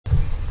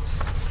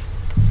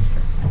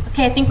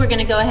Okay, I think we're going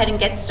to go ahead and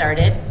get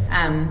started.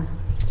 I'm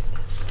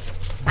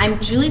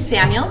Julie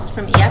Samuels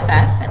from EFF.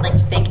 I'd like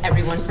to thank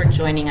everyone for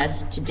joining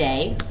us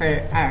today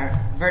for our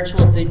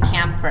virtual boot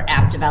camp for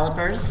app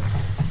developers.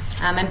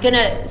 I'm going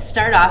to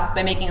start off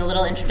by making a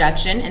little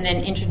introduction and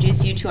then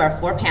introduce you to our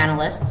four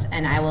panelists,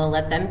 and I will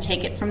let them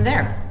take it from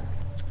there.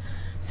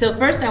 So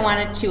first I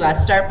wanted to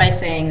start by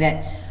saying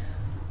that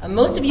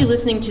most of you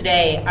listening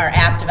today are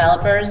app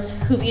developers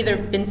who've either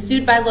been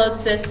sued by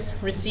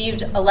LoadSys,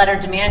 received a letter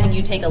demanding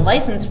you take a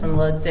license from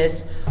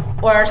LoadSys,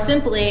 or are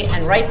simply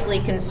and rightfully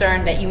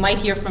concerned that you might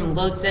hear from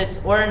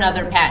LoadSys or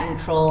another patent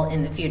troll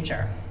in the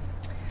future.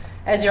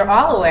 As you're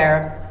all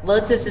aware,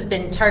 LoadSys has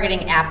been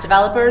targeting app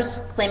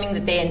developers, claiming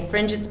that they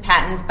infringe its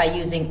patents by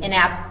using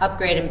in-app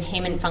upgrade and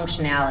payment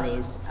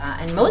functionalities.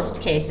 In most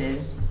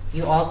cases,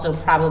 you also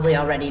probably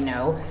already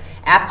know,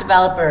 app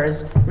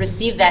developers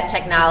receive that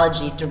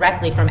technology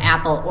directly from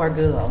Apple or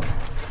Google.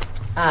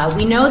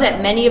 We know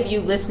that many of you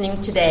listening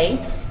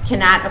today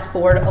cannot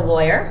afford a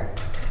lawyer.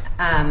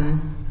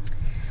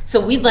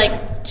 So we'd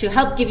like to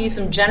help give you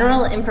some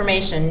general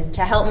information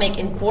to help make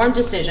informed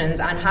decisions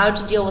on how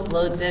to deal with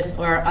LoadSys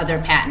or other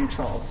patent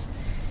trolls.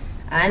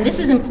 And this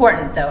is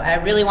important, though. I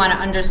really want to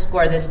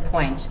underscore this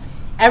point.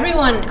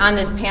 Everyone on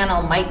this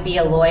panel might be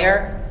a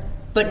lawyer,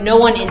 but no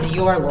one is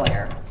your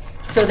lawyer.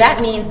 So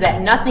that means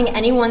that nothing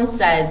anyone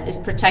says is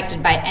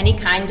protected by any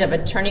kind of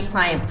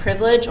attorney-client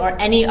privilege or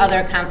any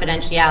other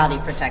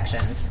confidentiality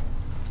protections.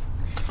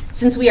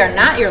 Since we are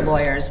not your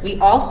lawyers, we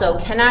also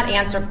cannot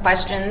answer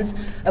questions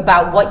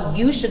about what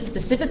you should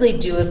specifically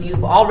do if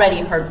you've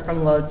already heard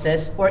from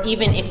LoadSys or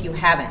even if you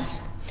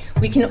haven't.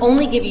 We can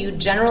only give you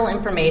general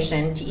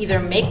information to either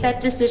make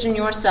that decision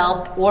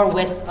yourself or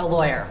with a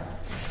lawyer.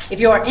 If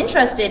you're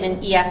interested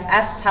in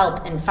EFF's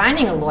help in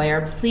finding a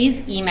lawyer,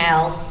 please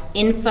email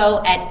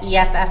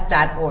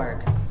info@eff.org.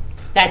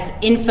 That's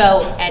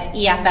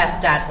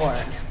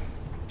info@eff.org.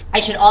 I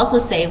should also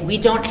say we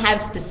don't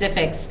have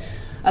specifics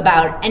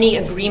about any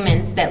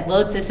agreements that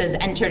LoadSys has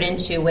entered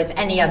into with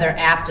any other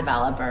app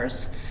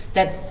developers.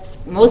 That's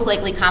most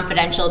likely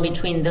confidential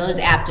between those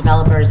app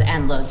developers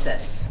and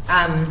LoadSys.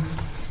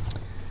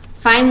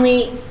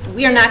 Finally,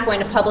 we are not going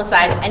to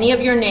publicize any of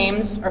your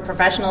names or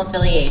professional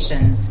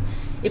affiliations.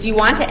 If you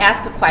want to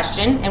ask a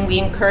question, and we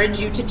encourage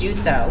you to do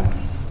so,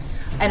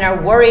 and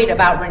are worried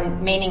about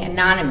remaining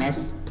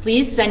anonymous,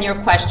 please send your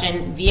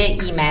question via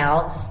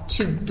email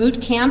to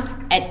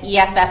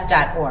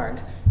bootcamp@eff.org.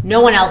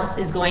 No one else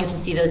is going to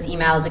see those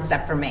emails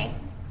except for me.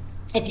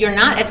 If you're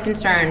not as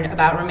concerned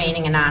about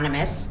remaining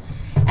anonymous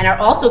and are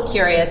also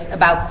curious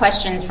about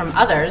questions from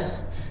others,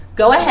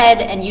 go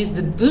ahead and use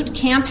the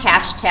bootcamp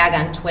hashtag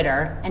on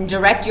Twitter and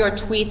direct your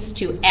tweets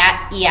to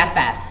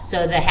 @EFF.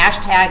 So the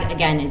hashtag,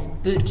 again, is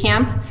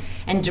bootcamp,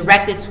 and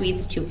direct the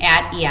tweets to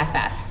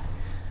 @EFF.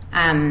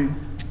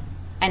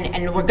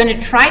 And we're going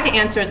to try to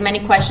answer as many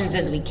questions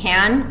as we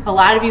can. A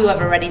lot of you have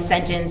already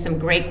sent in some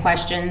great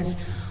questions.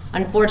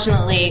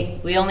 Unfortunately,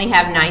 we only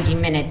have 90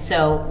 minutes,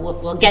 so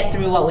we'll get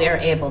through what we are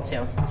able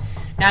to.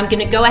 Now I'm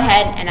going to go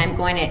ahead and I'm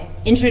going to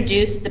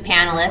introduce the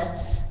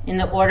panelists in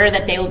the order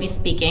that they will be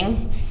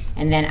speaking,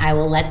 and then I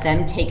will let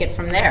them take it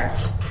from there.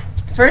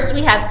 First,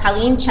 we have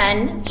Colleen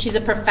Chen. She's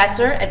a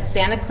professor at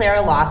Santa Clara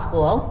Law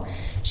School.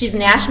 She's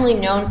nationally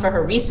known for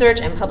her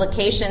research and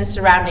publications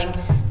surrounding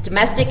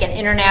domestic and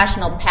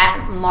international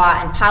patent law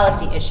and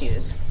policy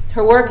issues.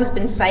 Her work has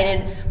been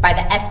cited by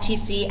the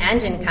FTC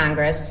and in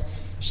Congress.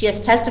 She has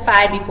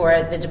testified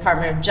before the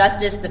Department of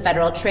Justice, the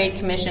Federal Trade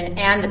Commission,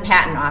 and the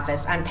Patent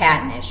Office on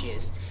patent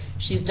issues.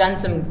 She's done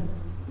some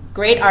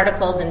great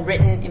articles and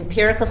written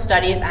empirical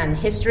studies on the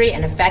history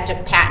and effect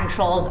of patent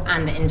trolls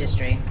on the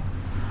industry.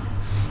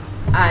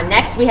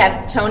 Next, we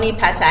have Tony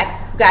Patek,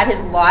 who got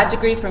his law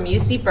degree from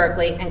UC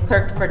Berkeley and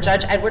clerked for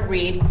Judge Edward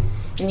Reed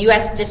in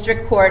U.S.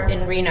 District Court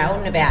in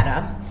Reno,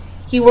 Nevada.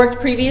 He worked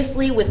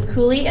previously with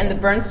Cooley and the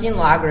Bernstein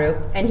Law Group,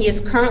 and he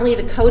is currently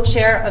the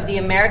co-chair of the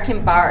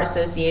American Bar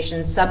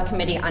Association's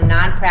Subcommittee on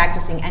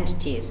Non-Practicing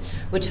Entities,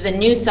 which is a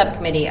new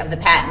subcommittee of the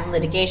Patent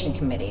Litigation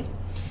Committee.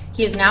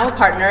 He is now a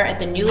partner at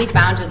the newly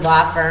founded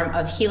law firm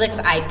of Helix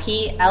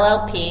IP,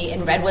 LLP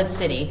in Redwood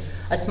City,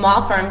 a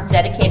small firm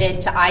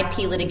dedicated to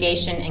IP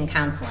litigation and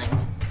counseling.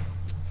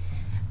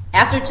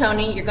 After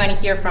Tony, you're going to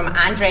hear from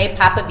Andre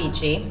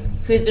Papavici,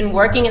 who has been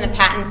working in the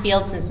patent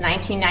field since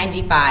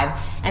 1995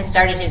 and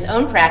started his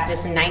own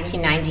practice in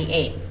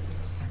 1998.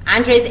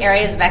 Andre's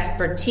areas of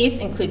expertise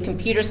include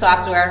computer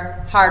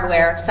software,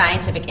 hardware,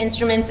 scientific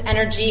instruments,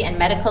 energy, and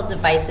medical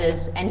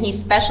devices, and he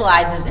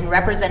specializes in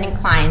representing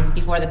clients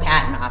before the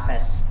Patent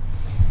Office.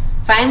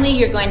 Finally,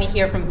 you're going to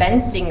hear from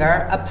Ben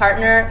Singer, a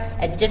partner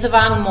at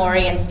Dithavong,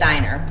 Mori &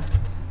 Steiner.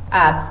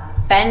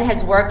 Ben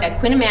has worked at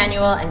Quinn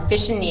Emanuel and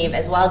Fish and Neve,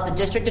 as well as the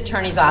District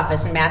Attorney's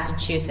Office in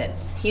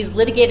Massachusetts. He's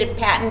litigated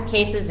patent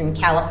cases in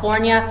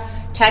California,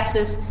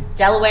 Texas,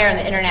 Delaware, and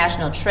the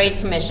International Trade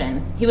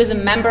Commission. He was a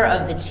member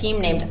of the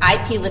team named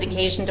IP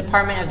Litigation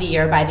Department of the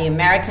Year by the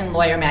American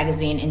Lawyer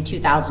magazine in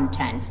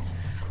 2010.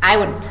 I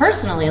would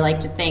personally like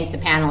to thank the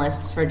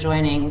panelists for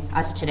joining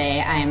us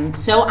today. I am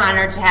so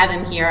honored to have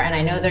them here, and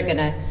I know they're going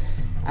to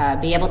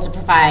be able to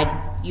provide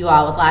you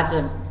all with lots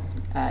of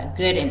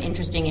good and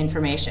interesting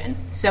information.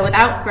 So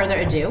without further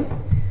ado,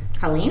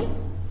 Colleen.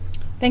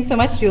 Thanks so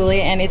much,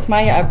 Julie, and it's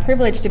my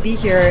privilege to be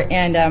here,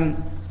 and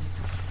I'm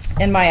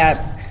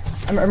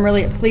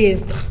really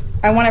pleased.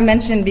 I want to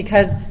mention,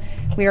 because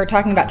we are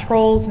talking about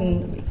trolls,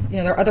 and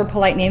there are other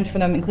polite names for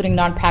them, including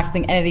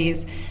non-practicing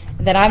entities,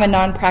 that I'm a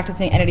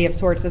non-practicing entity of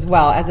sorts as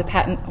well, as a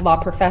patent law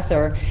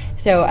professor.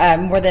 So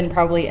more than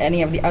probably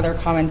any of the other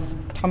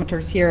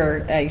commenters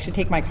here, you should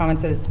take my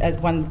comments as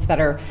ones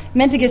that are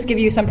meant to just give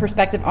you some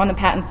perspective on the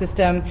patent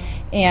system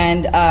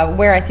and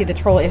where I see the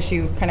troll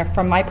issue kind of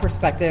from my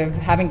perspective,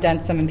 having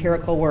done some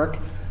empirical work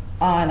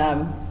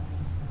on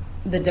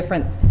the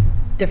different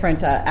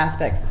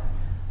aspects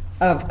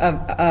of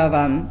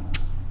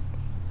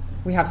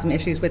we have some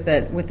issues with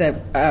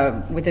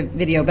the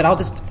video, but I'll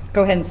just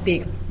go ahead and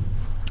speak.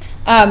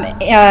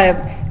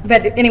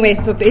 But anyway,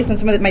 so based on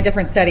some of my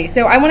different studies.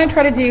 So I want to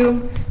try to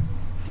do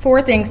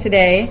 4 things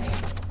today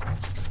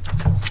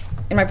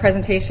in my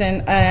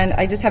presentation, and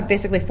I just have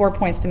basically 4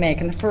 points to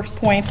make. And the first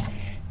point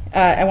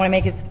I want to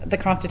make is the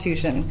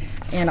Constitution,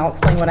 and I'll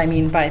explain what I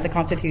mean by the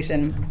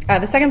Constitution.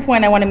 The second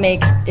point I want to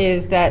make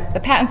is that the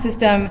patent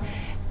system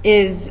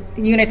is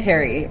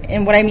unitary,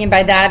 and what I mean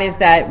by that is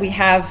that we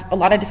have a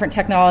lot of different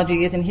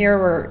technologies, and here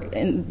we're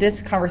in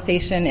this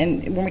conversation,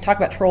 and when we talk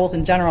about trolls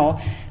in general,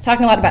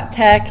 talking a lot about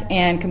tech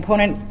and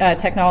component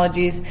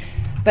technologies,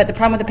 but the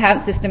problem with the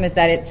patent system is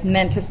that it's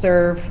meant to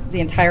serve the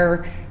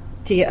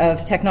entirety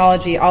of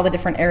technology, all the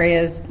different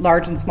areas,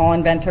 large and small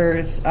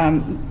inventors,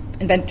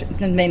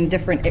 in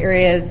different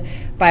areas,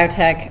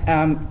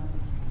 biotech,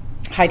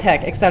 high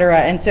tech, et cetera.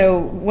 And so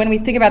when we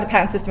think about the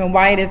patent system and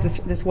why it is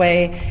this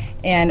way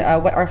and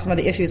what are some of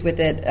the issues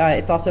with it,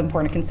 it's also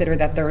important to consider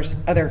that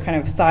there's other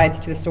kind of sides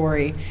to the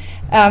story.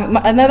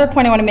 Another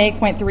point I want to make,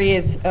 point 3,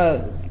 is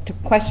to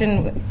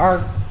question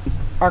our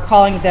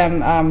calling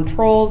them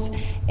trolls.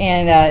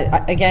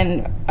 And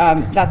again,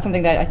 that's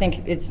something that I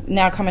think is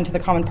now come into the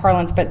common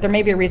parlance, but there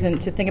may be a reason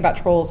to think about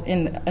trolls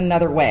in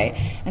another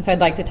way. And so I'd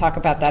like to talk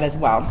about that as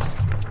well.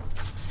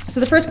 So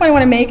the first point I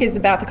want to make is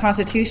about the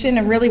Constitution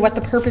and really what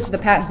the purpose of the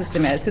patent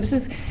system is. So this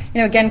is,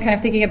 again, kind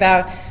of thinking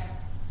about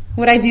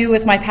what I do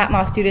with my patent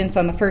law students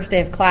on the first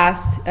day of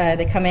class.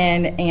 They come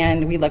in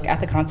and we look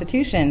at the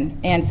Constitution.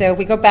 And so if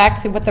we go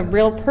back to what the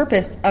real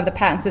purpose of the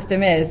patent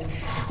system is,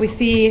 we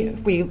see,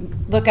 if we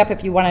look up,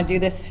 if you want to do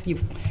this, if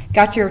you've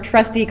got your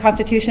trusty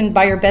Constitution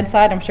by your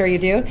bedside, I'm sure you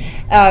do.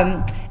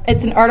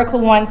 It's in Article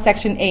 1,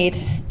 Section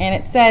 8, and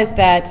it says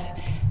that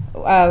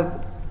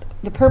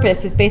the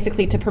purpose is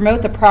basically to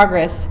promote the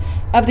progress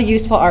of the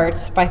useful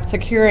arts by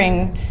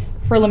securing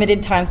for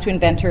limited times to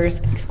inventors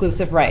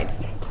exclusive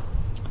rights.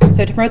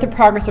 So to promote the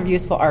progress of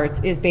useful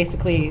arts is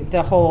basically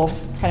the whole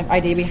kind of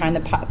idea behind the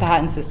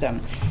patent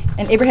system.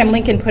 And Abraham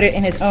Lincoln put it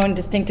in his own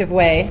distinctive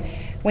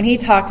way when he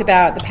talked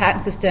about the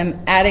patent system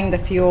adding the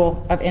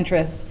fuel of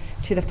interest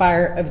to the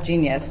fire of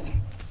genius.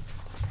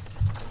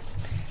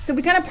 So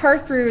we kind of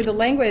parse through the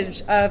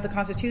language of the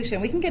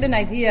Constitution. We can get an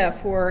idea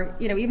for,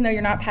 even though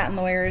you're not patent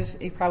lawyers,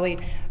 you probably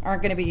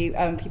aren't going to be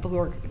people who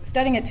are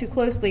studying it too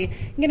closely,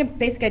 you can get a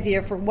basic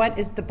idea for what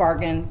is the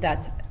bargain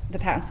that's the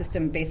patent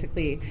system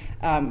basically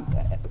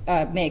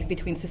makes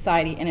between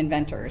society and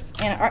inventors.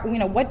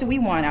 And what do we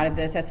want out of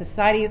this as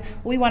society? Well,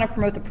 we want to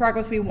promote the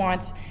progress. We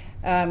want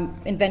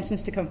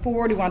inventions to come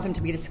forward. We want them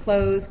to be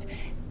disclosed.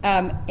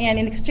 And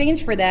in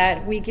exchange for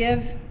that, we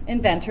give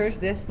inventors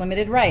this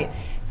limited right,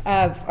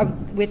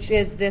 which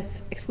is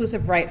this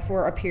exclusive right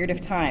for a period of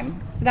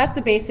time. So that's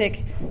the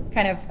basic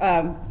kind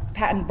of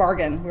patent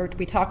bargain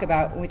we talk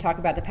about when we talk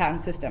about the patent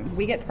system.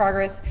 We get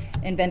progress,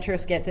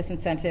 inventors get this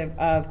incentive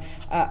of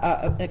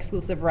an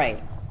exclusive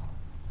right.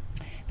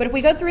 But if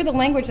we go through the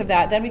language of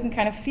that, then we can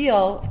kind of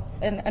feel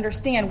and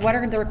understand what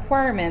are the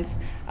requirements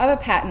of a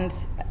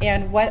patent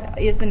and what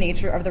is the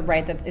nature of the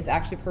right that is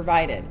actually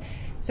provided.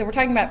 So we're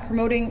talking about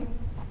promoting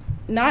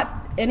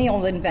not any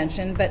old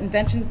invention, but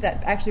inventions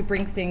that actually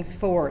bring things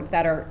forward,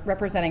 that are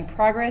representing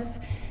progress,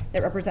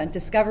 that represent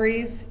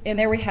discoveries. And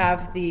there we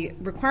have the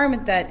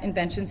requirement that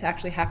inventions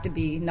actually have to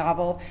be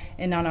novel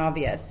and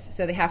non-obvious.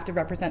 So they have to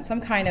represent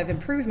some kind of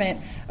improvement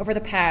over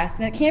the past.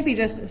 And it can't be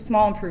just a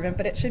small improvement,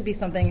 but it should be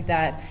something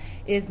that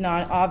is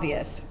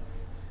non-obvious.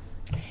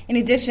 In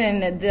addition,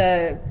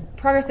 the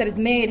progress that is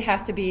made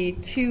has to be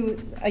to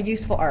a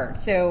useful art.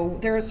 So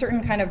there are a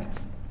certain kind of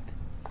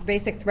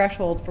basic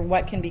threshold for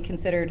what can be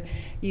considered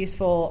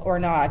useful or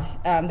not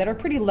that are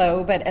pretty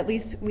low, but at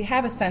least we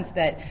have a sense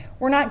that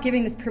we're not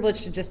giving this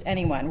privilege to just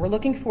anyone. We're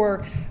looking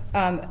for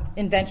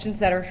inventions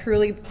that are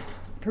truly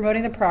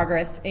promoting the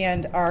progress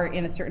and are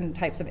in a certain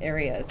types of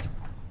areas.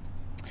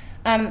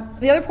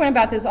 The other point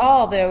about this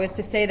all, though, is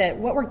to say that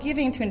what we're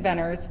giving to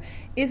inventors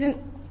isn't,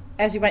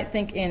 as you might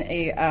think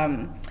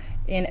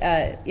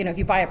if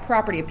you buy a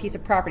property, a piece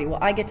of property, well,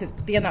 I get to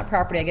be on that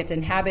property, I get to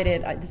inhabit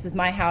it, this is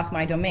my house,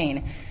 my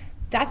domain.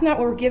 That's not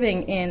what we're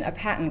giving in a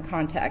patent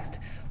context.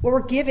 What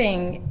we're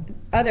giving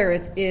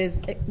others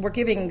is we're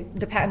giving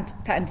the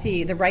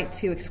patentee the right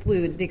to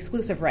exclude, the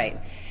exclusive right.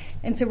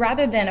 And so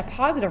rather than a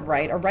positive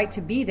right, a right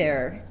to be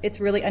there, it's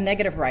really a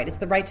negative right. It's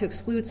the right to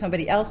exclude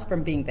somebody else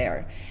from being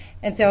there.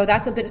 And so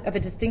that's a bit of a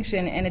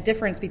distinction and a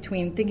difference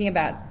between thinking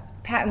about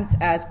patents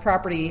as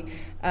property,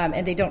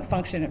 and they don't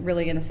function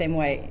really in the same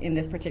way in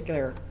this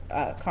particular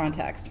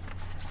context.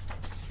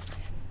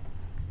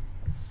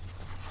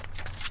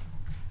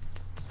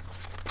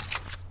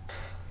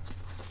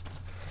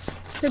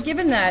 So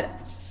given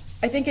that,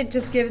 I think it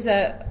just gives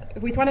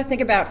if we want to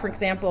think about, for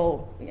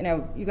example,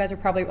 you guys are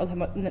probably,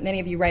 many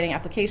of you writing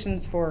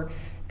applications for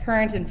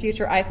current and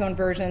future iPhone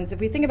versions. If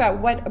we think about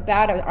what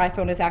about an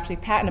iPhone is actually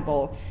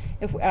patentable,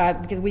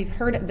 because we've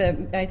heard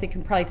I think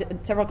in probably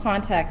several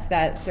contexts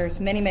that there's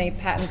many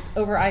patents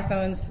over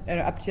iPhones,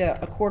 up to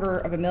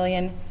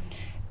 250,000.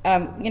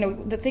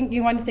 The thing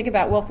you want to think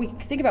about, well, if we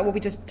think about what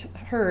we just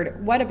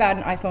heard, what about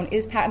an iPhone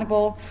is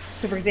patentable?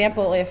 So, for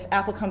example, if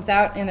Apple comes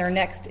out in their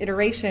next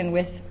iteration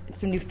with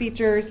some new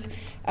features,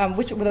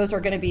 which of those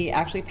are going to be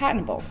actually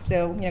patentable?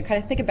 So, kind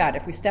of think about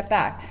it. If we step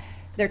back,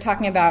 they're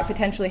talking about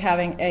potentially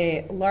having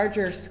a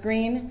larger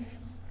screen,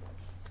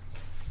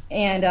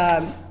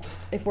 and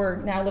if we're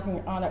now looking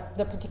on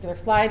the particular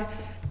slide,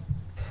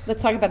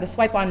 let's talk about the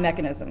swipe-on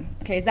mechanism.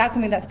 Okay, is that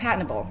something that's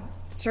patentable?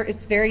 Sure,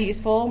 it's very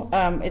useful.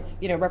 It's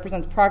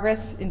represents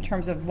progress in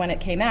terms of when it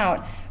came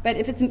out. But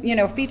if it's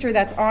a feature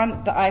that's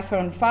on the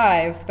iPhone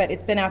 5, but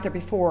it's been out there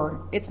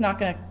before, it's not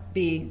going to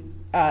be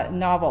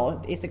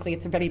novel. Basically,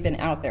 it's already been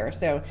out there,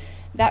 so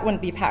that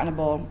wouldn't be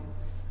patentable.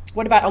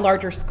 What about a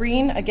larger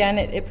screen? Again,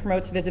 it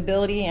promotes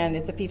visibility, and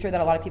it's a feature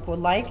that a lot of people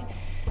would like.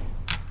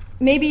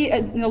 Maybe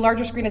the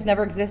larger screen has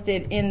never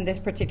existed in this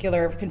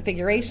particular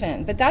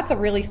configuration, but that's a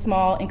really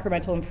small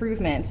incremental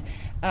improvement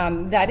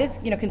that is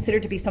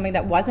considered to be something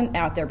that wasn't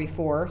out there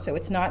before. So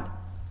it's not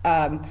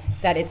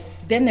that it's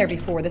been there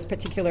before, this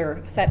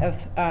particular set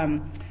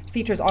of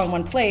features all in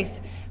one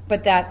place,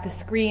 but that the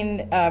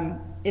screen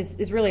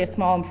is really a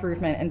small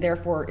improvement and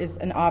therefore is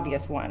an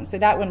obvious one. So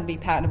that wouldn't be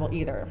patentable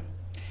either.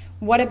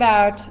 What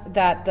about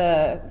that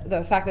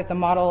the fact that the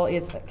model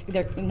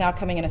they're now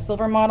coming in a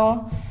silver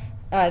model?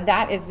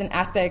 That is an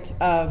aspect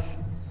of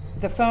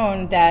the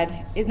phone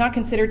that is not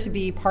considered to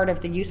be part of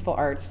the useful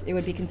arts. It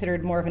would be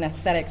considered more of an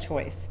aesthetic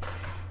choice.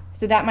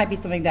 So that might be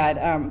something that,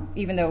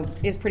 even though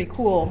is pretty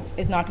cool,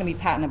 is not going to be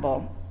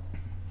patentable.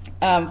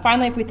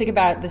 Finally, if we think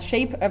about the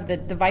shape of the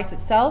device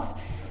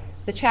itself,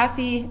 the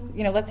chassis,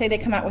 let's say they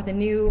come out with a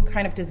new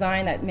kind of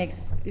design that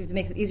makes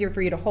it easier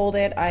for you to hold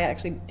it. I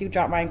actually do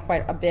drop mine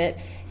quite a bit.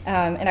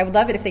 And I would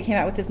love it if they came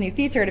out with this new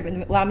feature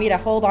to allow me to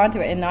hold onto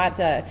it and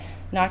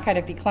not kind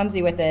of be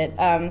clumsy with it.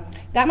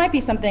 That might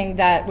be something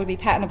that would be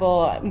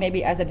patentable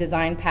maybe as a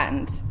design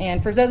patent.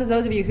 And for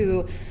those of you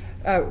who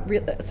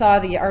saw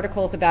the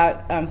articles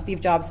about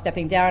Steve Jobs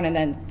stepping down and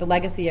then the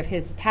legacy of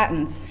his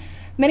patents,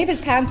 many of his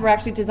patents were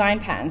actually design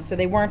patents, so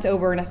they weren't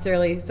over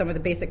necessarily some of the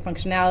basic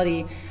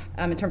functionality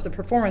in terms of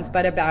performance,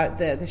 but about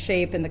the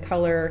shape and the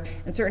color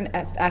and certain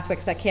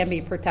aspects that can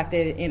be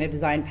protected in a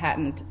design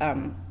patent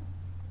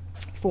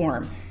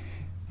form.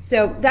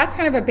 So that's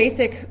kind of a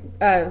basic,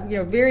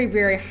 very,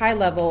 very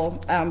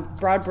high-level,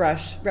 broad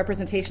brush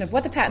representation of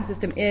what the patent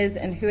system is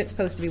and who it's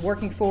supposed to be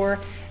working for.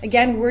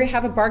 Again, we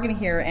have a bargain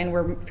here, and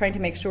we're trying to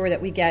make sure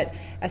that we get,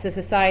 as a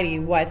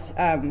society,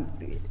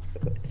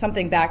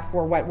 something back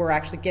for what we're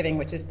actually giving,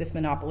 which is this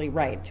monopoly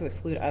right to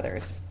exclude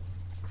others.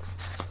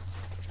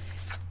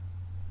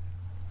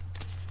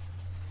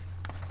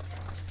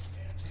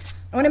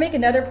 I want to make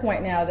another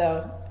point now,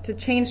 though, to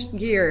change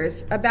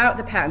gears about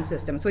the patent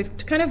system. So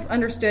we've kind of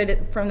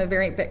understood from the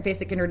very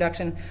basic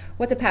introduction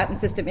what the patent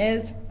system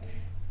is.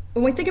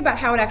 When we think about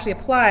how it actually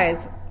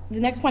applies, the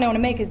next point I want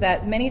to make is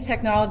that many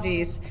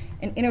technologies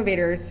and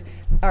innovators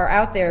are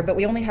out there, but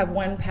we only have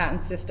one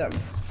patent system.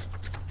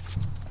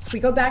 If we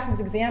go back to this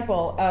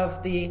example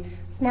of the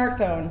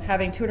smartphone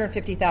having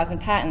 250,000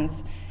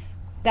 patents,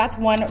 that's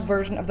one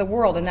version of the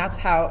world, and that's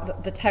how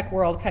the tech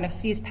world kind of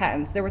sees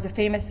patents. There was a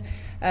famous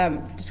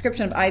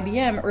description of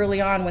IBM early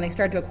on when they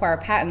started to acquire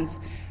patents.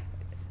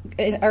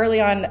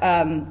 Early on,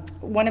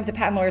 one of the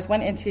patent lawyers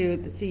went into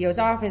the CEO's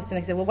office and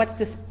they said, "Well, what's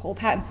this whole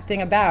patents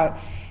thing about?"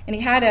 And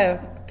he had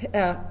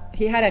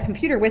a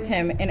computer with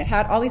him, and it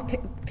had all these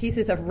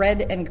pieces of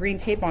red and green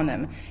tape on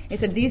them. He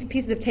said, "These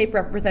pieces of tape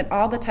represent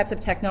all the types of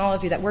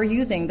technology that we're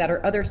using that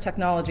are others'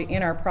 technology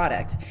in our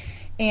product."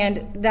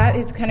 And that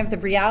is kind of the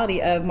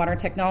reality of modern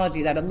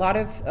technology, that a lot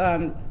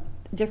of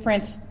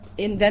different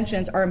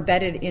inventions are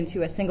embedded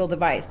into a single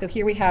device. So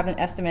here we have an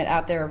estimate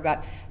out there of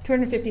about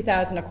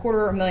 250,000,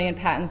 250,000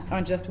 patents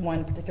on just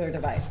one particular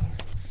device.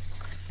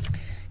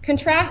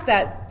 Contrast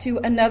that to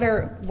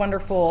another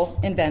wonderful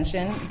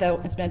invention, the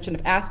invention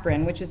of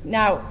aspirin, which is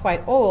now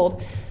quite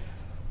old.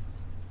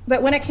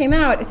 But when it came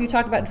out, if you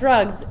talk about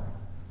drugs,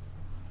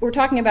 we're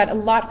talking about a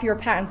lot fewer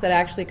patents that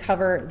actually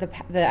cover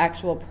the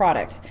actual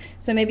product.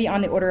 So maybe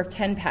on the order of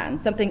 10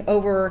 patents, something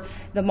over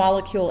the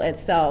molecule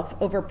itself,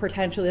 over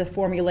potentially the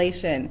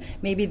formulation.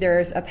 Maybe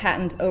there's a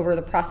patent over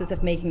the process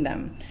of making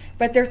them.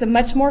 But there's a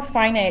much more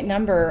finite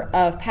number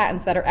of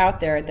patents that are out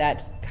there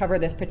that cover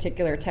this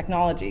particular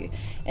technology.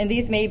 And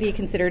these may be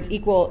considered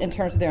equal in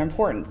terms of their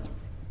importance.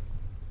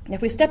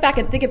 If we step back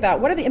and think about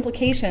what are the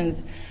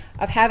implications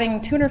of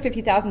having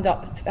 250,000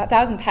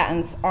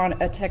 patents on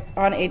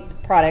a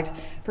product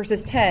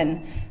versus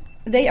 10,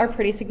 they are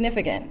pretty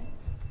significant.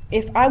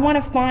 If I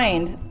want to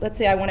find, let's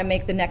say I want to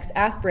make the next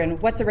aspirin,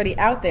 what's already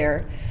out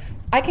there,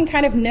 I can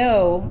kind of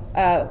know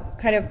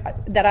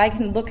that I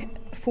can look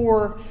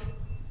for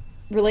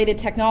related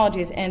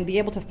technologies and be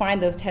able to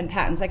find those 10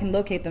 patents. I can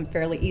locate them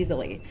fairly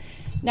easily.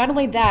 Not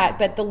only that,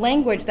 but the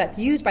language that's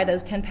used by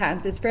those 10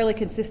 patents is fairly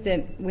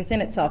consistent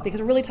within itself,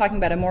 because we're really talking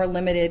about a more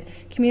limited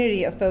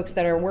community of folks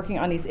that are working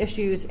on these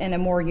issues in a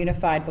more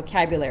unified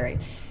vocabulary.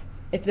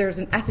 If there's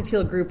an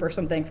acetyl group or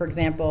something, for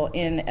example,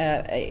 in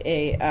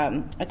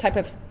a type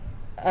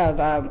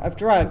of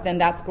drug, then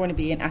that's going to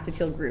be an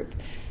acetyl group.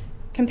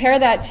 Compare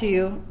that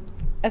to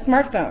a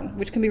smartphone,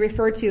 which can be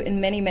referred to in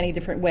many, many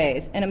different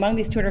ways. And among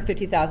these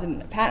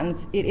 250,000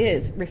 patents, it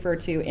is referred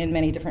to in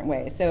many different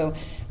ways. So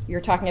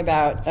you're talking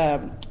about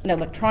an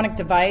electronic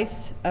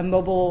device, a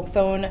mobile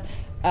phone,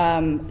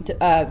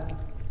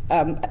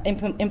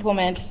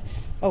 implement,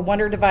 a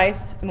wonder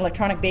device, an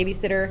electronic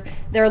babysitter.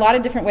 There are a lot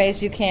of different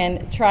ways you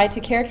can try to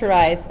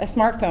characterize a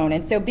smartphone.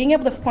 And so being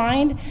able to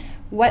find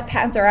what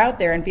patents are out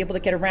there and be able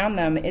to get around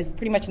them is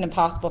pretty much an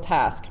impossible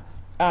task.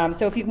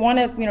 So if you want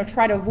to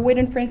try to avoid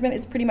infringement,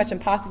 it's pretty much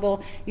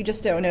impossible. You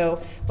just don't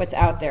know what's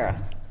out there.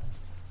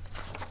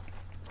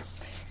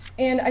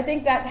 And I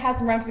think that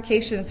has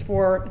ramifications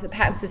for the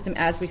patent system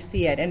as we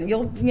see it. And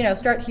you'll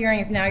start hearing,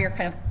 if now you're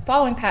kind of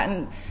following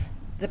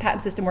the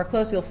patent system more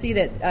closely, you'll see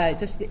that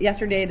just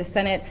yesterday the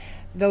Senate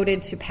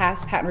voted to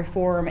pass patent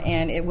reform,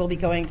 and it will be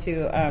going to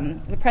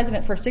the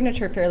president for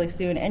signature fairly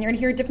soon. And you're going to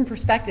hear different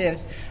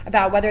perspectives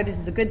about whether this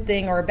is a good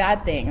thing or a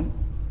bad thing.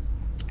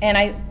 And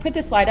I put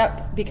this slide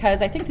up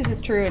because I think this is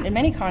true in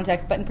many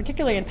contexts, but in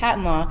particularly in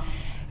patent law.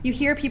 You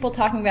hear people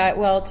talking about,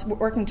 well, it's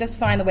working just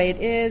fine the way it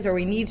is, or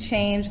we need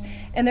change,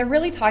 and they're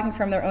really talking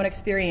from their own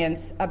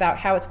experience about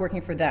how it's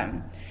working for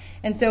them.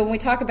 And so when we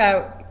talk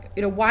about,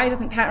 why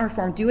doesn't patent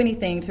reform do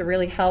anything to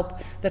really help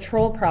the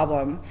troll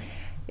problem,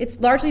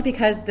 it's largely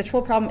because the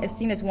troll problem is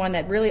seen as one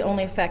that really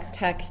only affects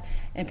tech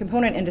and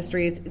component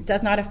industries. It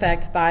does not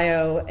affect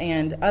bio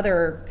and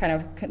other kind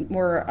of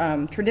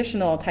more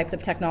traditional types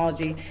of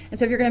technology. And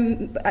so if you're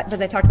going to, as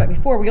I talked about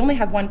before, we only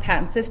have one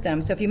patent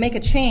system. So if you make a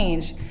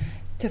change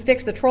to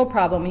fix the troll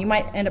problem, you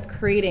might end up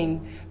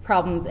creating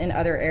problems in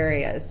other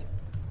areas.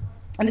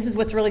 And this is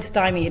what's really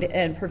stymied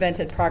and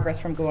prevented progress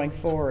from going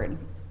forward.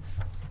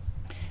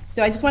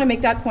 So I just want to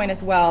make that point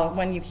as well.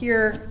 When you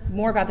hear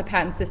more about the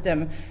patent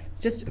system,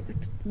 just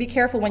be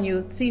careful when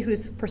you see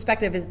whose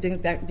perspective is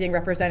being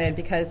represented,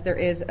 because there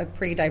is a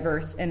pretty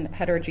diverse and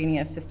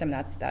heterogeneous system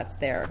that's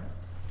there.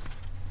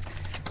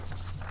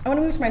 I want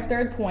to move to my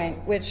third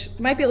point, which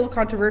might be a little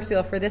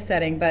controversial for this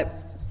setting, but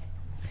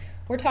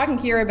we're talking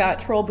here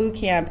about troll boot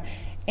camp,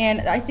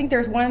 and I think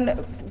there's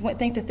one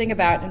thing to think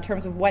about in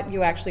terms of what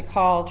you actually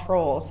call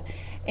trolls.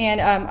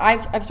 And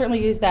I've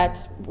certainly used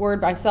that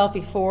word myself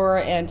before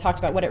and talked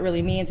about what it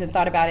really means and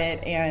thought about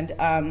it. And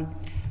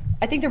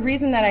I think the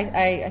reason that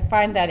I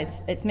find that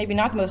it's maybe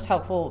not the most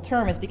helpful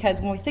term is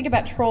because when we think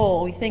about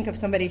troll, we think of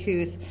somebody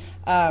who's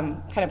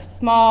kind of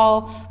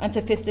small,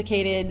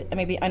 unsophisticated,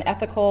 maybe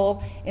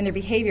unethical in their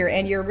behavior,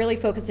 and you're really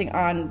focusing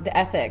on the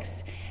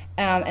ethics.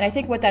 And I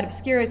think what that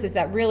obscures is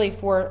that really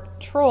for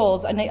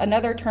trolls,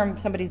 another term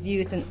somebody's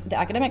used in the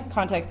academic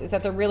context is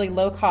that they're really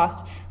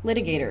low-cost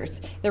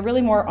litigators. They're really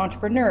more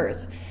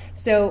entrepreneurs.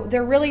 So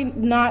they're really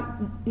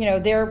not,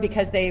 there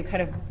because they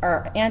kind of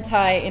are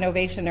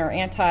anti-innovation or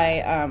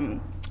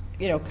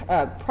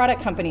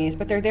product companies,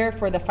 but they're there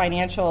for the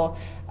financial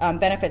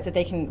benefits that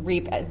they can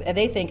reap,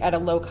 they think, at a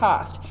low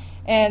cost.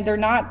 And they're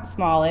not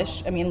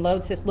smallish. I mean,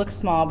 LoadSys looks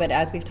small, but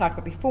as we've talked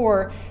about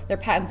before, their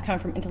patents come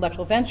from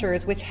Intellectual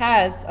Ventures, which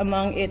has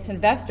among its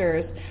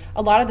investors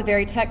a lot of the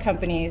very tech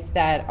companies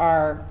that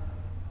are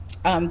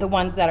the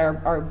ones that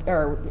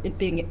are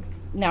being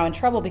now in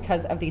trouble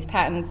because of these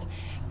patents.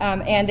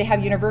 And they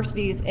have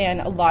universities,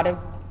 and a lot of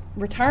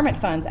retirement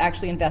funds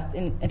actually invest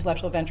in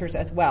Intellectual Ventures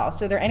as well.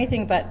 So they're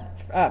anything but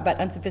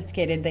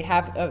unsophisticated. They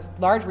have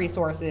large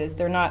resources.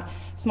 They're not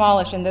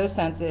smallish in those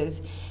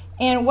senses.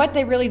 And what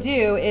they really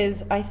do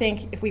is, I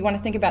think, if we want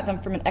to think about them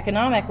from an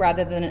economic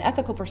rather than an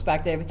ethical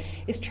perspective,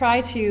 is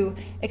try to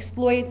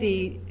exploit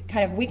the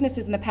kind of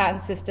weaknesses in the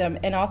patent system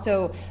and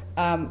also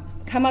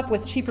come up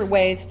with cheaper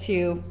ways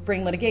to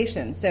bring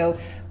litigation. So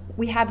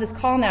we have this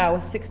call now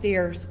with 60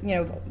 or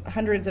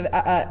hundreds of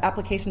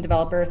application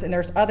developers, and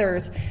there's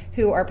others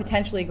who are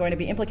potentially going to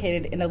be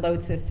implicated in the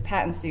LoadSys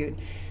patent suit.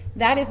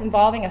 That is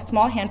involving a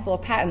small handful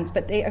of patents,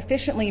 but they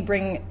efficiently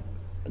bring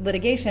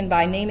litigation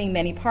by naming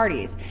many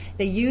parties.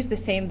 They use the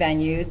same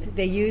venues,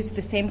 they use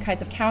the same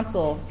kinds of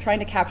counsel, trying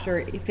to capture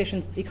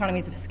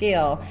economies of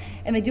scale,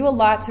 and they do a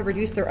lot to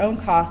reduce their own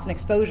costs and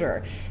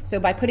exposure. So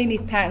by putting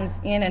these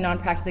patents in a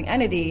non-practicing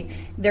entity,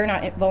 they're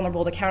not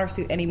vulnerable to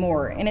countersuit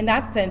anymore. And in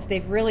that sense,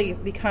 they've really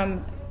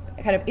become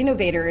kind of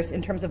innovators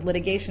in terms of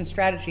litigation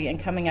strategy and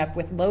coming up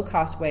with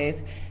low-cost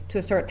ways to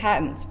assert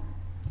patents.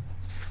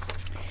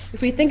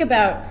 If we think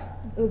about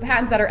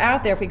patents that are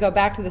out there, if we go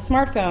back to the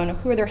smartphone,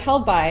 who are they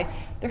held by?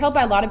 They're held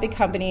by a lot of big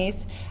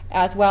companies,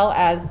 as well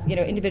as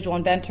individual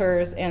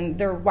inventors, and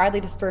they're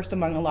widely dispersed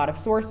among a lot of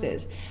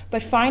sources.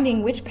 But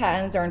finding which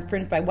patents are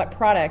infringed by what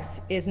products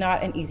is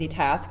not an easy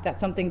task. That's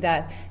something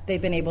that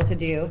they've been able to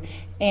do.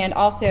 And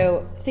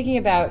also thinking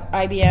about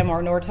IBM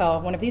or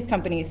Nortel, one of these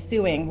companies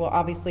suing, well,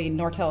 obviously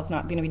Nortel is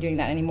not going to be doing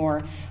that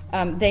anymore.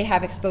 They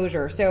have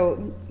exposure.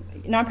 So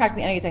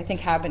non-practicing entities, I think,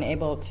 have been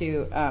able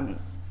to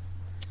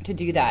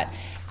do that.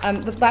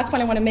 The last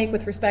point I want to make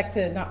with respect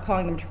to not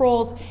calling them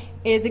trolls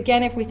is,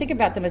 again, if we think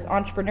about them as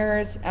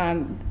entrepreneurs,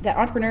 that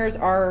entrepreneurs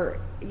are,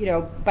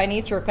 by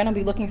nature, going to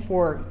be looking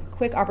for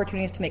quick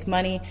opportunities to make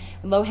money,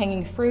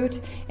 low-hanging fruit.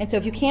 And so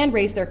if you can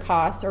raise their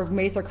costs or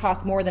raise their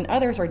costs more than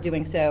others are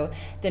doing so,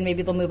 then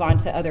maybe they'll move on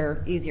to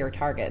other easier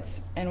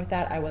targets. And with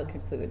that, I will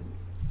conclude.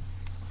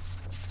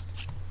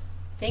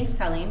 Thanks,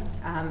 Colleen.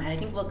 And I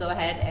think we'll go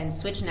ahead and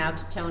switch now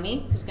to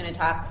Tony, who's going to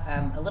talk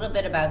a little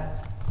bit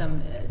about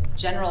some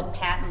general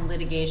patent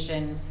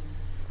litigation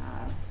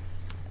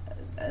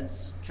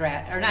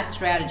not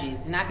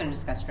strategies. He's not going to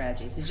discuss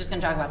strategies. He's just going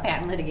to talk about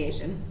patent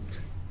litigation.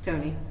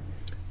 Tony.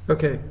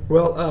 Okay.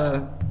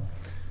 Well,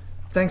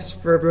 thanks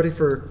for everybody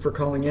for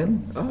calling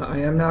in. I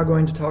am now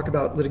going to talk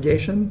about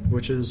litigation,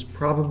 which is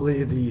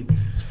probably the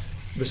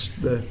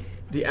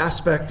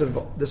aspect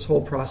of this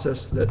whole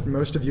process that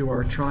most of you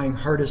are trying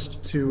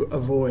hardest to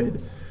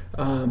avoid.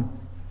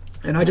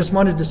 And I just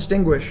want to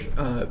distinguish,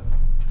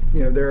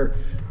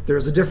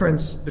 there's a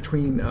difference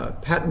between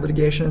patent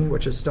litigation,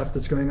 which is stuff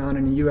that's going on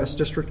in a U.S.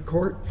 district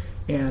court,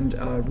 and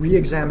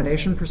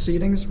re-examination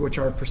proceedings, which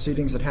are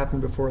proceedings that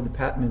happen before the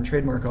Patent and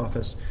Trademark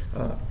Office.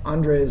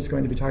 Andre is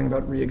going to be talking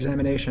about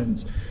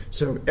re-examinations.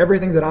 So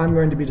everything that I'm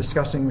going to be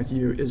discussing with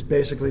you is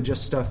basically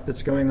just stuff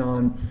that's going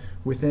on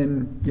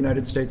within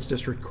United States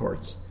district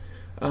courts.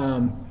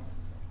 And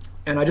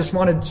I just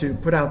wanted to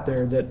put out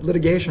there that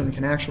litigation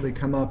can actually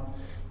come up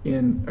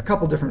in a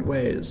couple different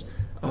ways.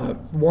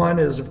 One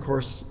is, of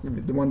course,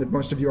 the one that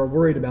most of you are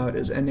worried about,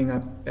 is ending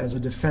up as a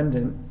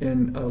defendant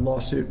in a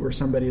lawsuit where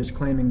somebody is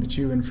claiming that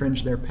you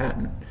infringed their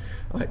patent.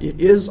 It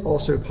is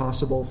also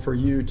possible for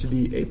you to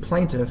be a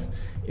plaintiff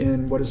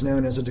in what is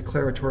known as a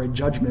declaratory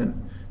judgment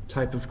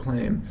type of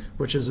claim,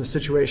 which is a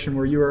situation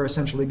where you are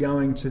essentially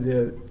going to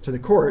the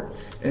court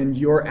and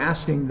you're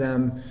asking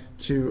them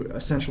to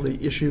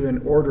essentially issue an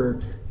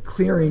order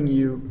clearing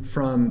you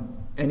from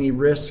any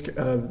risk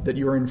of that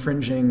you're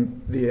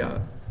infringing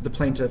the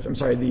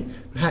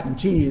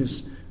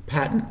patentee's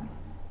patent.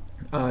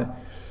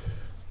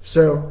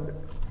 So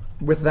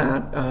with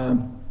that,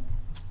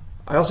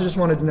 I also just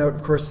wanted to note,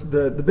 of course,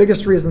 the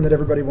biggest reason that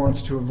everybody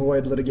wants to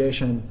avoid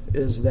litigation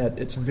is that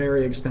it's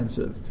very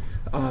expensive.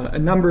 A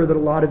number that a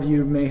lot of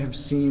you may have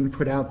seen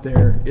put out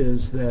there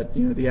is that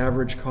the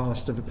average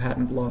cost of a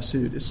patent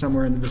lawsuit is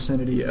somewhere in the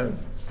vicinity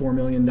of $4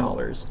 million.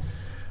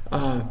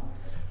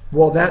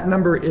 While that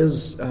number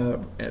is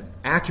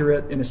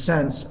accurate in a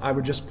sense, I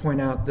would just point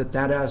out that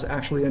that is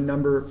actually a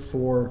number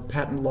for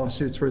patent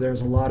lawsuits where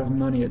there's a lot of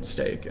money at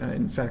stake.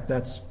 In fact,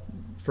 that's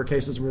for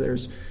cases where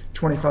there's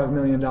 $25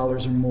 million or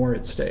more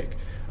at stake.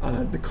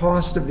 The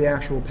cost of the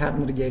actual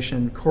patent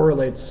litigation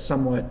correlates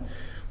somewhat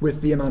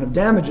with the amount of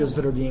damages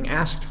that are being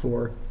asked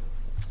for.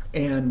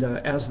 And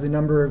as the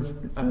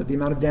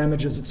amount of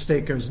damages at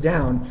stake goes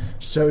down,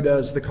 so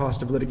does the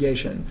cost of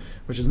litigation,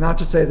 which is not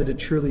to say that it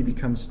truly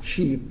becomes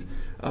cheap.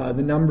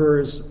 The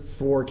numbers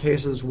for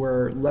cases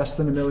where less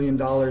than $1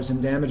 million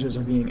in damages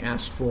are being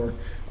asked for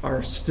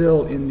are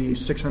still in the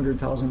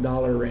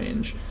 $600,000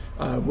 range,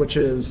 which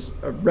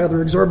is a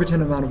rather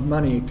exorbitant amount of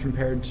money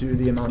compared to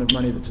the amount of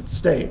money that's at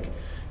stake.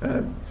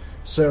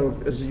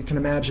 So as you can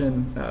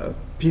imagine,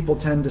 people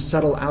tend to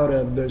settle out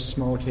of those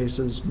small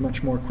cases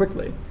much more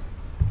quickly.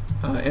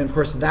 And of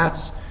course,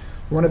 that's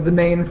one of the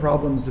main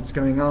problems that's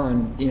going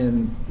on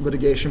in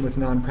litigation with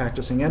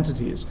non-practicing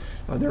entities.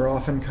 They're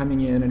often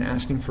coming in and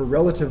asking for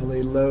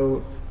relatively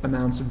low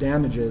amounts of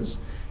damages,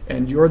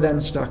 and you're then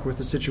stuck with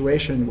a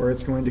situation where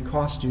it's going to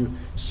cost you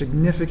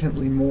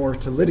significantly more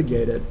to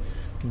litigate it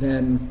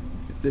than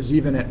is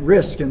even at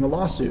risk in the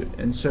lawsuit.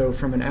 And so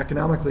from an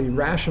economically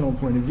rational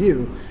point of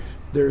view,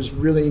 there's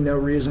really no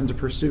reason to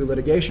pursue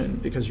litigation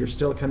because you're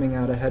still coming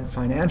out ahead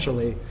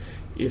financially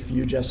if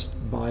you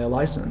just buy a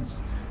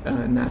license.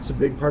 And that's a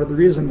big part of the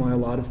reason why a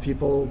lot of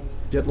people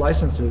get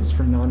licenses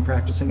from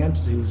non-practicing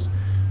entities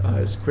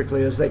as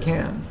quickly as they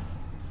can.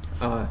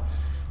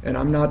 And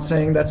I'm not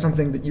saying that's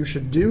something that you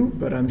should do,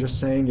 but I'm just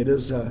saying it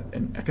is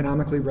an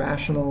economically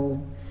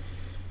rational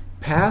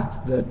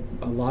path that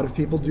a lot of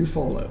people do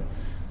follow.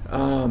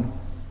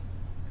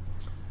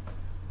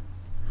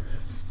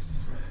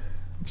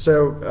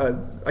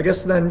 So I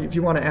guess then if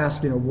you want to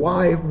ask,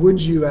 why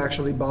would you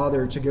actually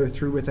bother to go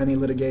through with any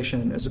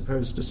litigation as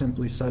opposed to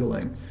simply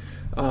settling?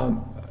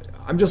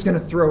 I'm just going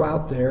to throw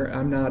out there,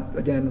 I'm not,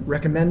 again,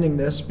 recommending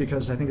this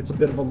because I think it's a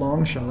bit of a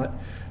long shot,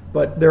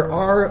 but there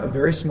are a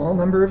very small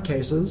number of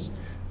cases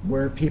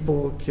where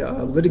people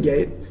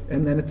litigate,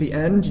 and then at the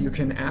end you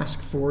can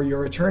ask for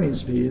your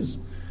attorney's fees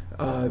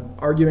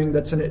arguing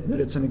that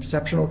it's an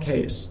exceptional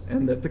case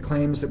and that the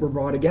claims that were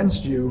brought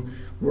against you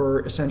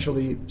were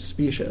essentially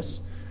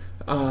specious.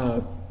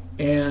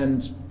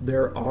 And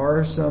there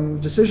are some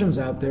decisions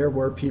out there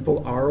where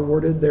people are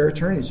awarded their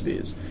attorney's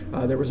fees.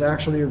 There was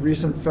actually a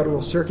recent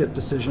Federal Circuit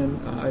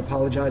decision. I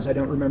apologize, I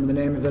don't remember the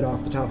name of it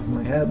off the top of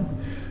my head.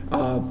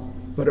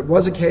 But it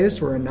was a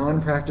case where a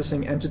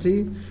non-practicing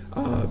entity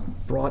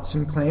brought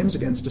some claims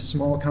against a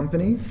small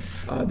company.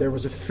 There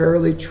was a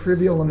fairly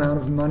trivial amount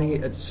of money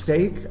at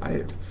stake.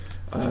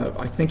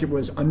 I think it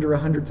was under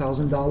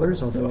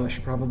 $100,000, although I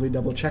should probably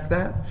double check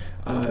that.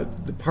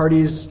 The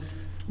parties...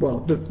 Well,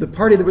 the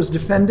party that was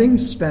defending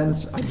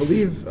spent, I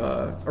believe,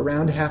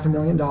 around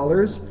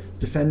 $500,000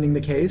 defending the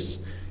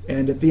case.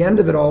 And at the end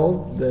of it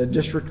all, the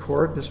district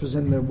court, this was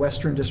in the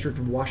Western District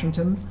of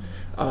Washington,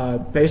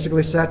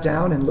 basically sat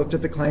down and looked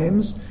at the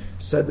claims,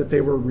 said that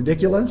they were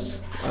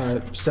ridiculous,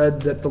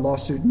 said that the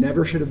lawsuit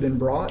never should have been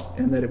brought,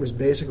 and that it was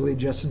basically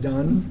just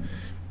done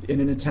in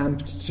an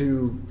attempt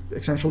to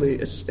essentially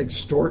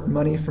extort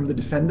money from the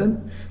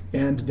defendant,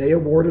 and they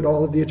awarded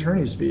all of the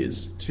attorney's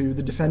fees to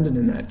the defendant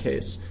in that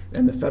case,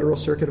 and the Federal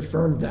Circuit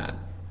affirmed that.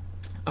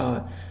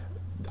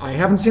 I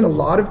haven't seen a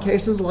lot of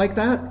cases like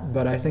that,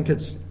 but I think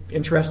it's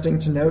interesting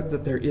to note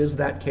that there is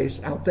that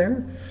case out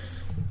there.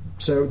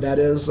 So that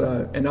is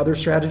another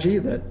strategy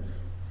that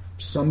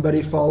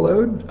somebody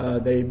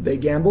followed. They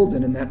gambled,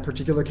 and in that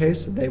particular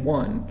case, they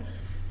won.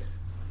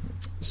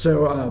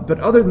 So, but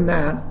other than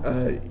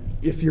that,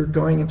 if you're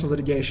going into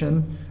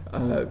litigation,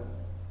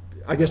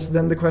 I guess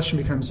then the question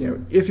becomes,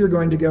 if you're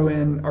going to go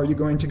in, are you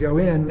going to go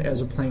in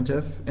as a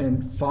plaintiff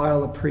and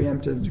file a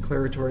preemptive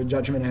declaratory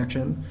judgment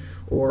action,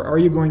 or are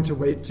you going to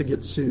wait to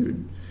get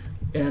sued?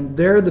 And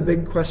there the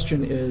big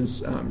question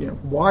is,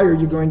 why are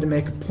you going to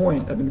make a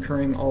point of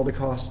incurring all the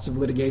costs of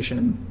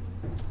litigation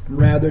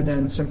rather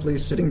than simply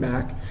sitting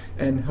back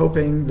and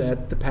hoping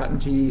that the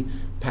patentee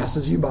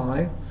passes you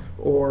by,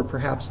 or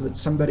perhaps that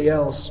somebody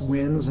else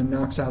wins and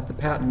knocks out the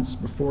patents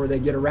before they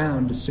get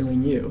around to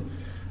suing you?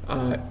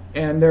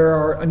 And there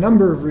are a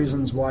number of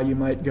reasons why you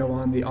might go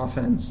on the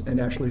offense and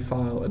actually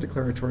file a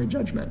declaratory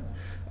judgment.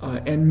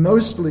 And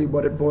mostly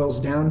what it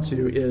boils down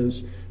to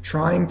is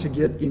trying to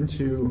get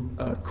into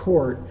a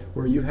court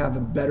where you have a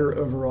better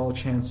overall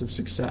chance of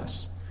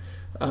success.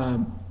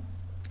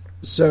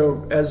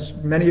 So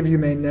as many of you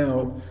may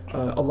know,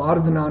 a lot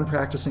of the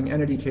non-practicing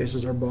entity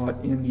cases are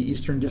brought in the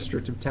Eastern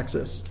District of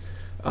Texas.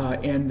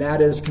 And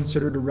that is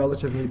considered a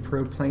relatively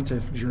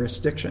pro-plaintiff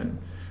jurisdiction.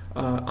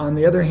 On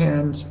the other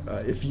hand,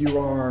 if you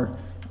are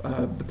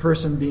the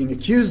person being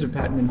accused of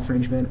patent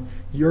infringement,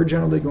 you're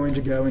generally going to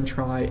go and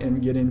try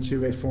and get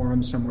into a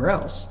forum somewhere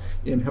else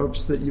in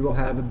hopes that you will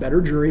have a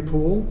better jury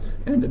pool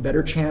and a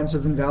better chance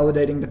of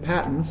invalidating the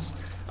patents.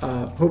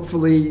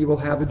 Hopefully you will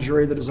have a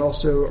jury that is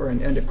also,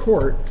 and a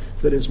court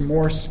that is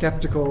more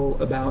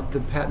skeptical about the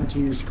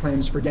patentee's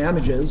claims for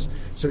damages.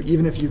 So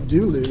even if you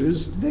do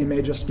lose, they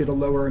may just get a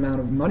lower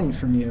amount of money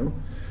from you.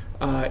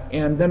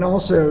 And then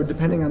also,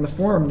 depending on the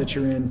forum that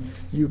you're in,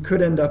 you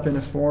could end up in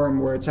a forum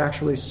where it's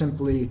actually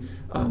simply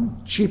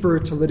cheaper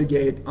to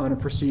litigate on a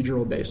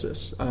procedural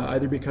basis,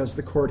 either because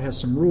the court has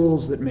some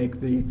rules that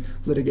make the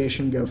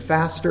litigation go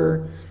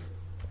faster,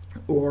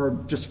 or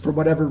just for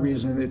whatever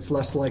reason, it's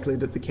less likely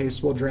that the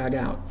case will drag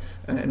out.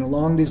 And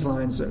along these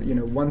lines,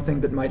 one thing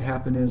that might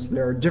happen is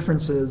there are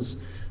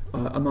differences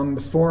among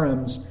the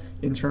forums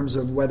in terms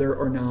of whether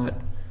or not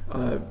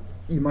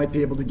you might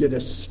be able to get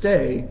a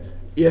stay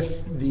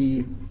if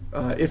the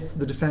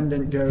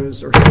defendant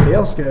goes or somebody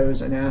else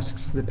goes and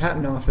asks the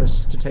patent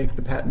office to take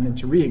the patent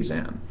into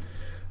re-exam.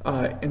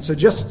 And so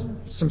just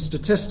some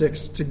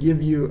statistics to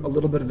give you a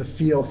little bit of a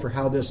feel for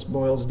how this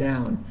boils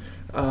down.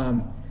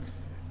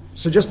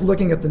 So just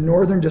looking at the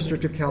Northern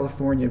District of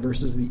California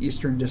versus the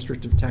Eastern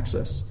District of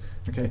Texas.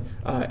 Okay,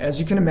 as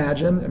you can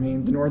imagine,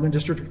 the Northern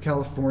District of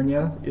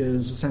California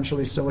is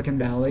essentially Silicon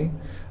Valley.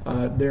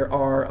 There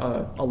are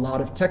a lot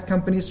of tech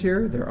companies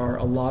here. There are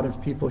a lot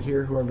of people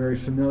here who are very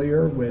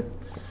familiar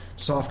with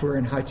software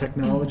and high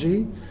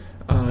technology.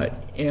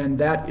 And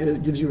that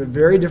gives you a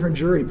very different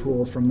jury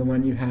pool from the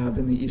one you have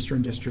in the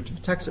Eastern District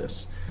of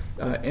Texas.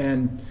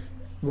 And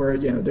where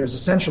there's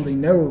essentially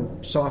no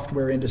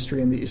software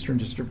industry in the Eastern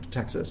District of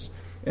Texas.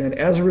 And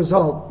as a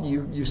result,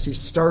 you see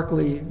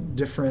starkly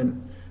different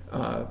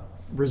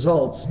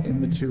results in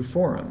the two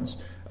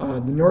forums. The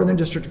Northern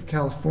District of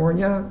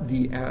California,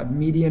 the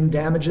median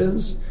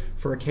damages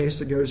for a case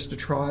that goes to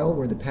trial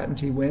where the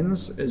patentee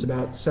wins is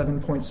about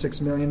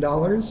 $7.6 million.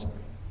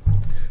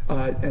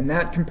 And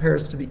that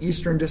compares to the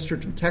Eastern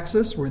District of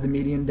Texas, where the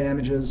median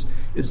damages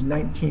is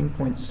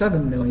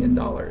 $19.7 million.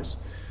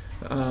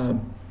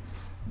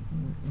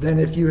 Then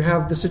if you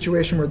have the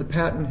situation where the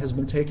patent has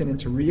been taken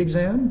into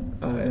re-exam,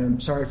 and I'm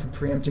sorry for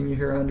preempting you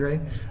here, Andre,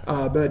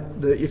 but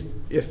if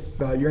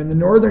you're in the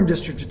Northern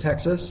District of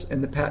Texas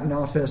and the patent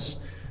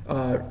office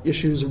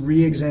issues a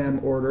re-exam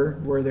order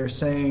where they're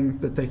saying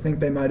that they think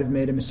they might have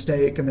made a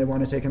mistake and they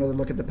want to take another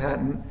look at the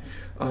patent,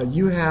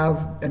 you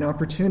have an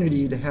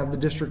opportunity to have the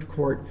district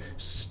court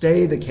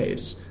stay the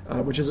case,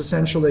 which is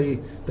essentially,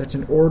 that's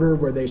an order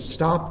where they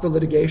stop the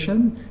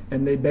litigation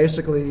and they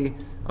basically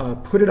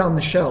put it on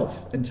the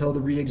shelf until the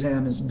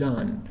re-exam is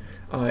done.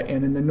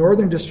 And in the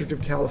Northern District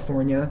of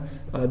California,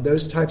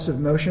 those types of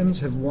motions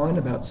have won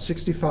about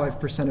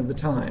 65% of the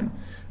time.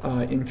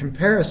 In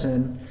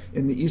comparison,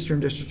 in the Eastern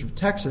District of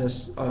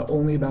Texas,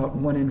 only about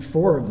 1 in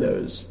 4 of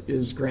those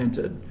is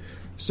granted.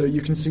 So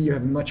you can see you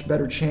have a much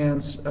better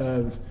chance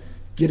of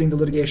getting the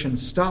litigation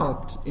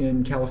stopped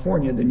in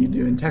California than you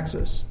do in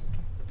Texas.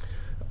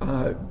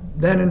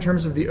 Then in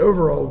terms of the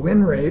overall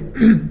win rate,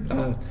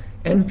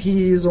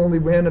 NPs only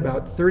win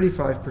about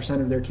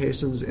 35% of their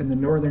cases in the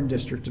Northern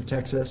District of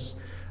Texas,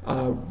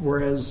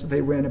 whereas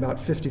they win about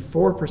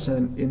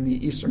 54% in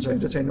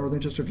the Northern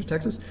District of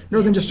Texas?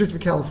 Northern District of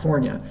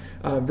California,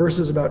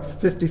 versus about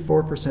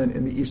 54%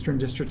 in the Eastern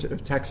District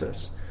of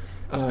Texas.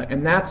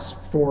 And that's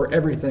for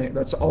everything.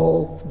 That's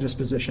all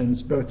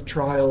dispositions, both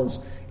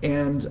trials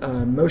and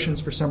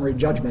motions for summary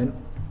judgment,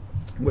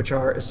 which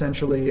are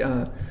essentially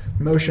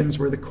motions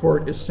where the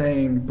court is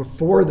saying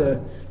before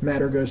the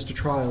matter goes to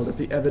trial that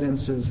the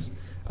evidence is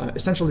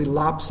essentially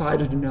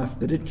lopsided enough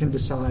that it can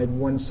decide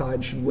one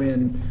side should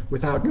win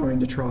without going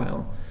to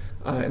trial.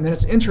 And then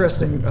it's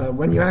interesting,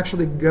 when you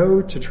actually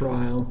go to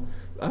trial,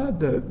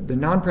 the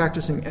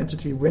non-practicing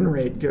entity win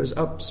rate goes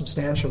up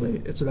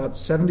substantially. It's about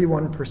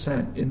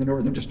 71% in the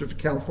Northern District of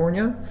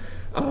California,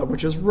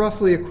 which is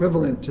roughly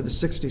equivalent to the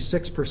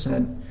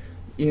 66%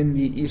 in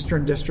the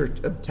Eastern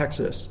District of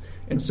Texas.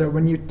 And so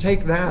when you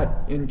take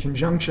that in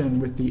conjunction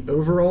with the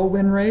overall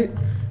win rate,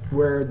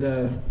 where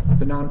the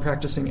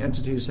non-practicing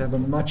entities have a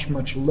much,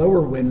 much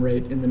lower win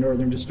rate in the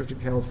Northern District of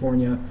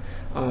California,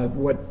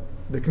 what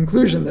the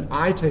conclusion that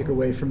I take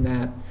away from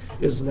that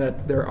is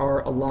that there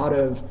are a lot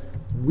of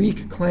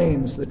weak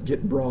claims that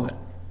get brought.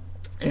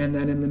 And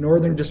then in the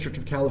Northern District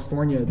of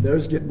California,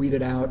 those get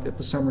weeded out at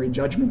the summary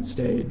judgment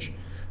stage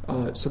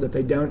so that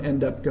they don't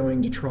end up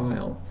going to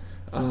trial.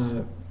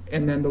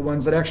 And then the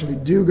ones that actually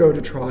do go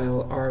to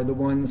trial are the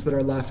ones that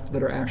are left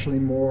that are actually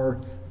more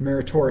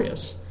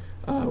meritorious,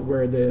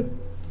 where the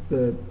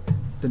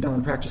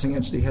non-practicing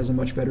entity has a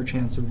much better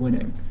chance of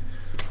winning.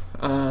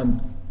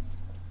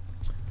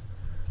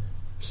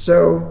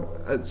 So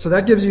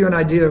that gives you an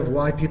idea of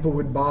why people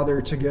would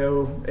bother to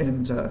go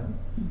and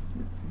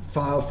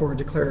file for a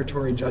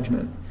declaratory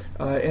judgment.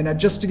 And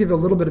just to give a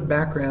little bit of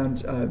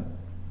background,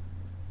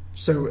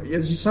 so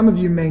as some of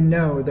you may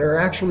know, there are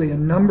actually a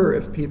number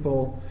of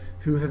people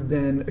who have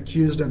been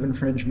accused of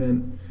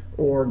infringement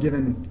or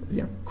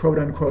given,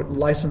 quote-unquote,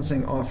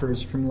 licensing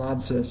offers from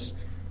LODSIS,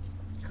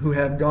 who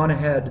have gone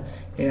ahead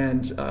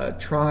and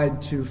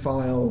tried to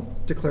file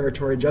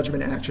declaratory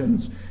judgment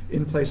actions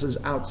in places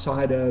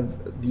outside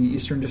of the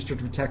Eastern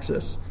District of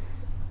Texas.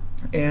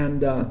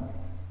 And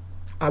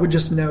I would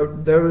just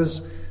note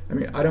those,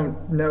 I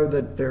don't know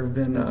that there have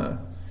been,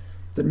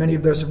 that many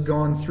of those have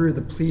gone through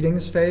the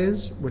pleadings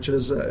phase, which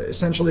is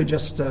essentially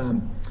just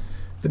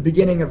the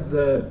beginning of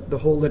the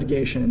whole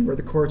litigation, where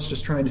the court's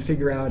just trying to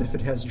figure out if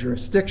it has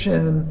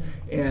jurisdiction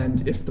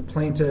and if the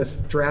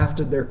plaintiff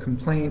drafted their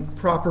complaint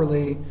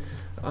properly.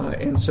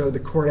 And so the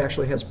court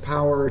actually has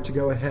power to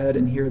go ahead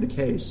and hear the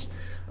case.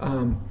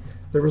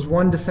 There was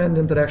one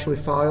defendant that actually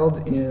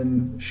filed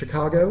in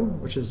Chicago,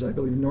 which is, I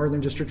believe,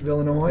 Northern District of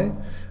Illinois.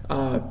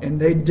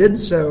 And they did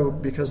so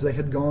because they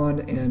had gone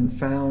and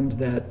found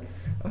that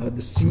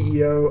the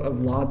CEO of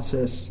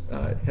LODSIS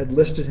had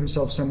listed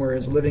himself somewhere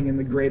as living in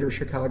the greater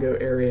Chicago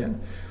area.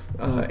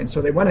 And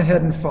so they went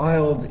ahead and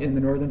filed in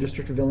the Northern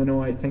District of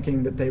Illinois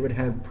thinking that they would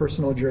have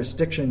personal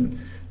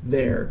jurisdiction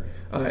there.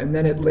 And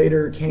then it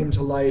later came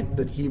to light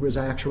that he was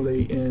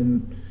actually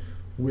in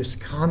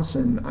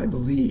Wisconsin, I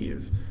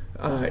believe.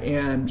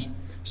 And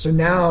so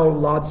now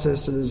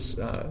LODSIS has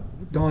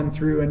gone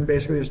through and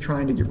basically is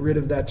trying to get rid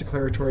of that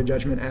declaratory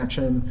judgment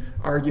action,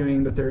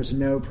 arguing that there's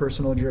no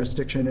personal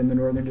jurisdiction in the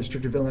Northern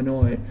District of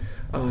Illinois.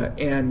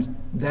 And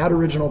that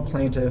original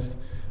plaintiff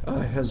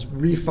has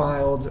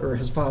refiled or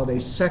has filed a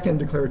second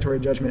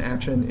declaratory judgment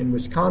action in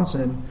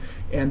Wisconsin,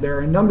 and there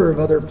are a number of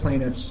other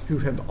plaintiffs who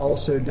have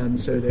also done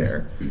so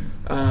there.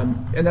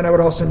 And then I would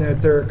also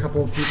note there are a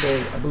couple of people,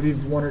 I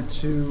believe 1 or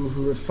 2,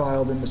 who have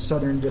filed in the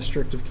Southern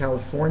District of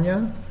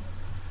California.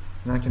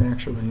 And I can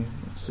actually,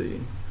 let's see.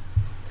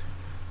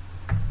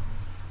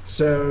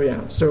 So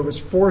yeah, so it was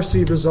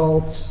 4C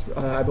results,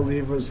 I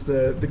believe was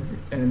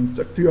and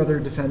a few other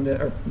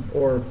defendant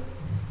or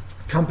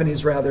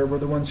companies rather were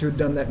the ones who had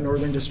done that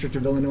Northern District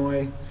of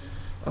Illinois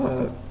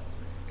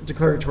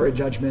declaratory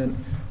judgment.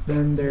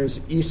 Then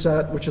there's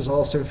ESET, which is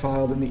also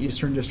filed in the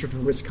Eastern District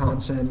of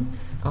Wisconsin,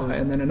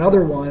 and then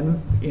another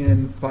one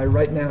by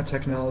Right Now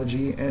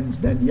Technology, and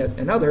then yet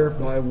another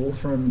by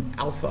Wolfram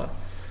Alpha.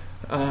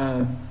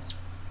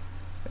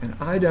 And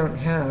I don't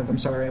have, I'm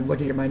sorry, I'm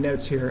looking at my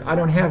notes here. I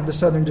don't have the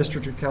Southern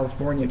District of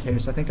California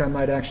case. I think I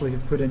might actually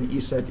have put in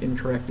ESET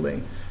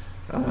incorrectly.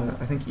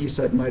 I think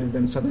ESET might have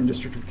been Southern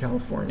District of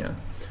California.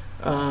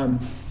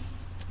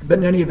 But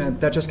in any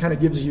event, that just kind of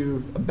gives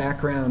you a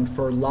background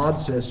for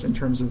LODSIS in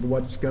terms of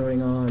what's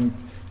going on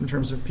in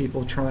terms of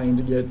people trying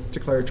to get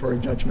declaratory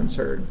judgments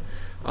heard.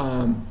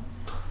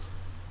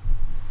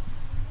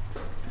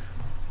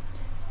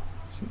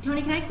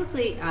 Tony, can I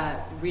quickly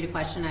read a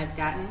question I've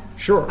gotten?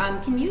 Sure.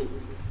 Can you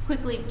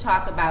quickly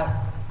talk about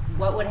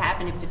what would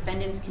happen if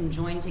defendants can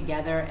join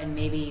together and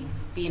maybe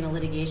be in a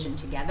litigation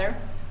together?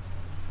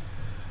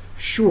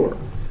 Sure.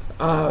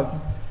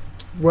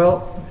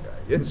 Well,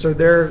 and so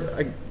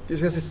I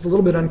guess it's a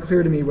little bit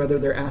unclear to me whether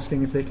they're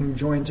asking if they can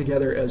join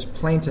together as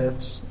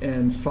plaintiffs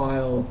and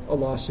file a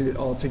lawsuit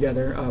all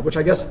together, which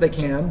I guess they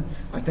can.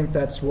 I think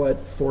that's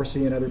what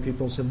Forsey and other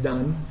peoples have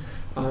done.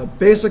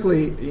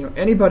 Basically,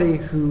 anybody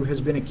who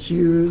has been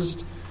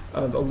accused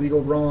of a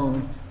legal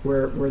wrong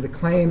where the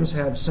claims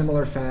have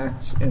similar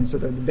facts and so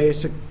that the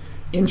basic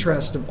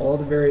interest of all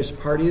the various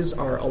parties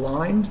are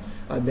aligned,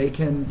 they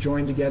can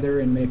join together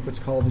and make what's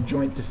called a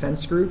joint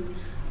defense group.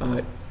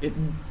 It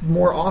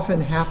more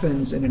often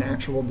happens in an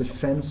actual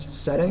defense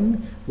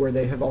setting where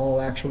they have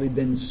all actually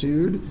been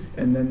sued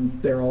and then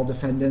they're all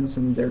defendants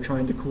and they're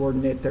trying to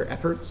coordinate their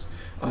efforts.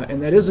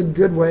 And that is a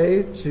good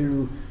way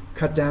to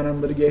cut down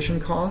on litigation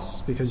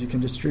costs because you can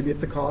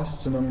distribute the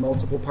costs among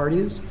multiple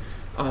parties.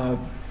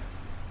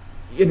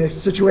 In a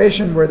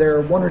situation where there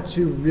are one or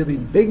two really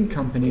big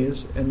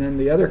companies and then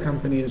the other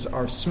companies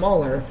are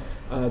smaller,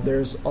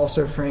 there's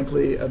also,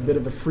 frankly, a bit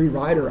of a free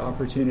rider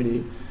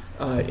opportunity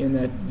in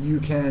that you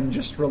can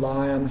just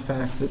rely on the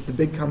fact that the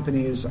big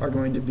companies are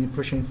going to be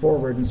pushing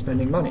forward and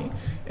spending money.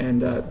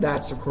 And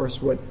that's, of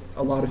course, what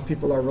a lot of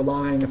people are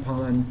relying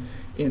upon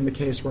in the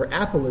case where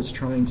Apple is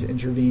trying to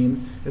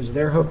intervene, is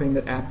they're hoping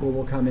that Apple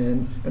will come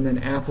in and then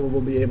Apple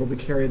will be able to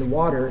carry the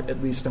water,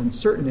 at least on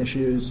certain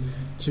issues,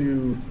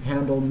 to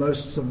handle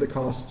most of the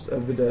costs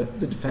of the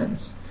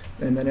defense.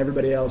 And then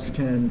everybody else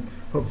can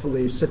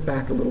hopefully sit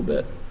back a little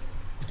bit.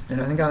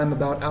 And I think I'm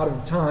about out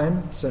of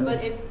time. So.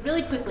 But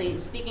really quickly,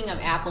 speaking of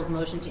Apple's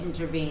motion to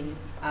intervene,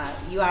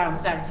 you are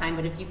almost out of time,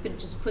 but if you could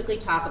just quickly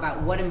talk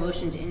about what a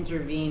motion to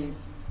intervene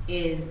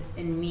is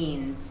and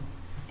means,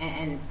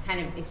 and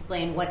kind of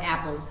explain what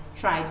Apple's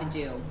tried to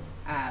do.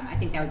 I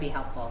think that would be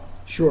helpful.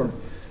 Sure.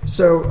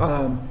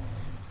 So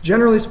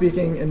generally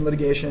speaking, in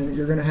litigation,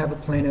 you're going to have a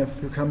plaintiff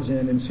who comes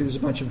in and sues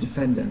a bunch of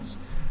defendants.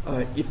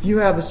 If you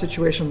have a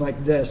situation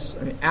like this,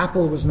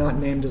 Apple was not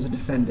named as a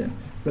defendant,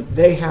 but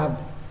they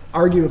have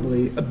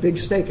arguably a big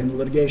stake in the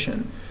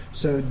litigation.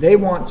 So they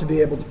want to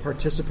be able to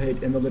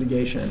participate in the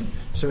litigation.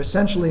 So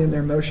essentially in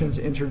their motion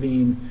to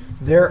intervene,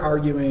 they're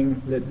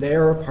arguing that they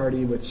are a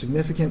party with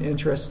significant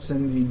interests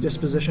in the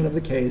disposition of the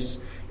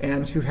case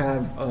and who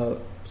have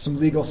some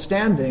legal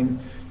standing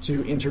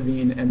to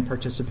intervene and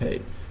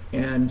participate.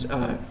 And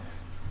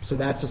so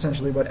that's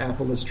essentially what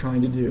Apple is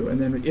trying to do.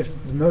 And then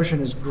if the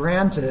motion is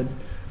granted,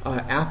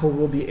 Apple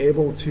will be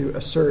able to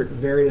assert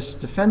various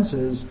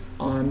defenses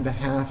on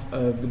behalf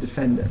of the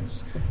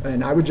defendants.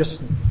 And I would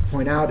just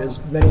point out,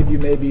 as many of you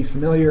may be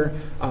familiar,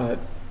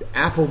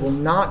 Apple will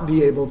not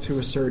be able to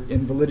assert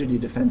invalidity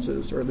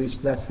defenses, or at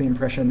least that's the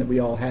impression that we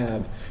all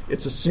have.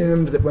 It's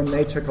assumed that when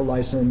they took a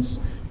license,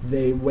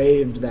 they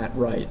waived that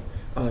right.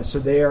 So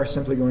they are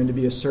simply going to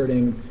be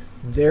asserting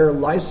their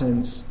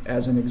license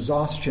as an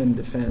exhaustion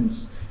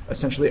defense,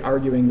 essentially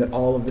arguing that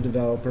all of the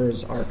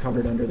developers are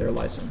covered under their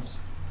license.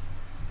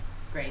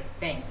 Great,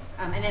 thanks.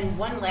 And then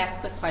one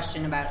last quick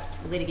question about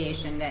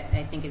litigation that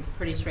I think is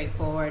pretty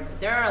straightforward.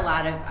 There are a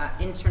lot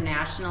of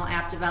international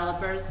app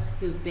developers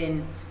who've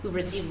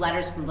received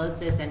letters from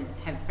LODSIS and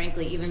have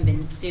frankly even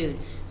been sued.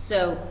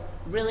 So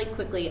really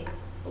quickly,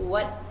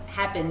 what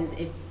happens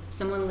if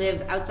someone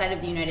lives outside of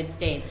the United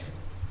States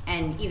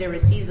and either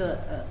receives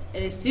and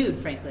is sued,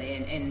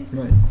 frankly, in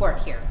Right.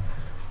 court here?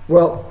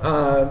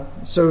 Well,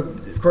 so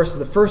of course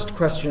the first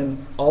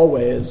question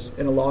always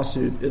in a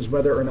lawsuit is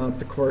whether or not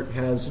the court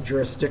has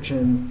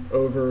jurisdiction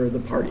over the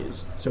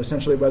parties. So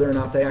essentially whether or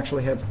not they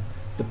actually have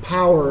the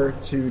power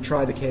to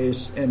try the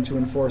case and to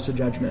enforce a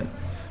judgment.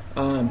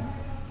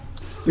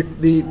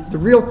 The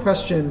real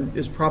question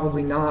is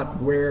probably not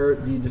where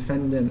the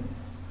defendant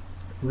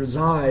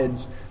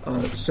resides,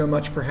 so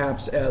much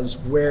perhaps as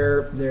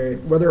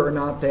whether or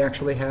not they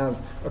actually have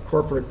a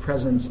corporate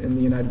presence in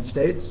the United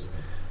States.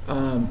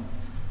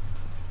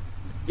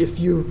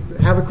 If you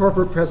have a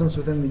corporate presence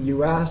within the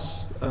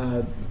U.S.,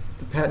 the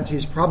patentee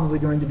is probably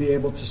going to be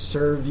able to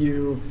serve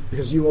you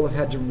because you will have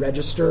had to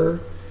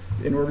register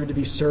in order to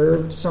be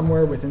served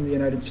somewhere within the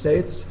United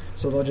States.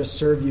 So they'll just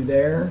serve you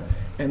there.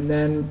 And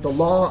then the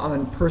law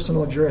on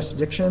personal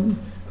jurisdiction,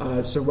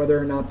 so whether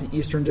or not the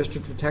Eastern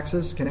District of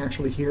Texas can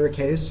actually hear a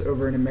case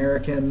over an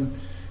American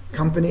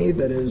company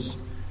that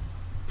is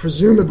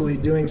presumably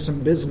doing some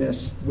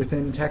business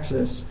within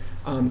Texas,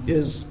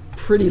 is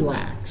pretty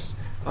lax.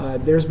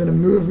 There's been a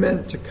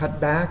movement to cut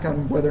back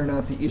on whether or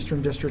not the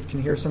Eastern District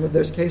can hear some of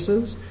those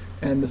cases,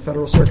 and the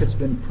Federal Circuit's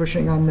been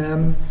pushing on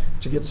them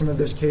to get some of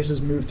those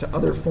cases moved to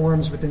other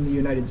forums within the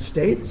United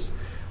States.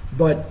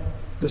 But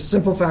The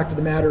simple fact of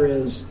the matter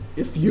is,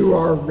 if you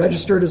are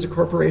registered as a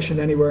corporation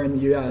anywhere in the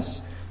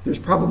U.S., there's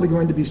probably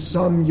going to be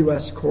some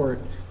U.S. court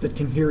that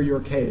can hear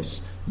your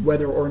case,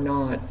 whether or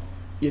not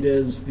it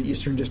is the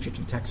Eastern District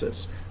of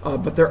Texas.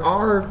 But there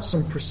are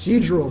some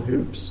procedural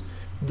hoops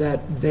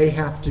that they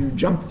have to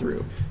jump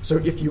through. So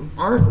if you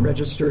aren't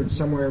registered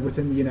somewhere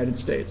within the United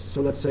States,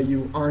 so let's say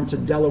you aren't a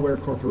Delaware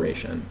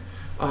corporation,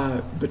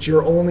 but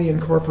you're only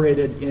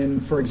incorporated in,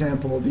 for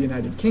example, the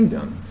United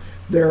Kingdom,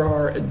 there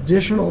are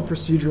additional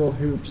procedural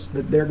hoops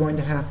that they're going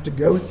to have to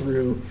go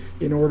through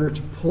in order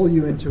to pull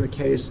you into a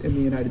case in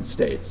the United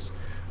States.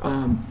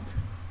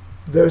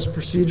 Those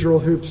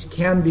procedural hoops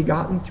can be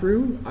gotten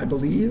through, I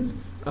believe,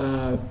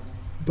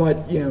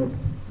 but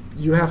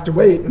you have to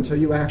wait until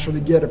you actually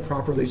get a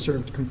properly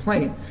served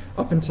complaint.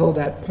 Up until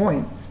that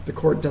point, the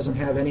court doesn't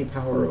have any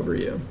power over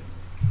you.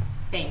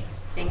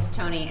 Thanks,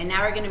 Tony. And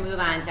now we're going to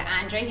move on to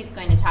Andre. He's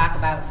going to talk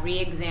about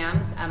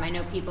re-exams. I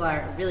know people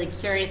are really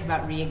curious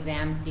about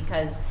re-exams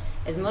because,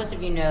 as most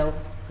of you know,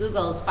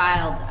 Google's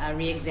filed a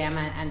re-exam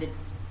on the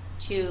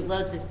two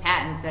Lotus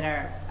patents that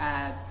are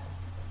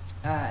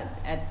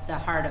at the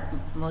heart of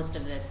most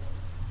of this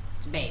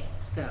debate.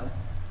 So,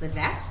 with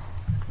that,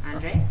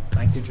 Andre.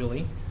 Thank you,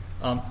 Julie.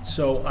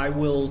 So I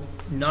will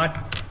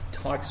not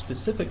talk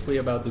specifically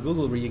about the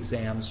Google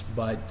re-exams,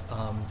 but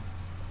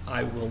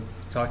I will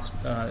talk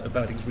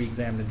about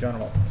re-exams in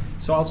general.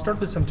 So I'll start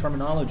with some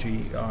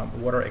terminology.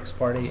 What are ex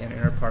parte and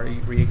inter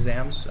partes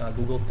re-exams?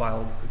 Google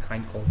filed a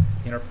kind called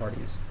inter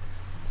partes.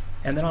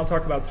 And then I'll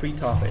talk about three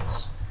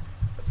topics.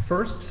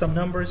 First, some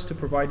numbers to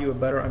provide you a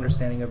better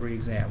understanding of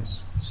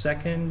re-exams.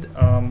 Second,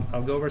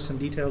 I'll go over some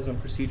details on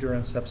procedure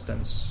and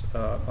substance,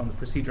 on the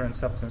procedure and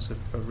substance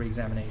of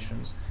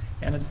re-examinations,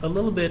 and a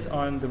little bit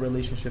on the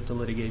relationship to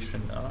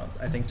litigation.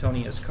 I think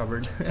Tony has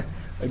covered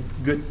a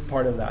good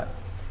part of that.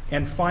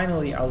 And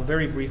finally, I'll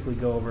very briefly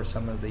go over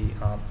some of the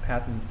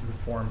patent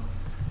reform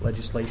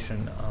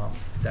legislation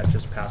that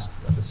just passed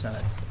the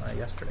Senate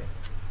yesterday.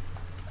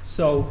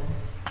 So,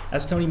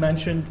 as Tony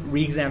mentioned,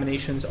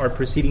 re-examinations are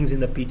proceedings in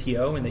the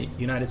PTO, in the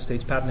United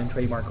States Patent and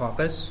Trademark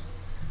Office,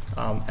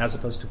 as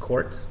opposed to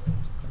court.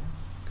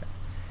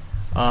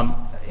 Okay.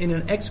 In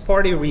an ex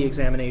parte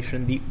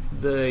re-examination,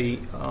 the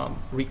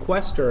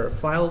requester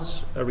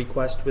files a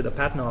request with the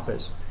patent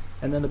office,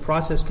 and then the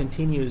process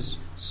continues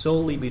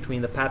solely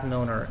between the patent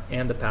owner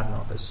and the patent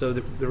office. So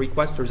the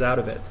requester's out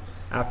of it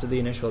after the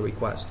initial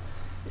request.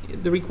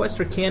 The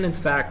requester can, in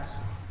fact,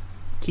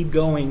 keep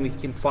going. He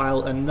can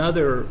file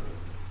another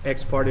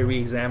ex parte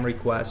re-exam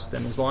request,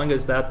 and as long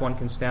as that one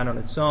can stand on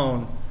its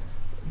own,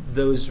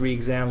 those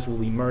re-exams will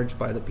be merged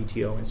by the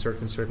PTO in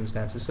certain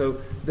circumstances. So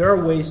there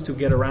are ways to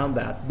get around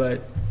that,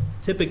 but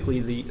typically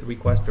the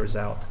requester is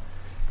out.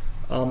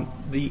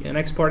 An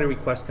ex parte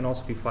request can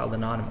also be filed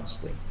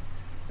anonymously.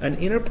 An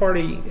inter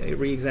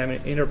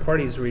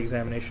partes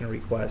re-examination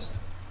request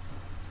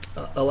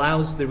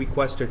allows the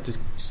requester to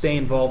stay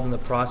involved in the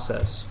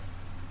process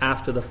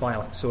after the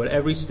filing. So at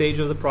every stage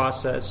of the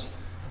process,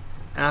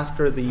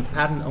 after the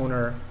patent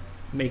owner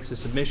makes a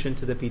submission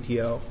to the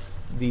PTO,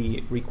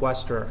 the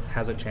requester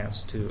has a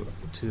chance to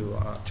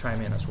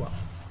chime in as well.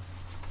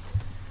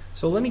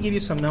 So let me give you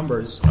some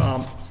numbers.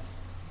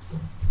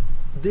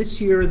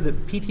 This year, the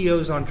PTO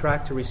is on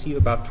track to receive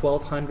about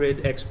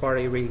 1,200 ex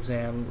parte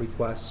re-exam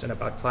requests and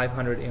about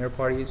 500 inter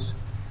partes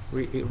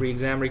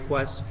re-exam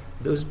requests.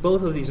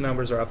 Both of these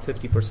numbers are up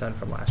 50%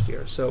 from last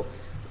year. So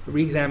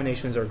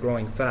re-examinations are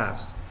growing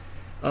fast.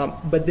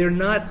 But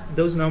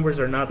those numbers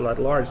are not that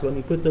large. Let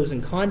me put those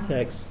in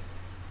context.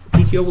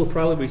 PTO will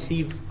probably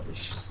receive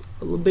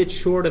a little bit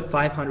short of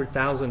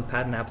 500,000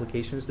 patent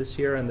applications this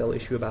year, and they'll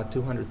issue about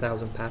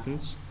 200,000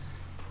 patents.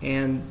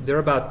 And there are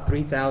about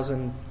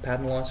 3,000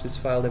 patent lawsuits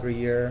filed every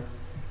year,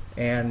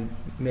 and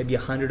maybe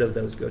 100 of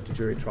those go to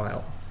jury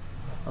trial.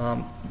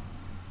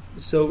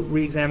 So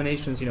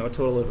re-examinations, a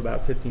total of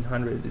about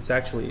 1,500.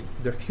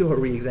 There are fewer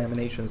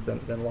re-examinations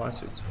than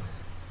lawsuits.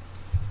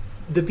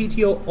 The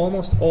PTO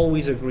almost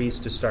always agrees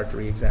to start the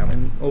re-exam.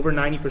 In over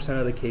 90%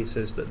 of the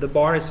cases, the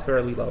bar is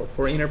fairly low.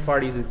 For inter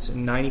partes, it's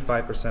in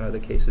 95% of the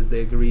cases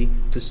they agree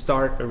to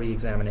start a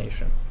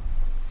re-examination.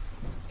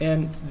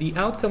 And the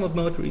outcome of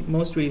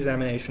most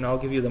re-examination, I'll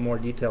give you the more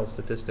detailed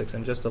statistics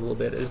in just a little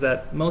bit, is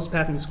that most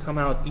patents come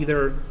out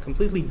either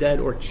completely dead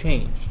or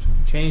changed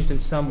in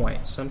some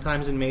ways,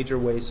 sometimes in major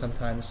ways,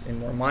 sometimes in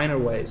more minor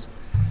ways.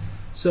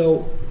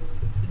 So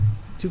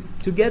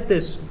to get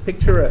this,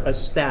 picture a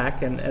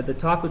stack, and at the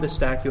top of the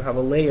stack you have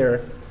a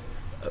layer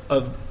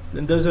of,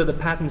 and those are the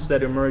patents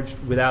that emerged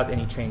without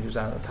any changes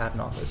out of the patent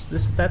office.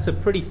 That's a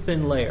pretty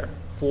thin layer.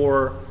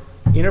 For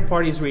inter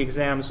partes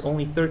re-exams,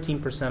 only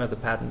 13% of the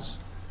patents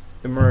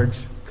emerge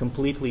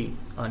completely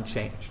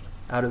unchanged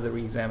out of the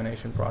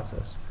re-examination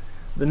process.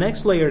 The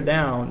next layer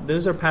down,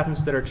 those are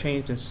patents that are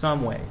changed in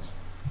some ways.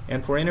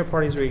 And for inter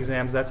partes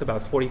re-exams, that's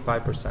about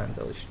 45%,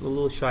 a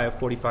little shy of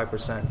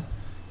 45%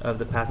 of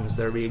the patents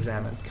that are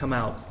re-examined come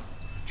out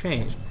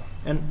changed.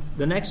 And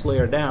the next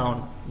layer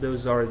down,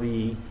 those are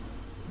the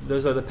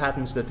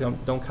patents that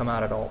don't come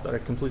out at all, that are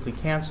completely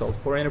canceled.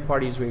 For inter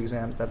partes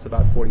re-exams, that's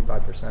about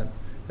 45%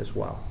 as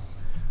well.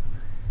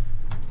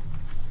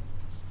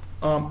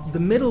 The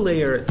middle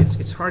layer,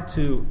 it's hard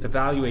to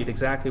evaluate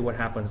exactly what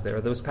happens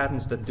there. Those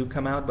patents that do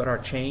come out but are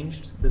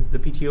changed, the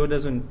PTO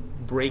doesn't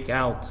break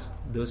out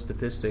those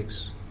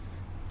statistics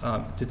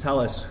to tell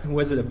us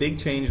was it a big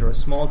change or a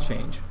small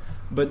change.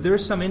 But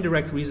there's some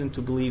indirect reason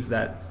to believe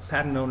that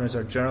patent owners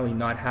are generally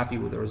not happy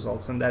with the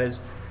results, and that is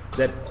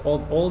that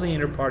all the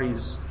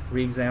inter-parties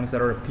re-exams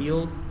that are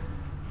appealed,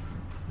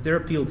 they're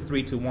appealed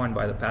 3-1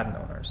 by the patent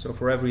owner. So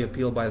for every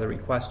appeal by the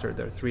requester,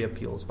 there are 3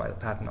 appeals by the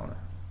patent owner.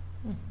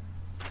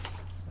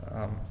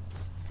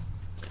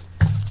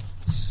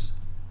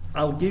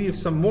 I'll give you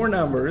some more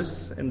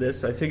numbers in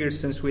this. I figure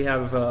since we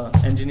have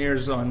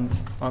engineers on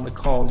the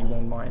call, you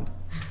won't mind.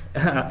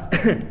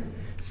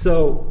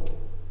 So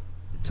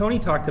Tony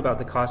talked about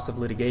the cost of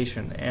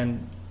litigation,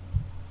 and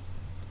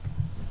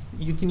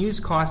you can use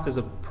cost as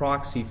a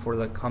proxy for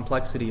the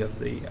complexity of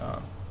the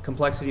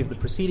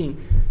proceeding.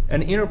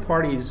 And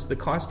the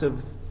cost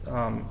of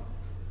an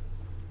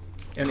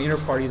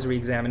inter-parties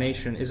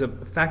re-examination is a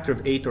factor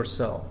of 8 or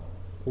so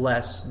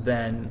less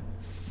than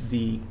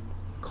the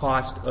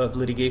cost of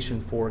litigation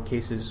for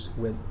cases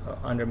with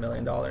under $1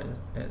 million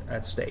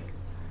at stake.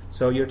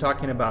 So you're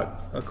talking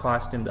about a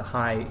cost in the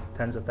high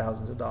tens of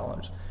thousands of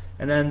dollars.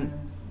 And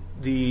then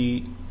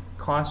the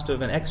cost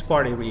of an ex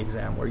parte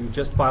re-exam, where you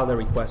just file the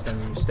request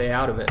and you stay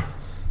out of it,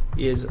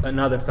 is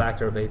another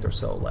factor of 8 or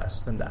so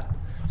less than that.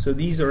 So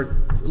these are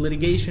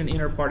litigation,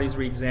 inter-parties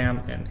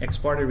re-exam, and ex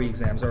parte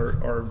re-exams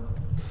are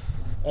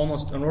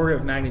almost an order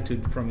of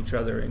magnitude from each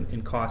other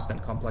in cost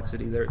and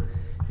complexity.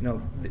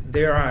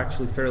 They are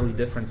actually fairly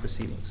different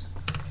proceedings.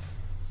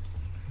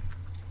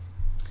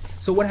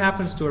 So what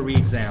happens to a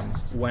re-exam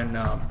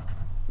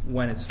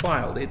when it's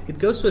filed? It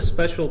goes to a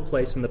special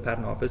place in the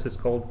patent office. It's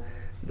called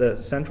the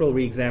Central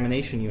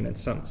Re-examination Unit.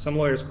 Some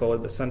lawyers call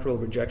it the Central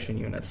Rejection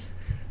Unit.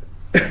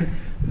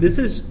 This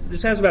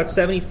has about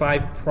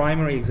 75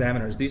 primary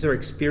examiners. These are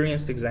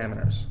experienced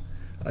examiners.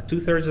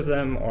 2/3 of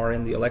them are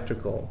in the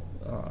electrical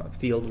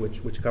field,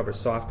 which covers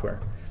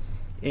software.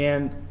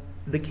 And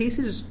the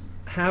cases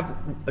have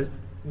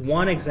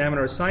one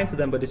examiner assigned to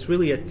them, but it's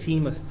really a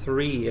team of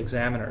 3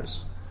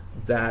 examiners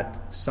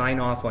that sign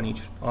off on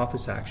each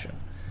office action.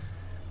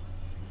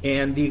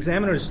 And the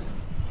examiners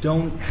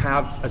don't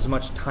have as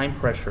much time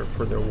pressure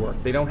for their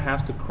work. They don't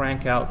have to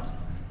crank out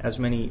as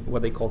many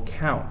what they call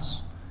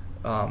counts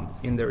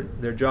in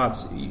their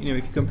jobs.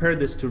 If you compare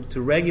this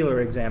to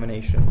regular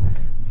examination,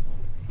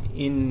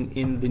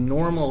 in the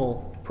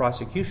normal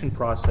prosecution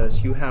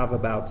process, you have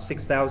about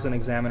 6,000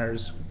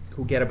 examiners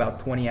who get about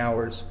 20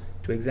 hours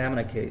to examine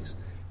a case.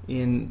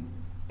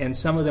 And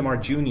some of them are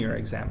junior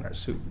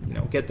examiners who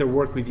get their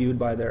work reviewed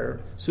by their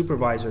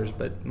supervisors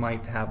but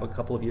might have a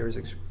couple of years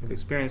of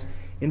experience.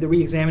 In the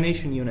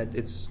re-examination unit,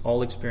 it's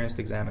all experienced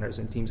examiners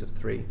in teams of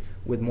 3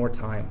 with more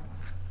time.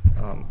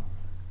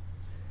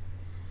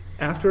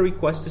 After a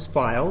request is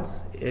filed,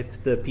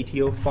 if the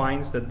PTO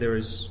finds that there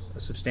is a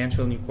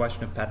substantial new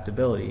question of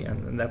patentability,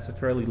 and that's a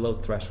fairly low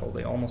threshold,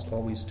 they almost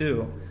always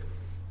do,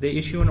 they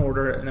issue an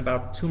order in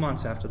about 2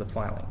 months after the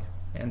filing,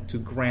 and to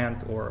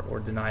grant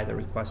or deny the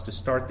request to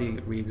start the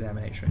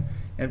re-examination.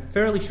 And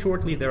fairly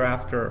shortly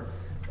thereafter,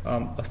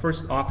 a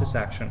first office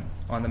action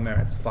on the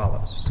merits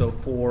follows. So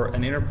for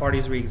an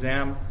inter-parties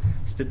re-exam,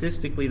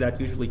 statistically that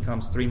usually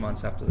comes 3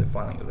 months after the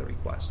filing of the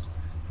request.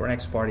 For an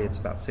ex parte, it's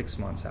about 6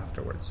 months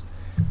afterwards.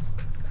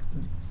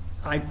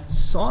 I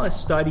saw a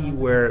study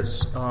where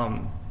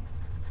some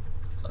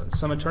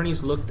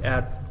attorneys looked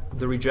at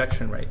the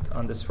rejection rate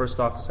on this first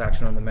office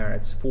action on the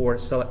merits for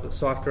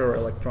software or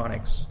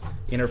electronics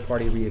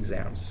inter-party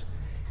re-exams.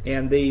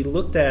 And they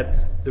looked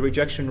at the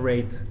rejection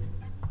rate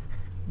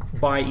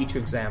by each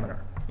examiner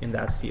in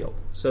that field.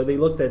 So they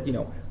looked at,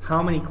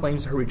 how many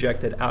claims are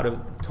rejected out of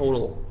the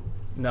total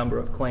number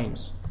of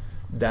claims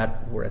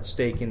that were at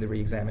stake in the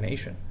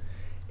re-examination.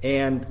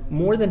 And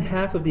more than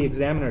half of the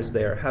examiners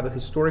there have a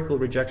historical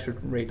rejection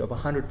rate of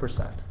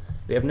 100%.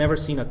 They have never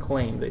seen a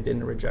claim they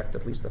didn't reject,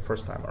 at least the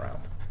first time around.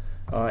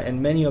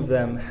 And many of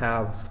them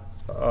have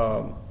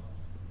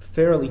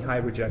fairly high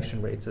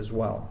rejection rates as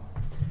well.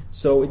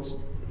 So it's,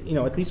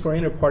 at least for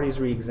inter-parties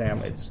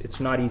re-exam, it's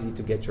not easy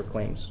to get your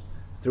claims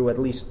through, at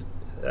least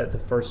at the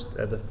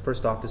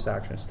first office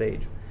action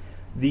stage.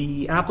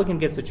 The applicant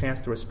gets a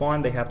chance to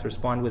respond. They have to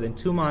respond within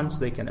 2 months.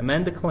 They can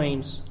amend the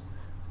claims,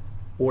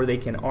 or they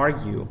can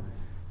argue.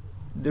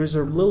 There's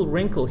a little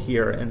wrinkle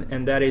here,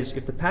 and that is,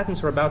 if the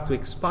patents are about to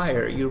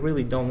expire, you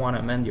really don't want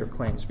to amend your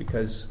claims,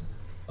 because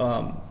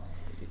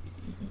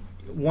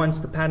once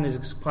the patent is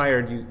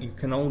expired, you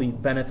can only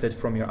benefit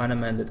from your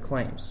unamended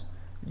claims.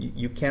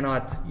 You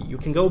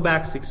can go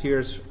back 6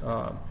 years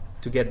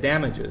to get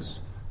damages,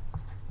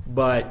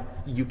 but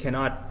you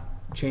cannot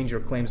change your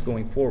claims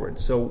going forward.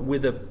 So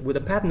with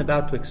a patent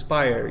about to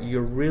expire,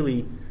 you're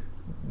really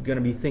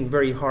going to think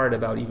very hard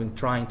about even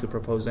trying to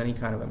propose any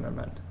kind of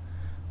amendment.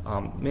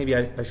 Maybe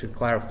I should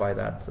clarify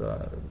that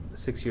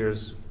 6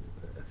 years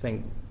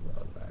thing.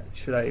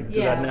 Should I do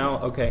that now?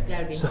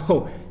 Okay.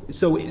 So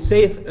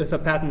say if a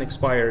patent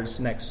expires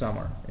next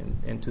summer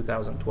in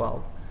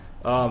 2012,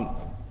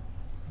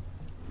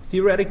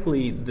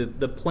 theoretically,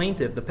 the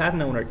plaintiff, the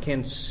patent owner,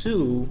 can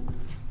sue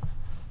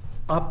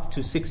up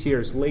to 6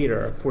 years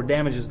later for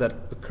damages that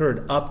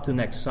occurred up to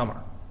next summer.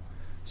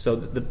 So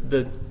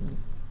the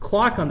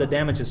clock on the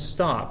damages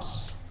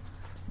stops,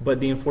 but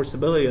the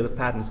enforceability of the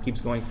patents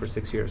keeps going for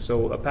 6 years.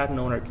 So a patent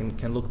owner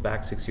can look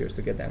back 6 years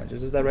to get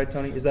damages. Is that right,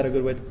 Tony? Is that a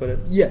good way to put it?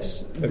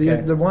 Yes.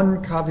 Okay. The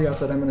one caveat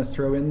that I'm going to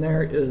throw in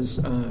there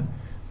is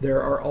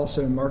there are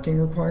also marking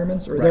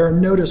requirements, or Right. there are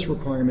notice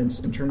requirements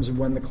in terms of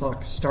when the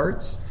clock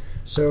starts.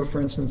 So, for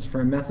instance,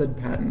 for a method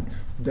patent,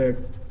 the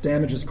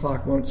damages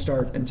clock won't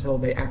start until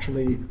they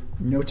actually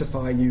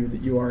notify you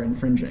that you are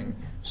infringing.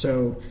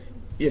 So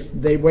if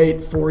they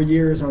wait 4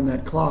 years on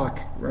that clock,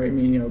 right, I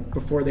mean,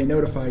 before they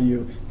notify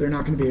you, they're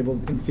not going to be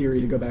able, in theory,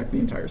 to go back the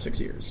entire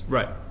 6 years.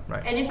 Right.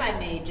 And if I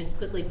may just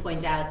quickly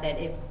point out that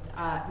if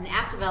an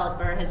app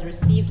developer has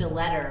received a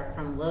letter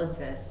from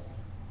Lodsys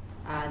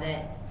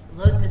that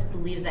Lodsys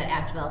believes that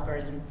app developer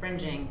is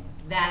infringing,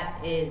 that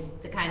is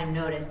the kind of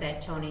notice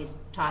that Tony's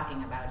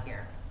talking about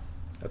here.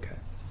 Okay.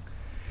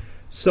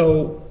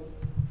 So,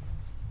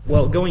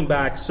 well, going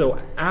back, so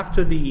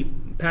after the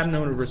patent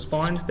owner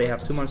responds, they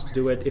have 2 months to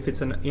do it. If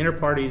it's an inter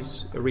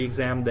partes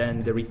re-exam,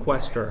 then the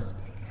requester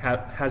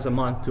has a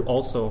month to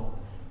also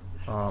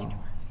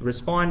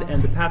respond,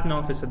 and the patent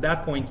office at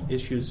that point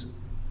issues,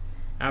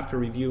 after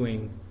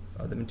reviewing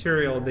the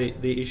material, they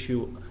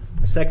issue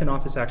a second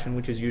office action,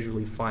 which is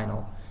usually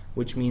final,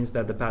 which means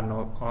that the patent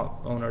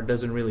owner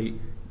doesn't really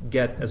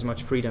get as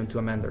much freedom to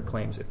amend their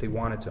claims if they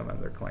wanted to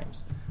amend their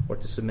claims or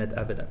to submit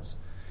evidence.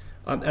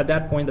 At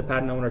that point, the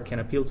patent owner can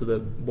appeal to the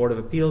Board of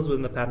Appeals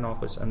within the Patent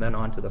Office and then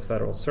on to the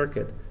Federal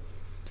Circuit.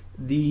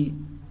 The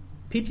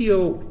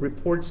PTO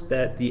reports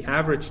that the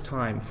average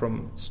time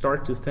from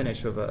start to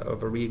finish of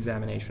a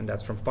re-examination,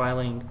 that's from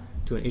filing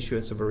to an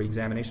issuance of a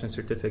re-examination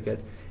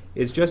certificate,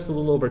 is just a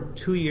little over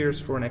 2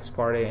 years for an ex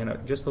parte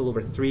and just a little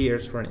over 3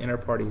 years for an inter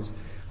partes.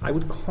 I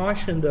would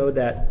caution, though,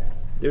 that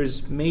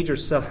there's major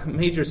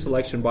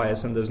selection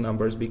bias in those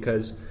numbers,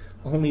 because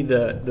only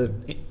the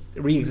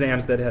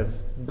re-exams that have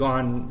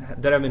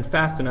been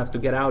fast enough to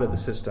get out of the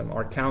system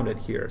are counted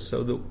here.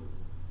 So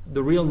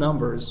the real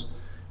numbers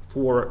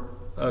for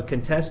a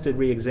contested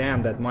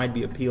re-exam that might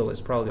be appealed is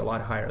probably a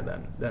lot higher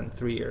than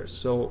 3 years.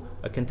 So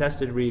a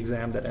contested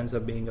re-exam that ends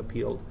up being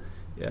appealed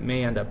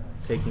may end up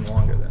taking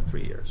longer than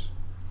 3 years.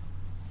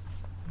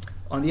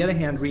 On the other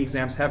hand,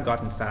 re-exams have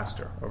gotten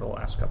faster over the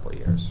last couple of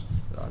years.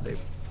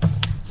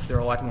 There are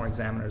a lot more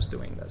examiners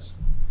doing this.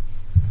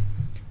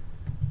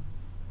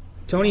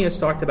 Tony has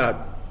talked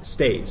about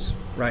stays,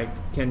 right?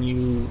 Can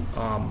you,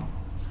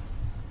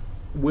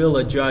 will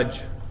a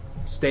judge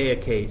stay a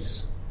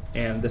case?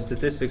 And the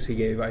statistics he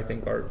gave, I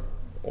think,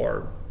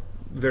 are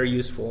very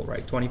useful,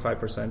 right?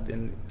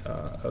 25%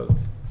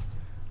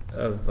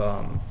 of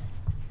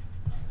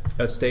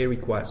stay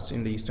requests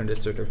in the Eastern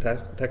District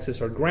of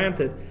Texas are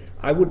granted.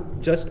 I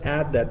would just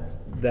add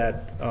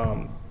that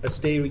a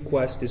stay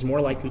request is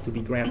more likely to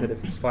be granted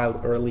if it's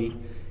filed early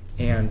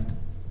and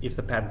if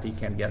the patentee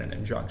can get an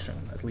injunction.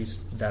 At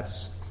least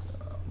that's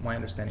my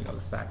understanding of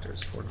the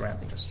factors for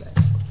granting a stay.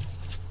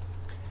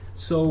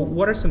 So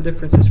what are some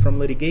differences from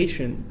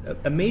litigation?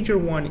 A major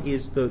one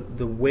is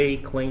the way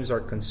claims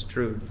are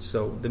construed,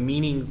 so the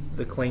meaning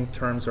the claim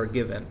terms are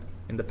given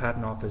in the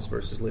patent office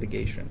versus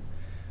litigation.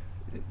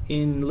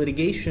 In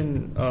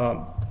litigation,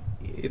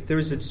 if there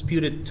is a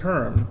disputed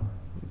term,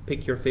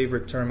 pick your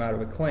favorite term out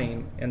of a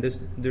claim, and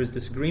there's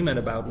disagreement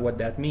about what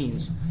that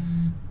means,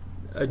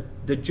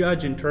 the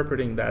judge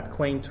interpreting that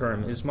claim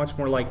term is much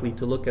more likely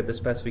to look at the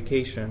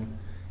specification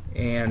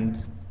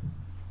and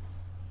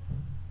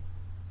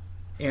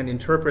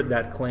interpret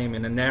that claim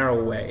in a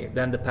narrow way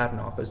than the patent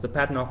office. The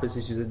patent office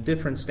uses a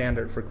different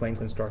standard for claim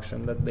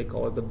construction that they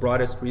call it the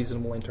broadest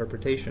reasonable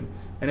interpretation.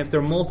 And if there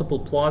are multiple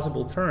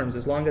plausible terms,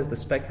 as long as the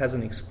spec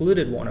hasn't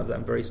excluded one of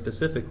them very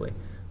specifically,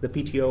 the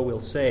PTO will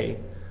say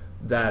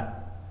that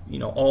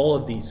all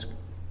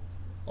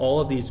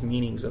of these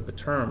meanings of the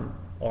term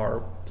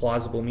are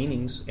plausible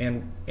meanings,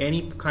 and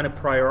any kind of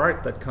prior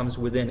art that comes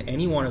within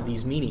any one of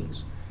these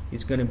meanings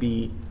is going to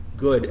be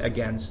good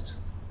against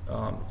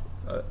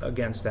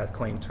that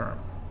claim term.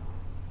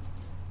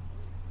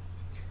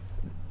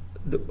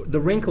 The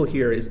wrinkle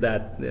here is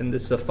that, and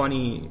this is a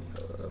funny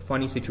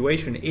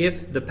situation,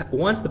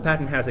 once the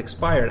patent has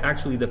expired,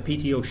 actually the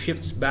PTO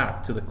shifts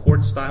back to the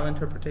court style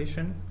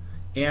interpretation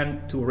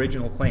and to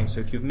original claims. So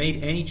if you've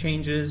made any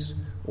changes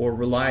or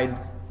relied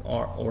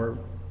or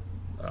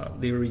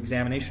the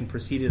re-examination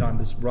proceeded on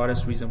this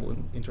broadest reasonable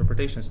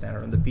interpretation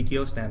standard and the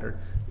PTO standard,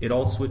 it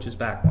all switches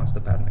back once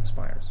the patent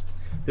expires.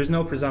 There's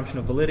no presumption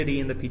of validity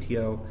in the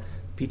PTO.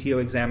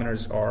 PTO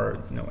examiners are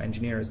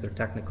engineers, they're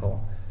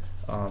technical.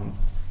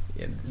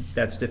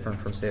 That's different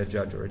from, say, a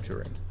judge or a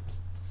jury.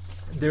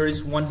 There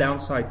is one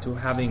downside to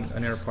having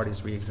an inter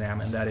partes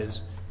re-exam, and that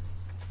is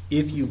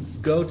if you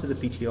go to the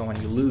PTO and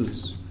you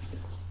lose,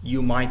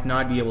 you might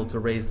not be able to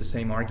raise the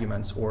same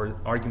arguments or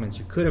arguments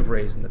you could have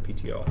raised in the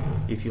PTO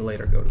if you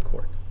later go to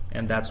court.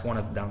 And that's one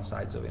of the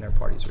downsides of inter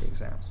partes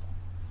re-exams.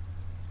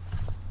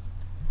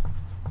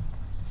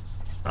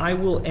 I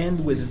will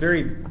end with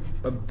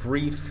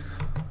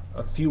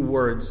a few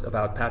words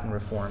about patent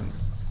reform.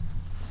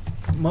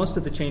 Most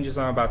of the changes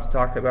I'm about to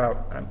talk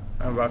about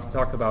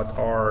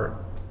are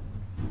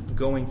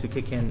going to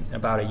kick in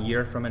about a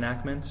year from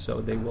enactment,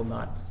 so they will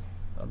not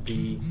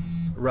be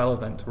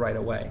relevant right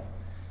away.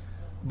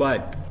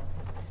 But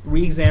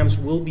re-exams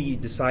will be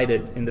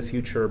decided in the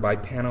future by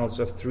panels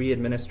of 3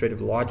 administrative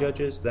law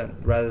judges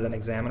rather than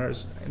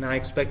examiners, and I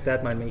expect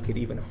that might make it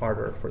even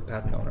harder for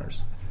patent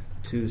owners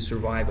to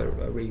survive a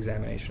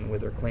re-examination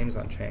with their claims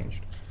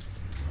unchanged.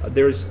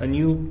 There's a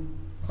new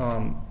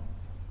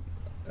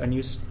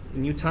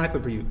type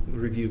of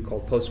review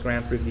called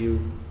post-grant review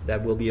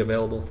that will be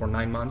available for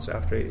 9 months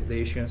after the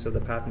issuance of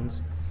the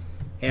patents.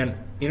 And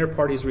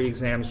inter-parties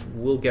re-exams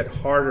will get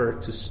harder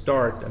to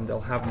start, and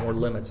they'll have more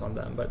limits on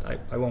them, but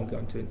I won't go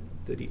into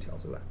the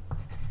details of that.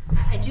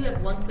 I do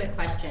have one quick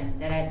question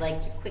that I'd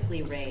like to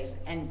quickly raise,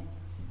 and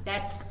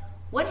that's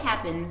what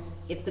happens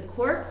if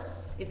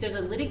there's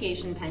a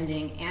litigation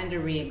pending and a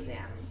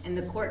re-exam, and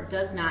the court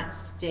does not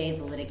stay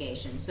the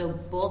litigation. So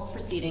both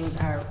proceedings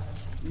are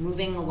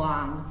moving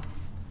along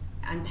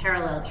on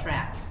parallel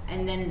tracks,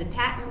 and then the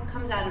patent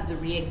comes out of the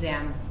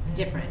re-exam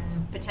different,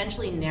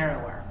 potentially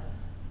narrower.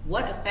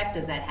 What effect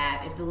does that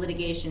have if the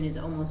litigation is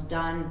almost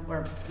done,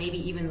 or maybe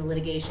even the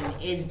litigation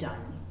is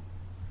done?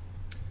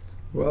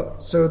 Well,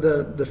 so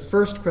the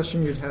first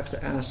question you'd have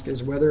to ask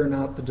is whether or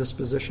not the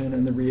disposition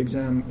in the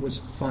re-exam was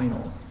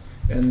final.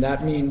 And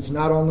that means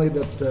not only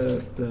that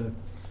the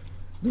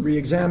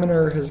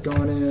re-examiner has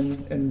gone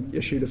in and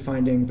issued a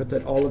finding, but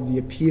that all of the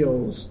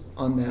appeals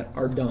on that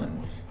are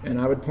done.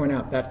 And I would point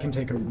out that can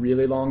take a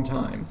really long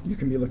time. You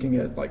can be looking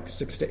at like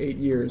 6 to 8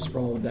 years for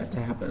all of that to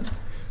happen.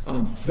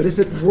 But if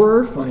it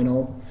were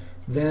final,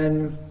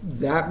 then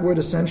that would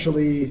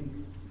essentially,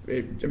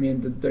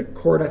 the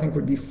court, I think,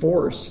 would be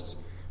forced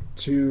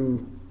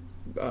to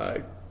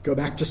go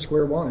back to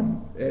square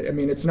one.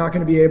 It's not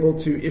going to be able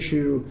to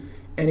issue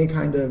any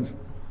kind of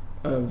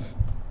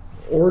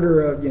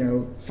order of,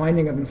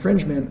 finding of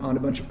infringement on a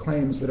bunch of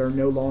claims that are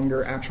no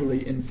longer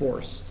actually in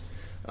force.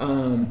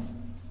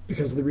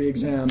 Because the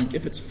re-exam,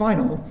 if it's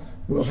final,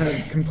 will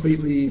have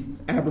completely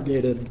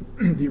abrogated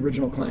the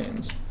original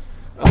claims.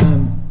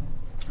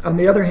 On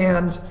the other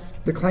hand,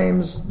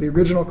 the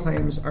original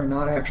claims are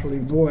not actually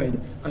void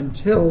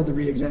until the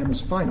re-exam is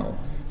final.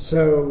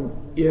 So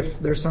if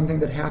there's something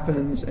that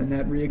happens and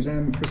that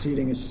re-exam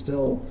proceeding is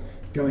still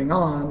going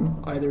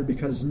on, either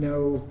because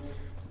no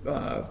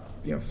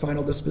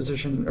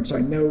disposition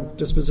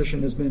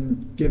has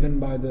been given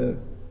by the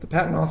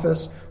patent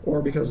office,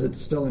 or because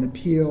it's still an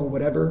appeal,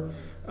 whatever,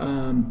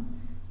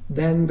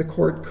 then the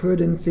court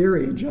could, in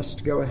theory,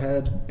 just go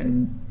ahead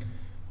and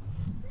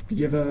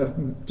give a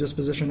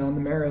disposition on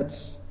the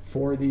merits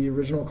for the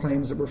original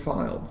claims that were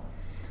filed.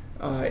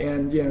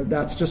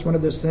 That's just one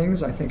of those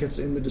things. I think it's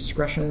in the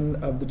discretion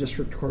of the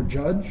district court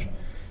judge.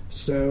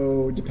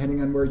 So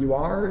depending on where you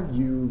are,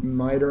 you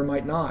might or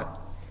might not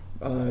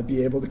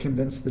be able to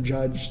convince the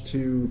judge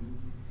to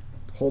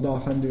hold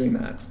off on doing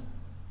that.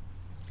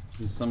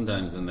 And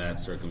sometimes in that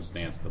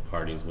circumstance, the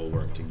parties will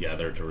work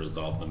together to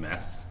resolve the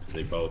mess, because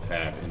they both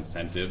have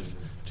incentives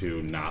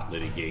to not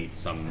litigate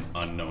some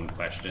unknown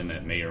question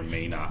that may or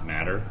may not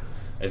matter.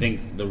 I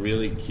think the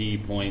really key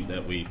point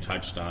that we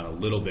touched on a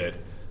little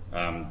bit,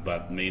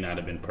 but may not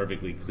have been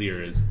perfectly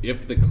clear, is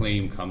if the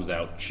claim comes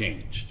out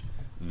changed,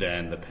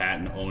 then the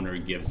patent owner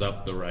gives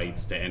up the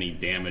rights to any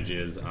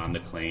damages on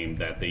the claim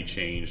that they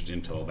changed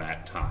until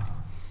that time.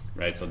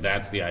 Right, so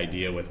that's the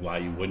idea with why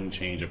you wouldn't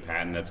change a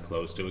patent that's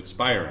close to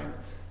expiring,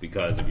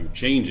 because if you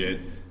change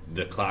it,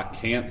 the clock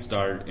can't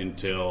start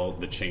until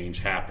the change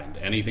happened.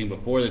 Anything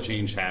before the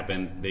change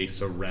happened, they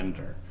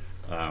surrender.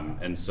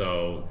 And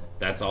so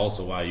that's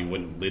also why you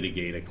wouldn't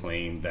litigate a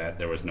claim that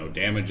there was no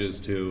damages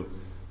to.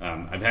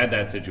 I've had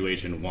that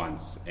situation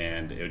once,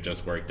 and it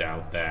just worked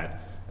out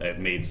that it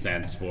made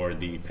sense for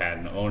the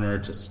patent owner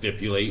to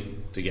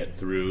stipulate to get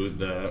through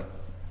the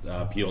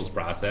appeals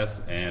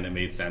process, and it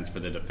made sense for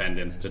the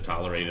defendants to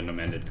tolerate an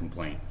amended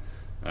complaint.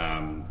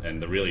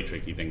 And the really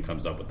tricky thing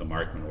comes up with the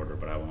Markman order,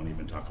 but I won't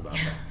even talk about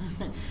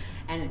that.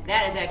 And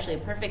that is actually a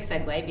perfect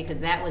segue, because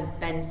that was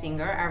Ben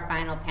Singer, our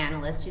final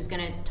panelist, who's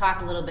going to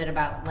talk a little bit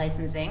about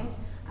licensing.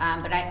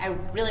 But I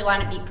really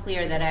want to be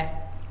clear that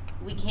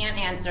we can't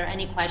answer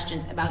any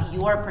questions about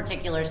your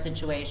particular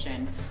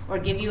situation or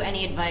give you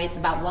any advice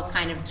about what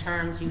kind of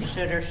terms you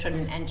should or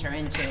shouldn't enter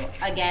into.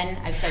 Again,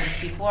 I've said this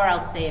before,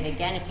 I'll say it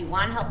again. If you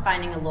want help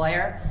finding a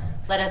lawyer,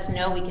 let us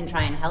know. We can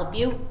try and help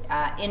you.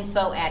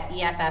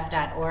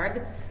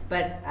 info@eff.org.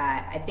 But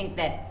I think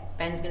that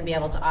Ben's going to be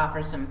able to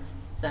offer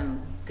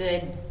some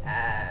good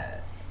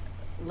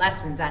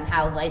lessons on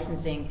how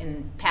licensing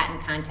in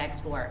patent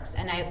context works.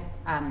 And I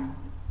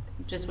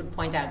just would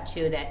point out,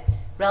 too, that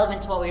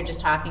relevant to what we were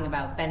just talking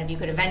about, Ben, if you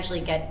could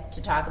eventually get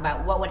to talk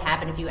about what would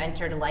happen if you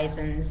entered a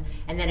license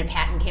and then a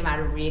patent came out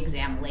of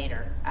re-exam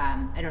later.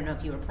 I don't know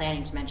if you were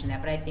planning to mention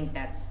that, but I think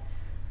that's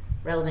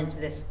relevant to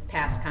this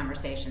past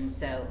conversation.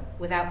 So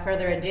without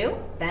further ado,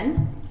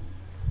 Ben?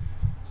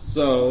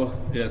 So,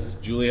 yes,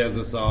 Julie has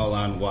us all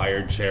on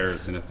wired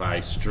chairs, and if I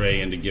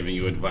stray into giving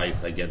you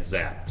advice, I get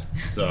zapped.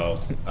 So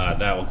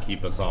that will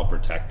keep us all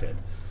protected.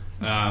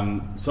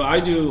 So I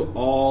do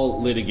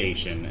all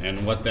litigation,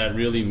 and what that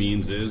really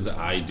means is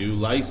I do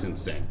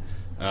licensing.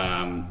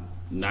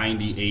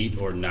 98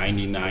 or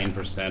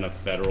 99% of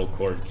federal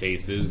court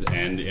cases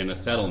end in a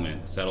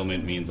settlement.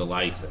 Settlement means a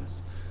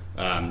license.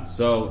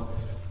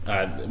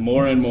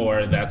 More and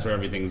more, that's where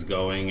everything's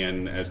going,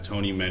 and as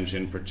Tony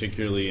mentioned,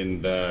 particularly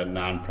in the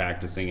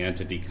non-practicing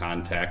entity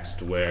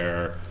context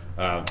where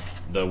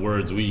the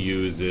words we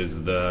use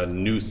is the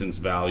nuisance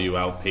value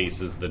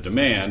outpaces the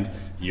demand,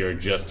 you're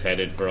just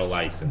headed for a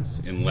license,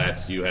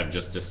 unless you have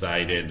just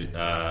decided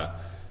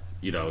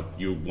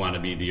you want to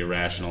be the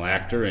irrational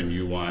actor and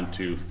you want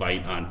to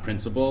fight on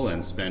principle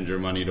and spend your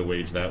money to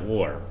wage that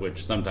war,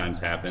 which sometimes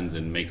happens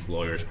and makes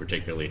lawyers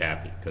particularly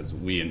happy because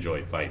we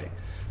enjoy fighting.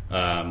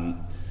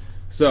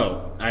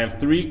 So I have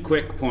 3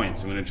 quick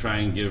points. I'm going to try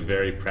and give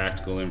very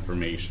practical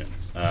information.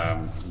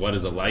 What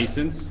is a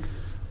license?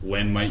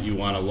 When might you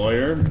want a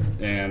lawyer?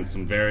 And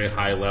some very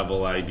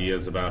high-level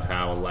ideas about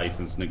how a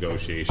license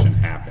negotiation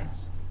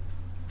happens.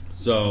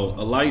 So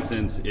a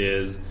license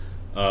is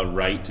a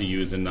right to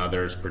use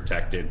another's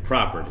protected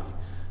property.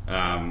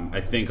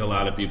 I think a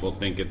lot of people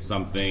think it's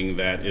something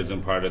that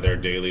isn't part of their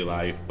daily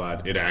life,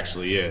 but it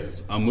actually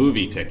is. A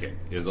movie ticket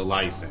is a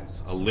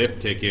license. A lift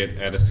ticket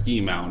at a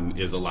ski mountain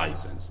is a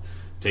license.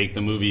 Take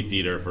the movie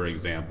theater, for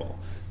example.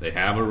 They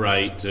have a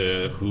right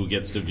to who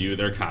gets to view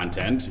their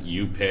content.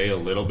 You pay a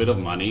little bit of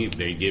money,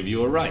 they give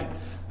you a right.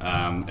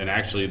 And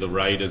actually, the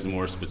right is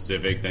more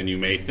specific than you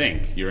may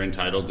think. You're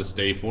entitled to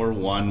stay for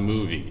 1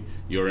 movie.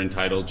 You're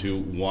entitled to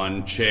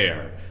 1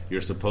 chair.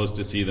 You're supposed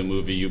to see the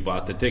movie you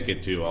bought the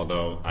ticket to,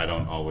 although I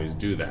don't always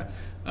do that.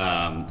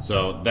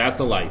 So that's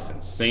a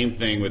license. Same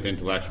thing with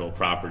intellectual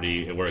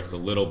property. It works a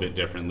little bit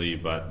differently,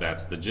 but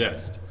that's the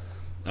gist.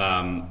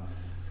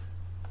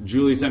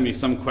 Julie sent me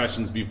some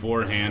questions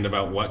beforehand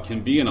about what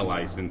can be in a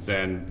license,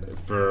 and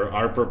for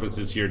our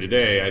purposes here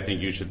today, I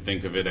think you should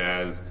think of it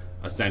as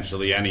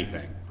essentially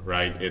anything,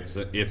 right? It's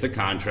a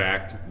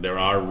contract. There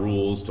are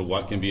rules to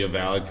what can be a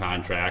valid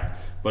contract,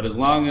 but as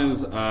long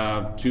as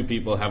 2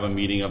 people have a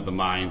meeting of the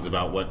minds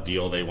about what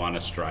deal they want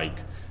to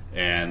strike,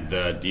 and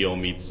the deal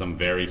meets some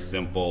very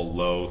simple,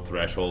 low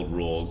threshold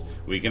rules,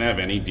 we can have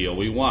any deal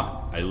we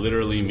want. I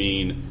literally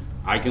mean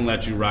I can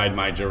let you ride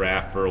my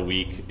giraffe for a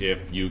week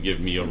if you give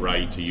me a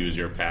right to use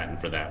your patent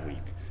for that week.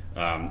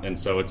 And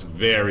so it's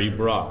very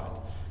broad.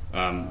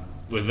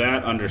 With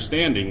that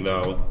understanding,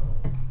 though,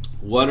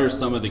 what are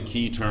some of the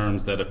key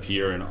terms that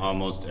appear in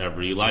almost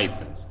every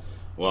license?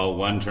 Well,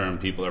 one term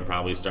people are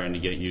probably starting to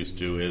get used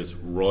to is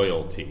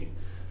royalty.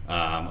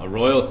 A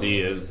royalty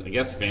is, I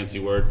guess, a fancy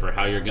word for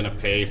how you're going to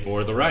pay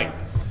for the right.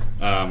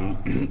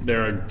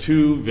 There are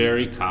 2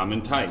 very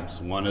common types.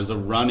 One is a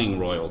running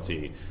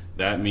royalty.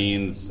 That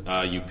means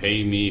you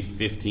pay me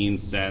 15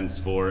 cents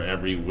for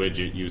every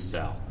widget you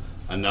sell.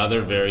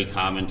 Another very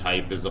common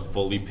type is a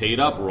fully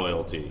paid up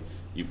royalty.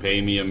 You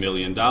pay me $1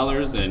 million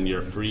and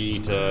you're free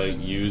to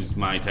use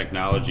my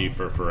technology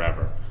for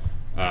forever.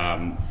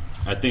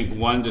 I think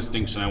one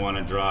distinction I want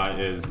to draw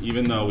is,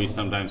 even though we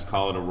sometimes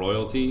call it a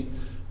royalty,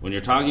 when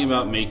you're talking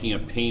about making a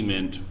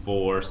payment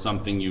for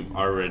something you've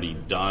already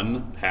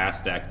done,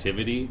 past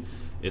activity,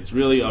 it's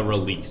really a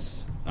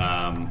release.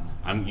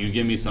 You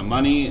give me some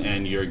money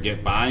and you're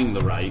buying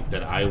the right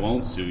that I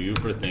won't sue you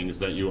for things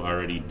that you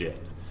already did.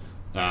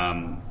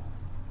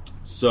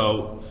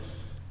 So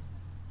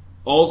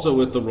also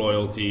with the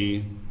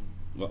royalty,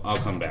 well, I'll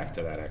come back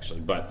to that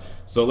actually.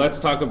 So let's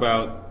talk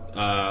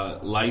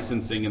about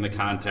licensing in the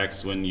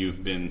context when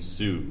you've been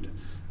sued.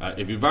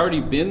 If you've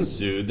already been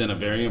sued, then a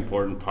very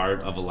important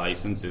part of a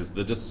license is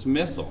the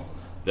dismissal.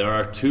 There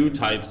are 2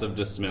 types of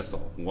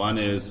dismissal. One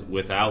is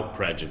without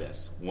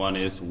prejudice. One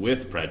is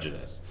with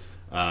prejudice.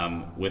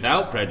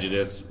 Without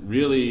prejudice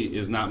really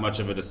is not much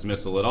of a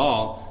dismissal at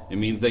all. It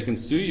means they can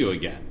sue you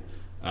again.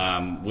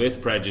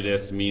 With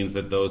prejudice means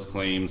that those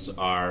claims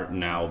are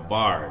now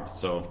barred.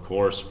 So, of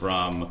course,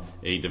 from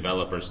a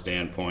developer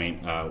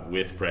standpoint,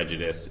 with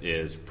prejudice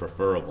is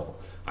preferable.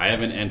 I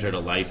haven't entered a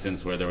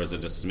license where there was a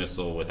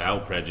dismissal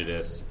without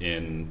prejudice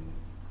in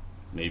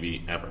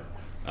maybe ever,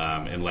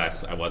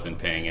 unless I wasn't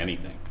paying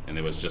anything and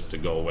it was just to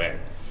go away.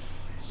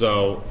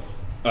 So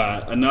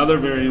another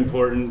very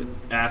important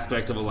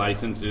aspect of a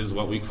license is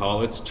what we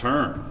call its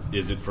term.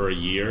 Is it for a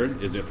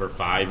year? Is it for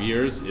 5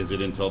 years? Is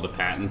it until the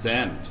patents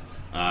end?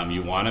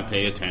 You want to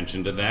pay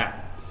attention to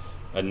that.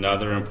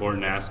 Another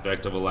important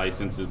aspect of a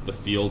license is the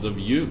field of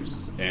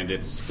use and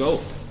its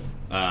scope.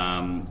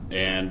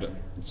 And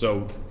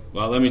so,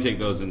 well, let me take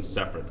those in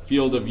separate.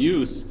 Field of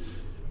use,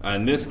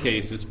 in this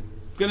case, is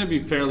going to be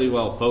fairly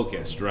well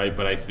focused, right?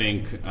 But I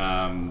think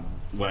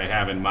what I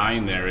have in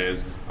mind there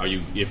is,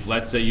 if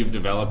let's say you've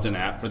developed an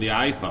app for the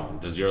iPhone,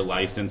 does your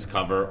license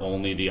cover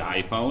only the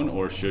iPhone,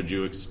 or should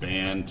you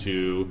expand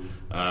to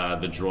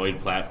the Droid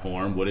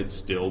platform? Would it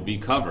still be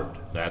covered?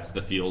 That's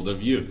the field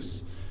of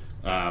use.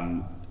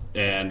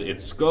 And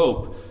its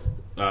scope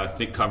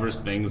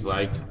covers things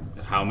like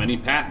How many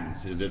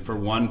patents? Is it for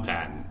one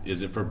patent?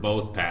 Is it for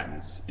both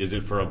patents? Is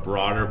it for a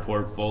broader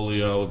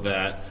portfolio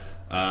that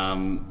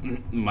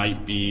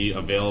might be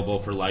available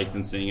for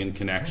licensing in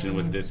connection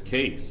with this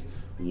case?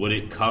 Would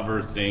it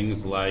cover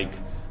things like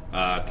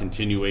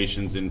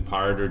continuations in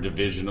part or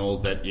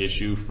divisionals that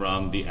issue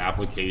from the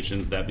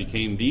applications that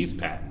became these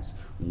patents?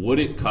 Would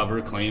it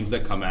cover claims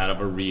that come out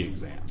of a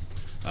re-exam?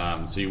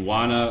 So you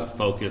want to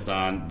focus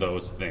on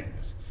those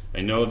things.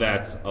 I know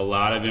that's a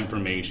lot of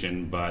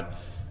information, but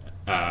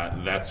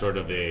that's sort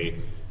of a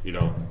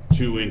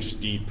 2-inch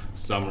deep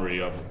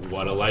summary of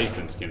what a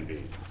license can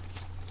be.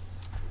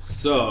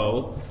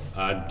 So,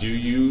 do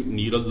you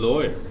need a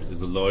lawyer?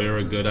 Is a lawyer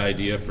a good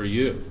idea for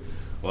you?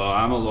 Well,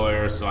 I'm a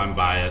lawyer, so I'm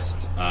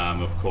biased,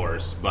 of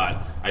course,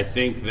 but I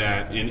think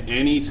that in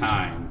any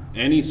time,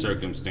 any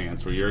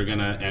circumstance where you're going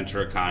to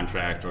enter a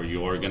contract or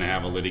you're going to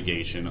have a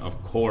litigation,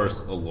 of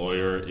course a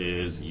lawyer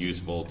is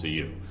useful to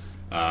you.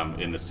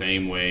 In the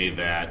same way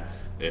that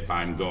if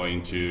I'm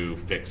going to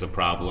fix a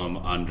problem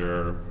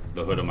under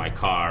the hood of my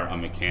car, a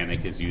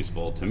mechanic is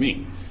useful to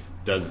me.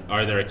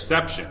 Are there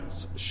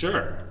exceptions?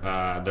 Sure.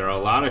 There are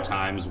a lot of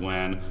times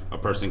when a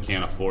person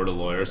can't afford a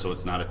lawyer, so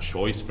it's not a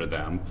choice for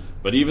them.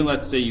 But even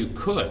let's say you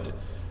could,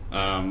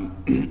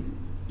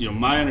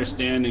 my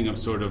understanding of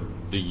sort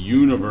of the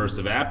universe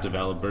of app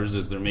developers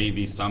is there may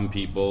be some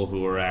people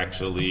who are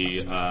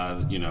actually,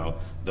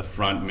 the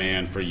front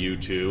man for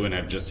U2 and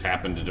have just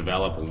happened to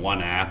develop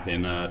one app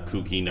in a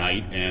kooky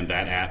night, and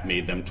that app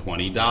made them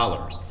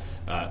 $20.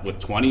 With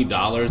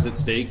 $20 at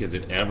stake, is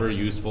it ever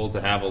useful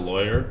to have a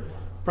lawyer?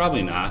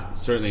 Probably not,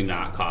 certainly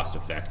not cost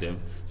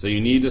effective. So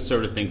you need to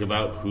sort of think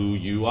about who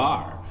you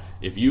are.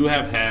 If you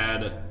have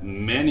had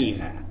many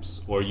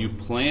apps, or you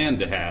plan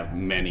to have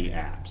many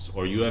apps,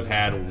 or you have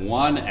had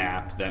one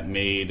app that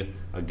made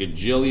a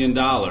gajillion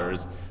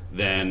dollars,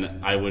 then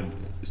I would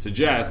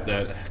suggest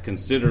that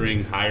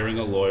considering hiring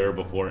a lawyer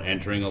before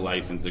entering a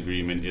license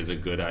agreement is a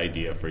good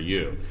idea for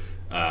you.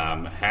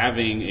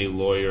 Having a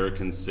lawyer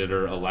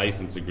consider a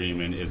license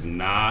agreement is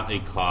not a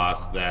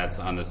cost that's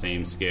on the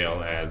same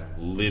scale as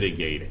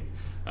litigating.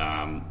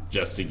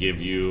 Just to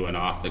give you an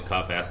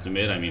off-the-cuff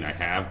estimate, I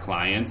have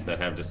clients that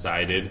have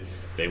decided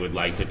they would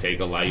like to take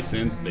a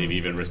license. They've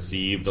even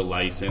received a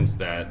license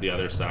that the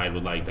other side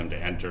would like them to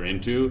enter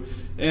into.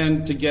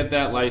 And to get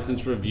that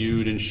license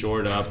reviewed and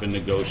shored up and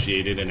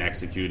negotiated and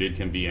executed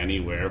can be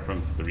anywhere from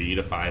 3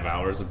 to 5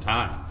 hours of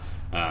time.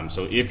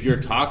 So if you're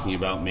talking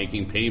about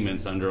making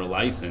payments under a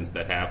license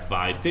that have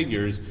 5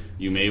 figures,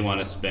 you may want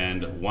to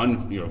spend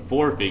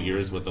 4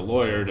 figures with a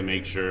lawyer to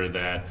make sure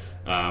that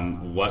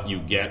what you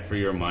get for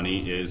your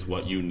money is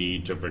what you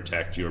need to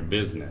protect your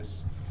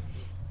business.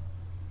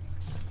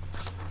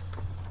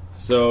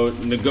 So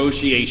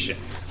negotiation.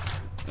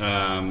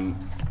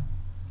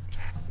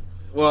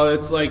 Well,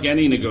 it's like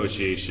any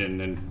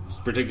negotiation, and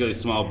particularly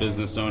small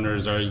business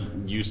owners are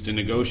used to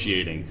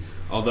negotiating.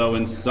 Although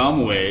in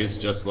some ways,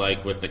 just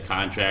like with the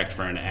contract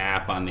for an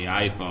app on the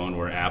iPhone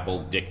where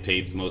Apple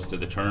dictates most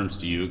of the terms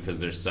to you because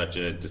there's such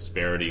a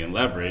disparity in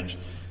leverage,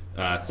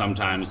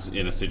 sometimes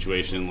in a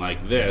situation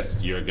like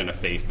this, you're going to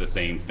face the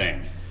same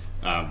thing.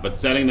 But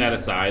setting that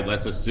aside,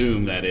 let's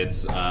assume that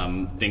it's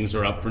things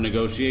are up for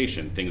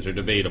negotiation, things are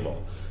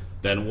debatable.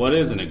 Then what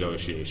is a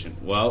negotiation?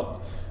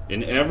 Well,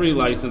 in every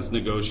license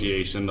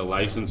negotiation, the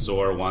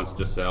licensor wants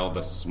to sell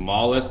the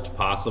smallest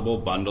possible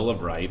bundle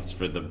of rights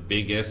for the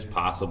biggest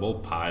possible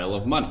pile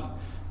of money.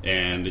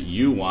 And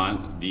you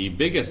want the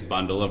biggest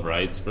bundle of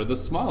rights for the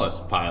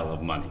smallest pile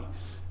of money.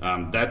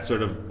 That's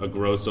sort of a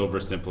gross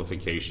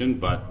oversimplification,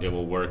 but it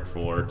will work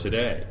for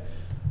today.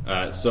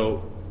 So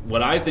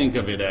what I think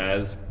of it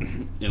as,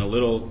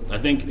 I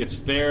think it's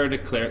fair to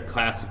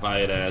classify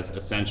it as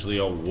essentially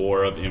a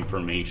war of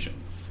information.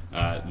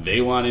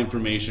 They want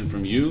information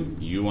from you,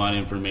 you want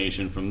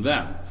information from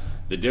them.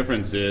 The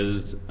difference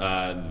is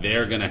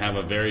they're going to have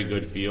a very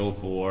good feel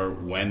for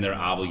when they're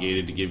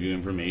obligated to give you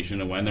information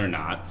and when they're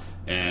not,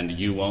 and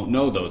you won't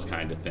know those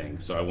kind of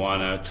things. So I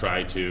want to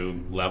try to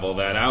level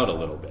that out a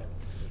little bit.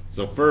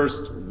 So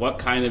first, what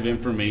kind of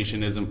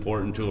information is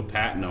important to a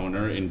patent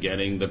owner in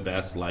getting the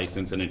best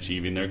license and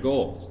achieving their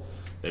goals?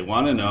 They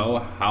want to know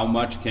how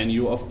much can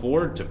you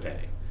afford to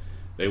pay.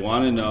 They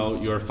want to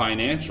know your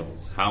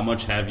financials. How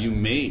much have you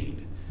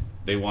made?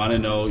 They want to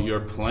know your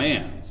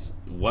plans.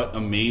 What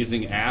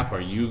amazing app are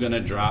you going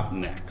to drop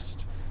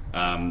next?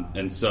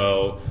 And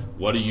so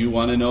what do you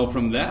want to know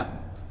from them?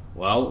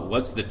 Well,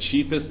 what's the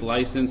cheapest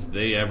license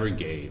they ever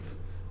gave?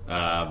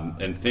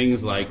 And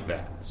things like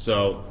that.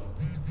 So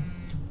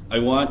I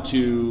want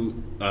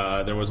to,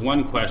 there was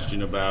one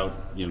question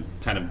about,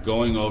 kind of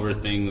going over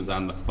things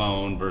on the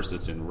phone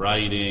versus in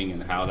writing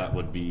and how that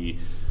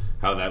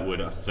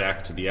would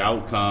affect the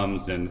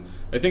outcomes, and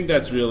I think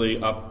that's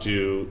really up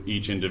to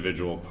each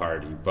individual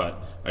party,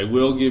 but I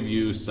will give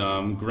you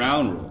some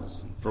ground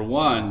rules. For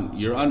one,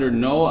 you're under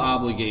no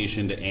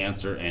obligation to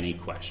answer any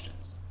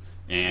questions,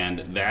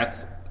 and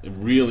that's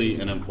really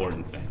an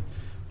important thing.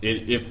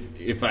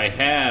 If I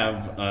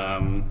have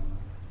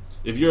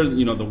If you're,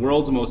 the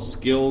world's most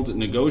skilled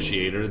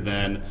negotiator,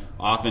 then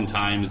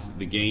oftentimes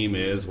the game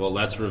is, well,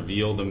 let's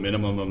reveal the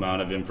minimum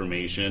amount of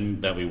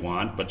information that we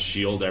want, but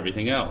shield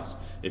everything else.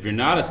 If you're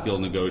not a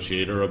skilled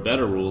negotiator, a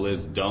better rule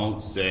is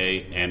don't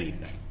say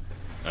anything.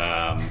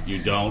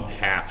 You don't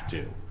have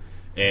to.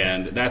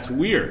 And that's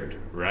weird,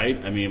 right?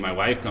 I mean, my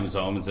wife comes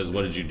home and says,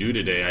 what did you do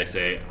today? I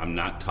say, I'm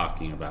not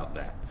talking about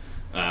that.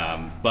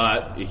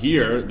 But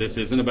here, this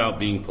isn't about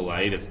being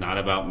polite. It's not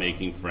about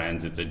making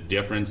friends. It's a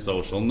different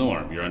social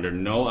norm. You're under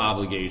no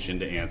obligation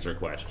to answer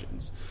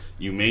questions.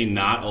 You may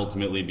not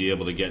ultimately be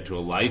able to get to a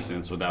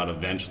license without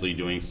eventually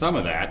doing some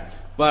of that,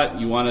 but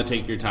you want to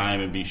take your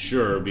time and be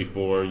sure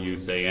before you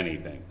say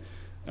anything.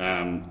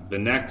 The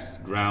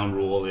next ground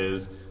rule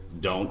is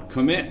don't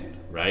commit.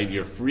 Right?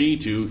 You're free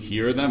to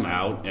hear them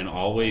out and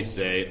always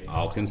say,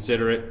 I'll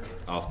consider it,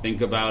 I'll think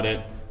about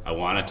it, I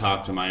want to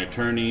talk to my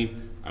attorney,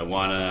 I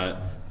want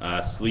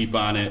to sleep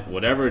on it,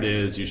 whatever it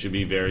is, you should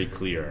be very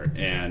clear.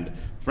 And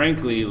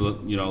frankly,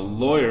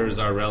 lawyers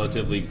are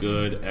relatively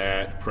good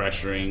at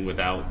pressuring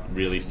without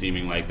really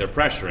seeming like they're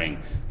pressuring.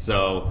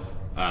 So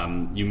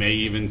you may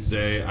even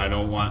say, I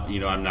don't want,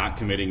 I'm not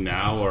committing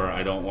now, or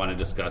I don't want to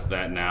discuss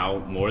that now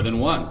more than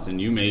once,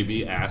 and you may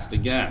be asked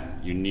again.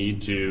 You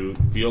need to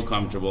feel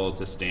comfortable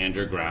to stand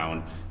your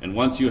ground, and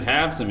once you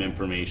have some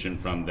information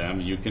from them,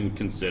 you can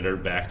consider,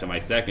 back to my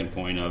second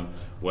point, of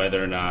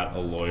whether or not a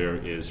lawyer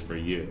is for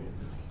you.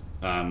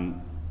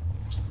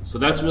 So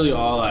that's really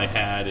all I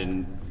had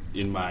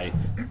in my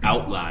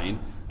outline.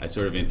 I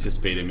sort of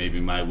anticipated maybe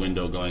my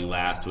window going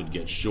last would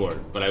get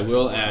short, but I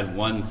will add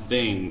one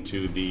thing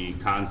to the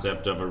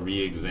concept of a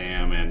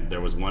re-exam, and there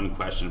was one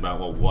question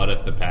about, well, what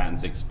if the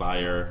patents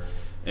expire?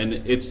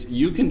 And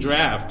you can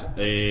draft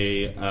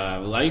a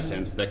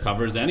license that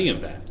covers any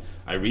of that.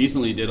 I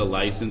recently did a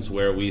license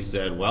where we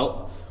said,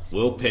 well,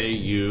 we'll pay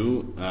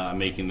you,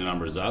 making the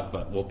numbers up,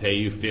 but we'll pay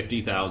you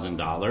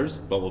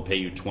 $50,000, but we'll pay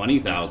you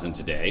 $20,000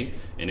 today.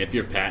 And if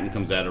your patent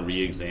comes out of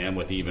re-exam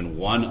with even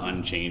one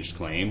unchanged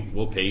claim,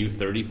 we'll pay you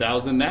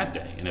 $30,000 that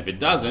day. And if it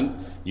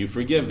doesn't, you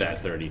forgive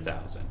that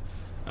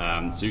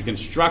 $30,000. So you can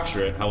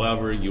structure it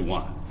however you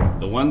want.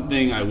 The one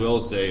thing I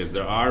will say is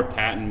there are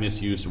patent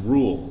misuse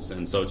rules.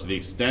 And so to the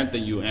extent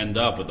that you end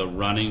up with a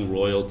running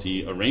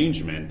royalty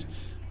arrangement,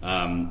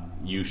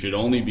 you should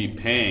only be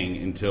paying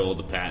until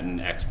the patent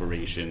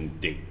expiration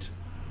date.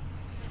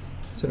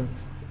 So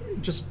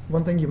just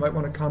one thing you might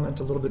want to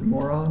comment a little bit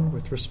more on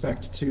with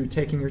respect to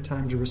taking your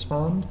time to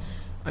respond.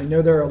 I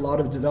know there are a lot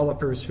of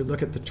developers who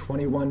look at the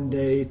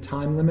 21-day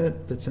time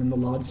limit that's in the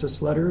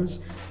LODSIS letters,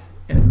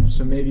 and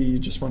so maybe you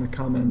just want to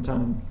comment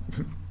on,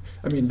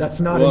 I mean, that's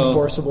not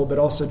enforceable, but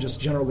also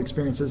just general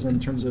experiences in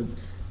terms of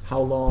how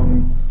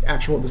long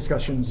actual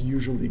discussions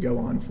usually go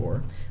on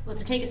for. Well,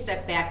 to take a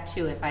step back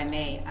too, if I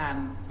may,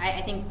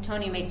 I think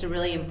Tony makes a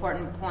really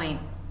important point.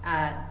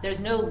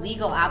 There's no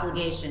legal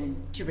obligation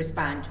to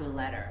respond to a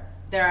letter.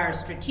 There are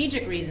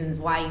strategic reasons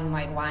why you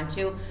might want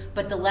to,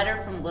 but the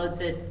letter from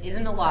LODSIS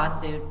isn't a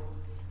lawsuit,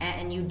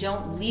 and you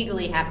don't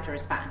legally have to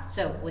respond.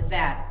 So with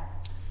that,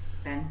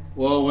 Ben?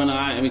 Well, when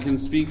I can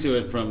speak to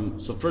it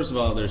so first of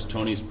all, there's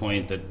Tony's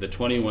point that the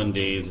 21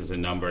 days is a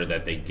number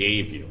that they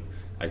gave you.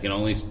 I can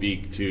only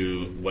speak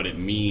to what it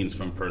means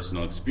from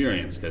personal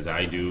experience, because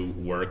I do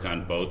work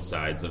on both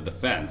sides of the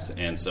fence.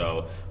 And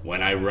so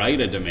when I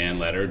write a demand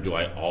letter, do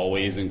I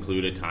always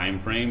include a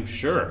time frame?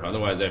 Sure.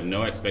 Otherwise, I have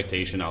no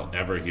expectation I'll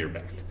ever hear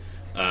back.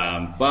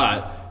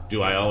 But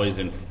do I always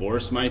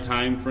enforce my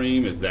time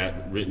frame? Is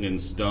that written in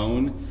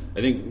stone? I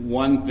think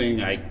one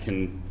thing I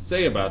can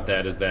say about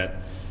that is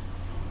that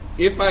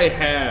if I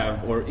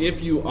have, or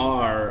if you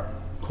are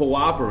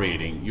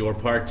cooperating, you're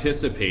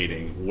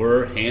participating,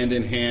 we're hand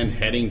in hand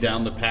heading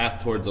down the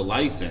path towards a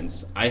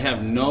license, I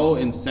have no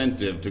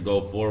incentive to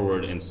go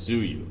forward and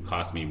sue you. It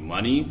costs me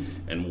money,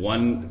 and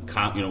when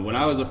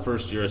I was a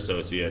first year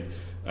associate,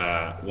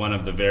 one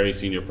of the very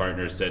senior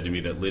partners said to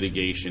me that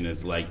litigation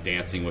is like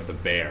dancing with a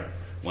bear.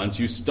 Once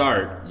you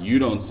start, you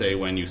don't say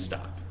when you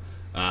stop.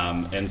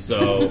 And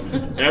so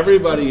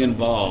everybody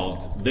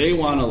involved, they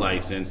want a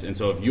license, and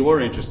so if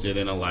you're interested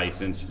in a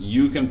license,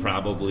 you can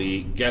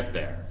probably get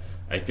there.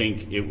 I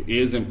think it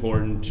is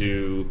important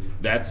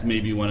that's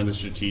maybe one of the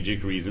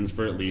strategic reasons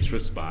for at least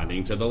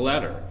responding to the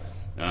letter.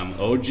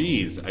 Oh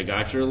geez, I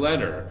got your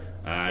letter.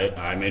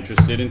 I'm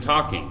interested in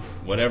talking,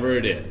 whatever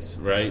it is,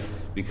 right?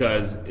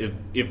 Because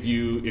if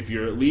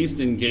you're at least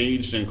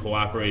engaged and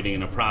cooperating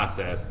in a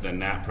process, then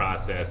that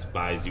process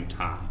buys you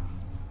time.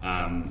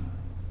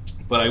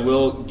 But I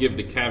will give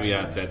the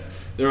caveat that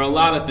there are a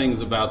lot of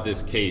things about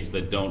this case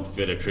that don't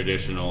fit a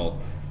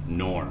traditional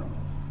norm,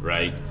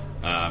 right?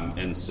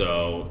 And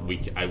so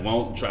I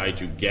won't try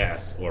to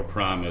guess or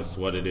promise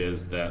what it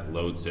is that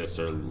LODSIS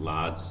or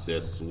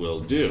LODSIS will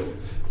do.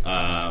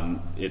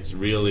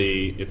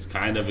 It's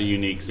kind of a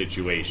unique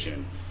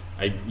situation.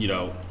 I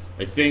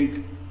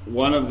think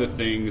one of the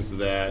things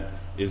that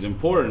is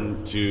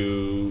important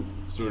to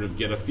sort of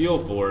get a feel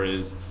for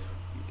is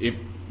if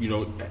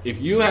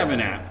if you have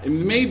an app, it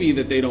may be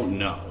that they don't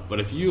know, but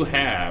if you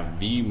have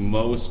the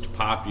most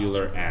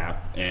popular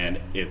app and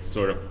it's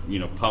sort of,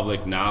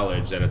 public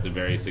knowledge that it's a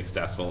very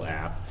successful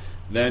app,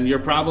 then you're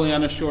probably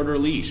on a shorter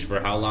leash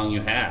for how long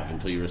you have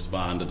until you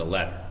respond to the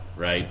letter,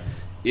 right?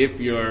 If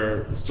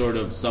you're sort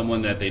of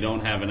someone that they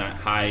don't have a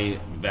high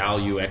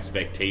value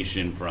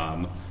expectation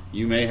from,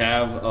 you may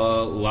have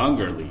a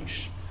longer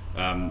leash.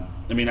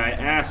 I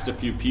asked a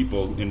few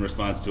people in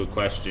response to a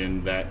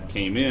question that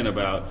came in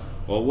about,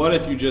 well, what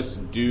if you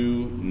just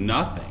do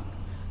nothing?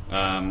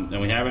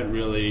 And we haven't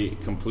really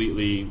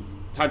completely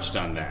touched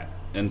on that.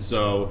 And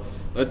so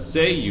let's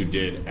say you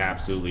did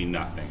absolutely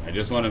nothing. I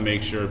just want to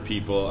make sure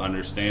people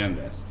understand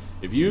this.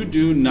 If you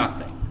do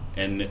nothing,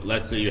 and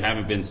let's say you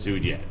haven't been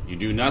sued yet, you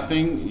do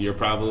nothing, you're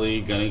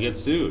probably going to get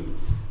sued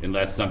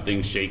unless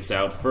something shakes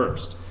out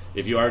first.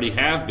 If you already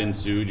have been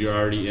sued, you're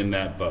already in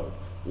that boat.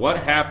 What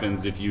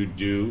happens if you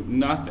do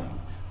nothing?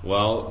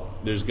 Well,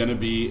 there's going to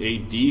be a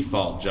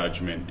default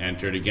judgment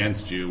entered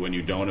against you when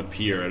you don't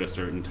appear at a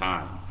certain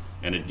time.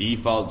 And a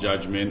default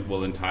judgment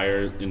will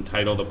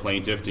entitle the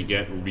plaintiff to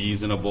get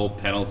reasonable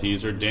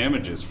penalties or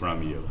damages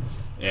from you.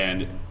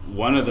 And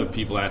one of the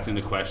people asking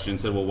the question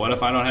said, well, what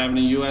if I don't have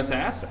any U.S.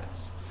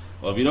 assets?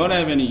 Well, if you don't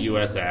have any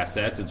U.S.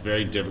 assets, it's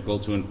very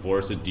difficult to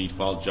enforce a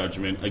default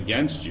judgment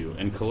against you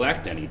and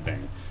collect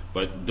anything.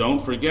 But don't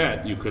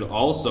forget, you could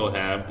also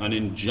have an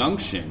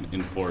injunction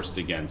enforced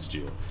against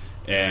you.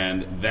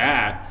 And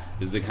that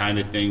is the kind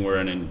of thing where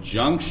an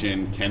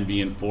injunction can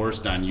be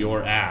enforced on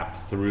your app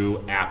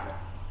through Apple.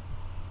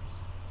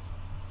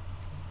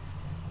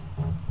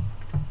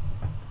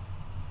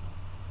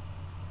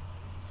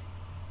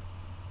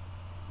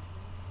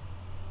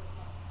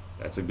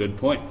 That's a good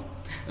point.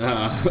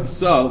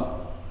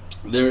 So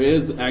there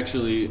is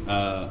actually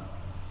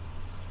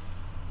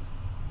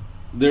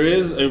there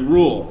is a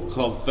rule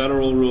called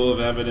Federal Rule of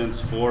Evidence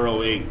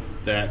 408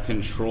 that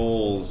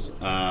controls.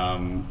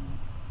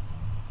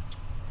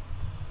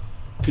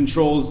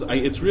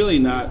 It's really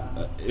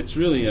not. It's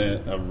really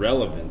a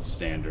relevance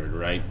standard,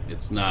 right?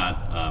 It's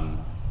not.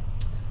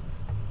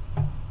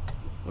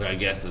 What I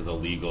guess is a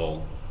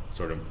legal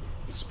sort of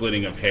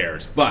splitting of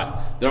hairs,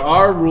 but there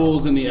are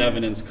rules in the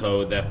evidence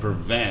code that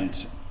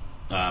prevent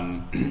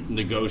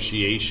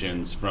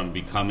negotiations from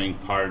becoming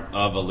part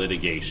of a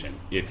litigation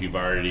if you've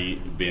already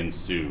been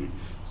sued.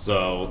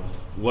 So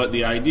what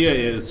the idea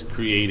is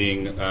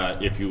creating,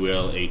 if you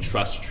will, a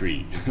trust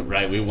tree,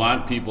 right? We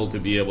want people to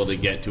be able to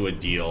get to a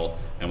deal,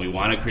 and we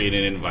want to create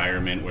an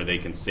environment where they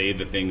can say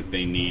the things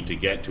they need to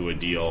get to a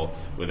deal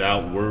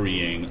without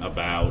worrying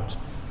about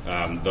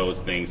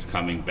those things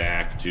coming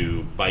back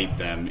to bite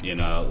them in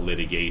a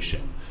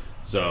litigation.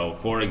 So,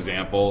 for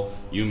example,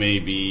 a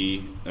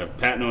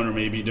patent owner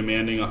may be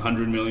demanding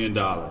 $100 million,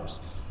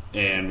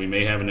 and we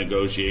may have a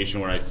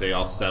negotiation where I say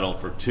I'll settle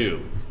for 2.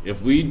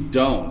 If we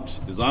don't,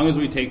 as long as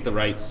we take the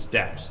right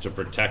steps to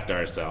protect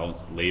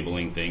ourselves,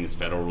 labeling things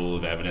Federal Rule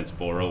of Evidence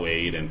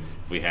 408, and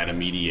if we had a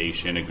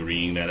mediation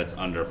agreeing that it's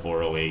under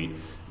 408,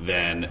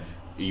 then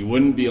you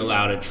wouldn't be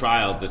allowed at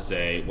trial to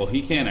say, well,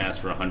 he can't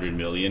ask for $100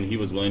 million, he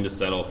was willing to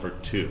settle for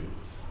 2.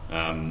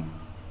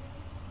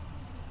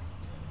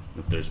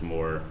 If there's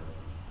more,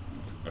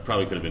 I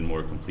probably could have been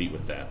more complete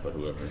with that, but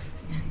whoever.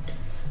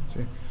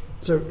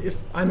 So if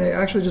I may,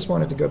 I actually just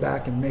wanted to go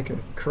back and make a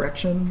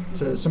correction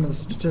to some of the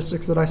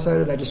statistics that I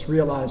cited. I just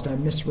realized I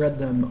misread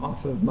them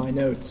off of my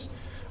notes.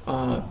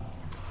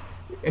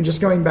 And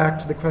just going back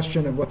to the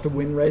question of what the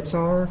win rates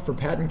are for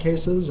patent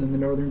cases in the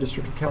Northern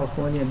District of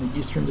California and the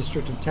Eastern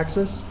District of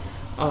Texas.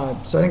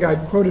 So I think I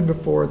quoted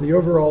before the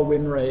overall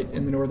win rate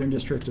in the Northern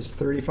District is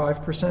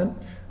 35%.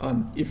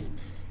 If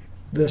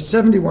the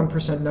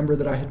 71% number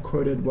that I had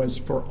quoted was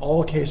for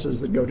all cases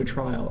that go to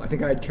trial. I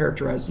think I had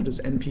characterized it as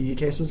NPE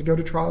cases that go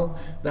to trial.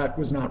 That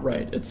was not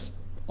right. It's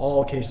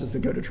all cases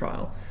that go to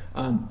trial.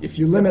 If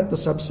you limit the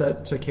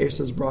subset to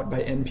cases brought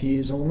by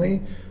NPEs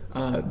only,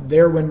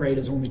 their win rate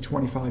is only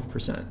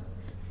 25%,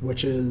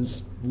 which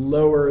is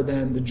lower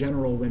than the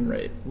general win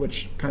rate,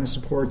 which kind of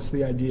supports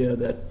the idea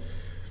that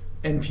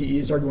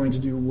NPEs are going to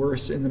do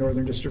worse in the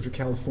Northern District of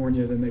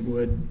California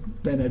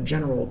than a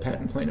general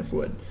patent plaintiff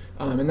would.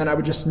 And then I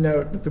would just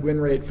note that the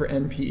win rate for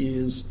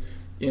NPEs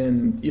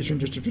in Eastern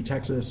District of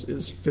Texas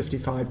is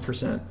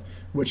 55%,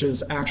 which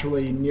is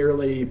actually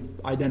nearly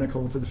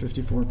identical to the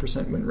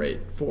 54% win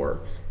rate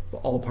for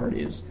all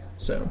parties.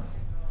 So,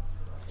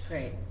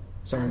 great.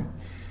 Sorry.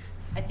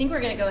 I think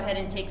we're going to go ahead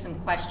and take some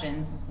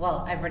questions.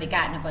 Well, I've already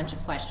gotten a bunch of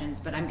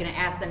questions, but I'm going to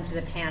ask them to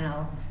the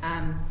panel.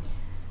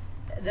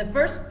 The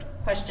first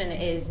question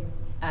is,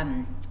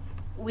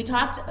 we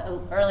talked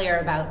earlier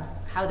about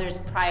how there's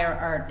prior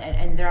art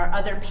and there are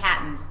other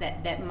patents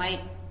that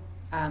might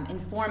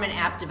inform an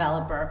app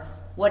developer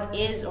what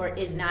is or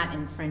is not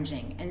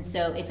infringing. And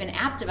so if an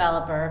app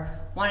developer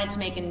wanted to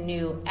make a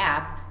new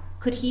app,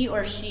 could he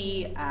or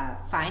she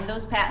find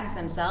those patents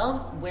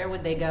themselves? Where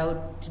would they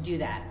go to do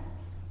that?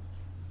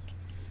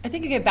 I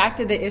think you get back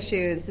to the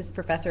issue, this is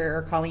Professor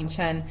or Colleen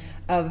Chen,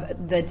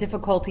 of the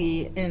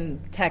difficulty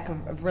in tech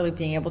of really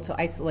being able to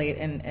isolate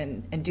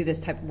and do this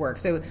type of work.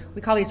 So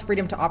we call these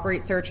freedom to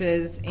operate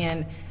searches,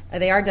 and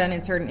they are done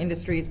in certain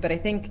industries, but I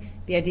think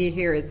the idea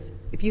here is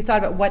if you thought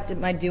about what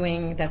am I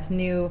doing that's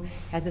new,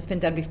 has this been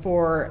done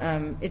before,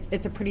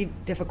 it's a pretty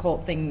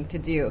difficult thing to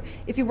do.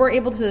 If you were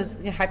able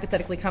to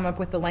hypothetically come up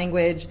with the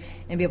language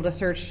and be able to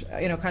search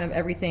kind of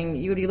everything,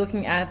 you would be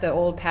looking at the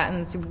old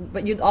patents,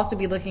 but you'd also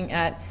be looking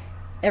at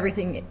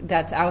everything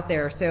that's out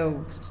there,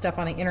 so stuff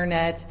on the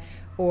internet,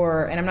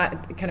 and I'm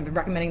not kind of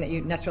recommending that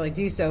you necessarily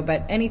do so,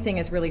 but anything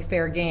is really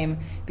fair game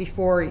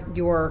before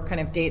your kind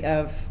of date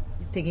of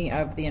thinking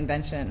of the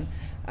invention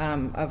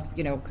of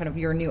kind of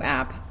your new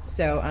app.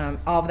 So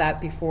all of that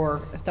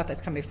before, stuff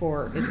that's come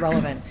before, is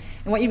relevant.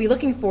 And what you'd be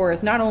looking for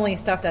is not only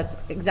stuff that's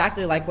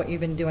exactly like what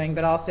you've been doing,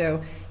 but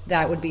also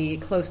that would be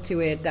close to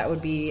it, that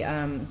would be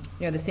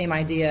the same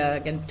idea,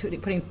 again,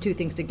 putting two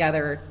things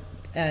together,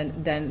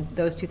 and then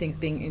those two things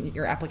being in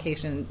your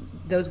application,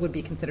 those would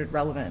be considered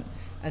relevant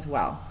as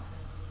well.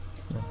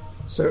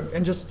 So,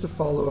 and just to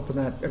follow up on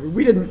that,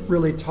 we didn't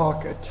really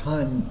talk a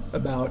ton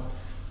about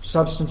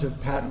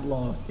substantive patent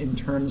law in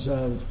terms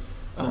of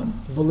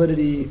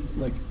validity,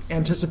 like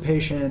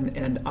anticipation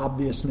and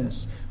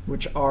obviousness,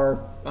 which are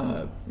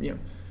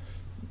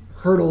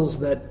hurdles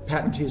that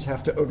patentees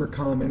have to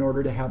overcome in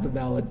order to have a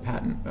valid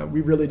patent. We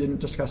really didn't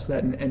discuss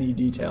that in any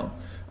detail.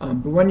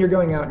 But when you're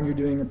going out and you're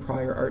doing a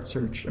prior art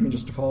search,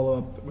 just to follow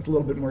up with a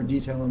little bit more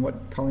detail on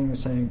what Colleen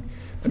was saying,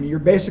 you're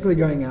basically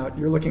going out,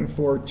 you're looking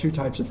for two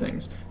types of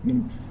things.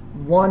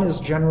 One is,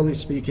 generally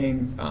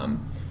speaking,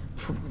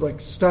 like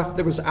stuff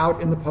that was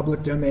out in the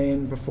public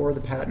domain before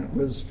the patent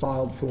was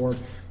filed for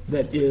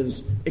that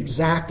is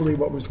exactly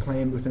what was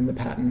claimed within the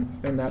patent,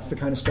 and that's the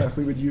kind of stuff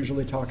we would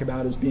usually talk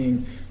about as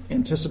being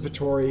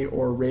anticipatory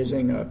or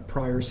raising a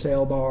prior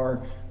sale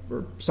bar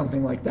or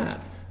something like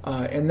that.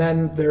 And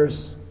then there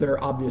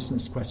are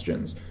obviousness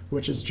questions,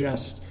 which is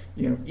just,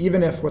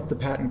 even if what the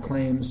patent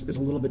claims is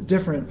a little bit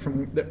different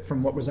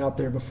from what was out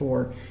there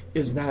before,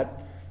 is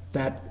that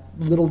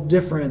little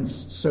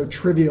difference so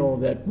trivial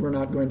that we're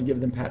not going to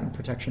give them patent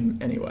protection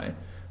anyway.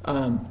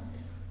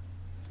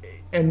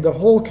 And the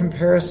whole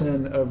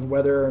comparison of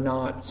whether or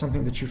not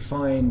something that you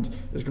find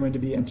is going to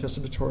be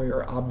anticipatory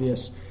or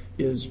obvious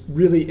is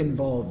really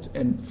involved,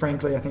 and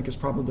frankly I think is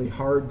probably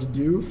hard to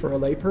do for a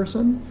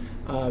layperson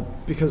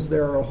because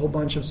there are a whole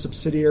bunch of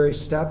subsidiary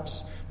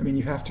steps.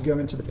 You have to go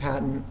into the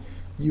patent,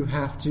 you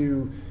have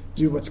to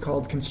do what's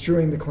called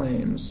construing the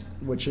claims,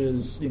 which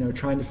is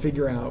trying to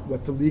figure out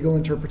what the legal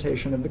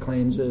interpretation of the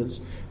claims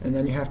is, and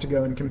then you have to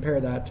go and compare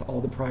that to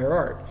all the prior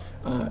art,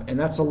 and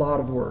that's a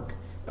lot of work.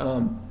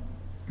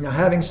 Now,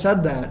 having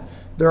said that,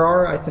 there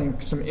are, I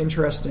think, some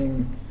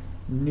interesting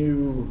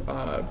new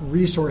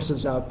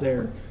resources out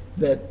there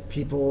that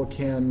people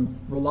can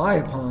rely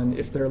upon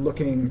if they're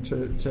looking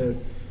to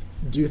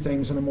do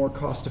things in a more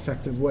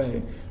cost-effective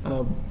way.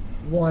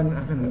 One,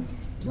 I'm going to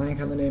blank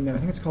on the name now. I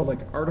think it's called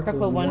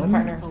Article 1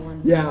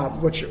 Partners. Yeah,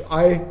 which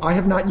I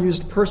have not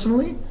used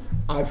personally.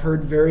 I've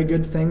heard very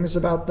good things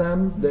about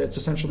them. It's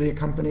essentially a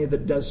company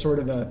that does sort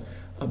of a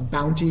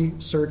bounty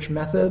search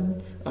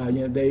method.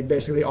 They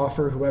basically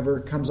offer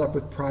whoever comes up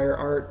with prior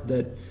art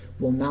that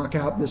will knock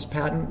out this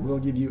patent, will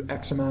give you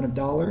X amount of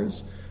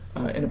dollars.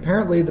 And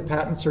apparently the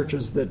patent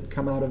searches that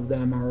come out of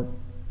them are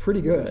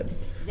pretty good.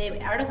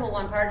 Article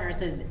 1 Partners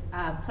has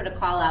put a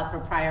call out for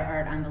prior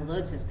art on the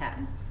Lodsys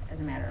patents,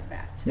 as a matter of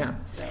fact. Yeah.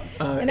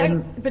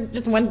 So. But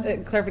just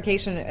one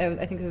clarification,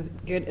 I think this is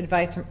good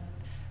advice from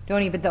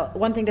Donnie, but the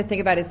one thing to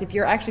think about is if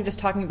you're actually just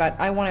talking about,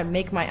 I want to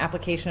make my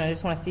application, I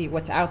just want to see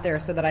what's out there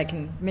so that I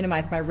can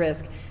minimize my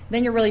risk,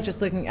 then you're really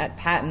just looking at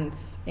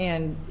patents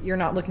and you're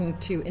not looking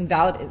to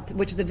invalidate,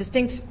 which is a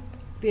distinct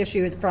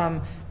issue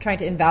from trying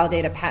to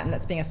invalidate a patent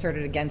that's being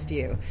asserted against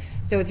you.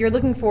 So if you're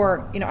looking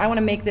for, I want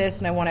to make this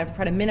and I want to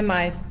try to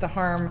minimize the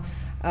harm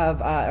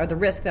of or the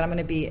risk that I'm going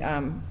to be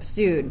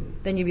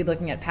sued, then you'd be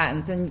looking at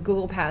patents. And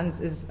Google Patents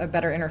is a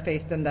better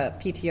interface than the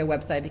PTO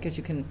website because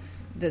you can,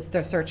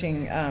 their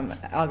searching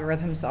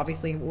algorithms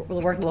obviously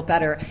will work a little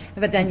better.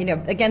 But then,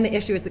 again, the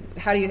issue is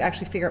how do you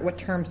actually figure out what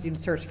terms you'd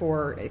search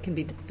for? It can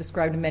be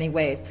described in many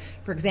ways.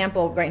 For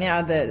example, right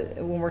now,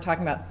 when we're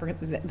talking about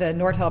the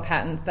Nortel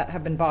patents that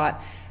have been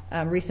bought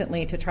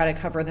recently to try to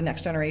cover the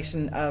next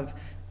generation of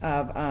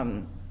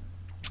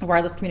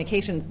wireless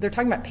communications, they're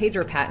talking about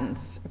pager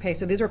patents. Okay,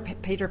 so these are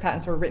pager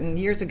patents were written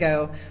years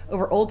ago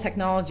over old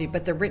technology,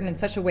 but they're written in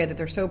such a way that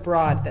they're so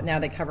broad that now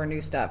they cover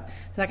new stuff.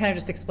 So that kind of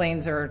just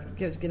explains or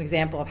gives an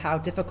example of how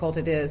difficult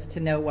it is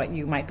to know what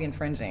you might be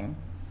infringing.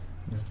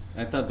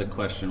 I thought the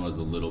question was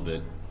a little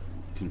bit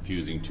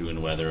confusing too,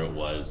 in whether it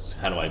was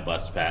how do I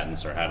bust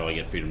patents or how do I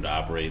get freedom to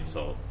operate.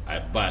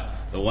 But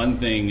the one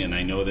thing, and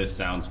I know this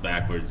sounds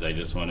backwards, I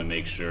just want to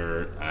make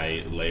sure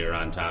I layer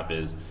on top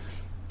is,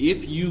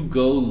 if you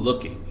go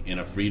looking in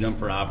a freedom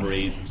to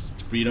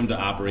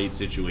operate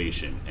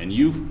situation and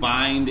you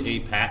find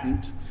a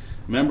patent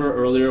Remember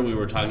earlier we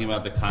were talking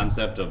about the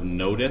concept of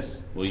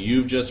notice? Well,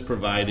 you've just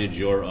provided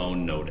your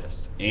own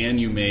notice, and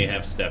you may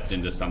have stepped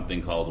into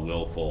something called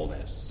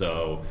willfulness.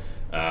 So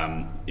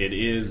I'm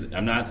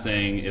not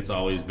saying it's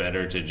always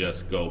better to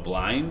just go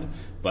blind,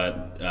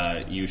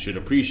 but you should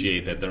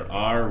appreciate that there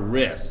are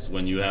risks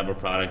when you have a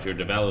product you're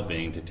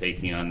developing to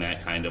taking on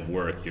that kind of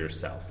work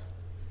yourself.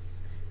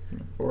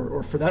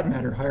 Or for that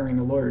matter, hiring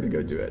a lawyer to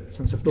go do it,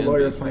 since if the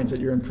lawyer finds that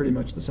you're in pretty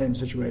much the same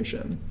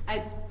situation.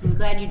 I'm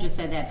glad you just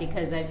said that,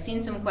 because I've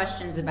seen some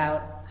questions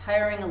about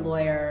hiring a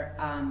lawyer,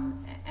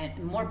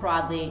 and more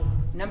broadly,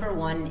 number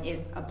one, if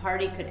a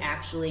party could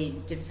actually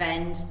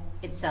defend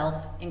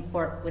itself in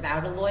court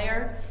without a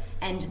lawyer,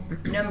 and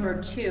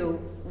number two,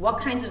 what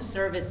kinds of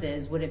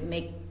services would it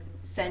make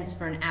sense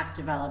for an app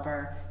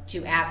developer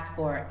to ask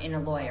for in a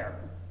lawyer,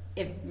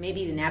 if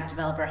maybe an app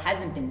developer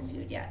hasn't been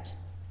sued yet?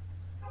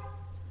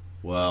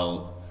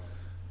 Well,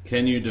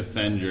 can you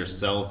defend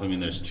yourself? I mean,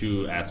 there's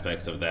two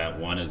aspects of that.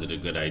 One, is it a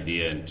good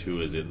idea? And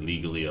two, is it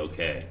legally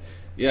okay?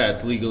 Yeah,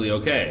 it's legally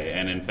okay.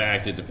 And in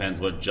fact, it depends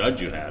what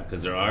judge you have,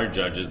 because there are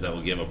judges that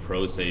will give a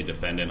pro se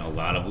defendant a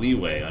lot of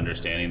leeway,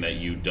 understanding that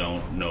you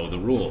don't know the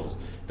rules.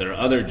 There are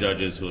other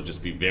judges who will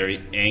just be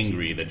very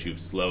angry that you've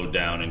slowed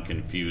down and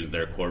confused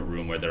their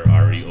courtroom where they're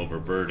already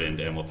overburdened,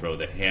 and will throw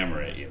the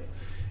hammer at you.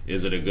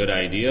 Is it a good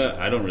idea?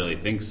 I don't really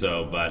think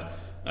so, but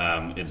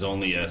it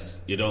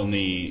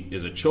only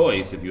is a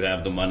choice if you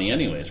have the money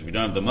anyways. If you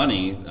don't have the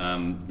money,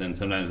 then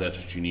sometimes that's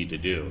what you need to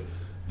do.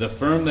 The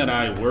firm that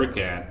I work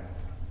at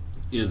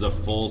is a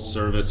full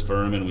service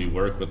firm, and we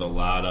work with a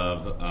lot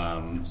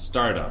of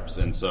startups.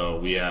 And so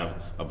we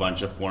have a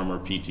bunch of former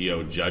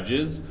PTO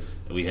judges,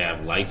 we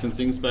have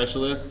licensing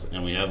specialists,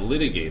 and we have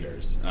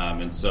litigators.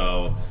 And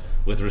so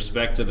with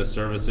respect to the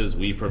services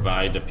we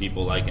provide to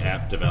people like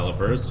app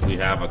developers, we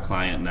have a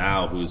client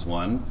now who's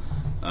one.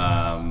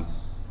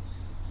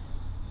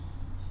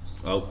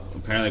 Oh,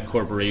 apparently a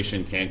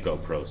corporation can't go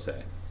pro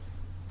se.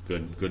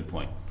 Good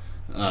point.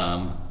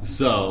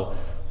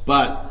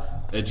 But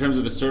in terms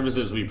of the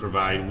services we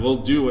provide, we'll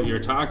do what you're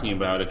talking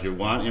about. If you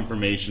want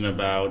information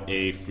about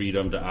a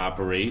freedom to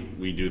operate,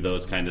 we do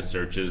those kind of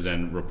searches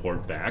and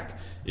report back.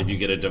 If you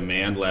get a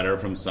demand letter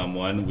from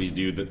someone, we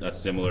do a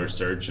similar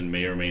search and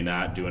may or may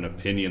not do an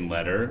opinion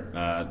letter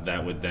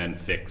that would then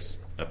fix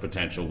a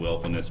potential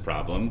willfulness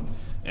problem.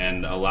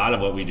 And a lot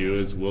of what we do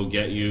is we'll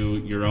get you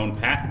your own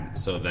patent,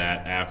 so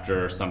that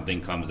after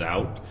something comes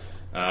out,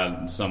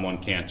 someone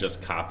can't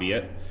just copy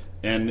it.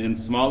 And in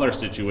smaller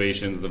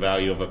situations, the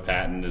value of a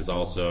patent is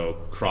also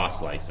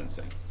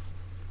cross-licensing.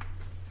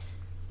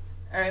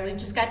 All right, we've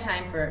just got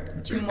time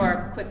for two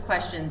more quick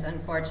questions,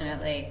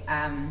 unfortunately.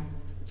 I've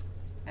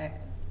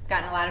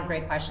gotten a lot of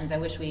great questions. I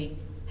wish we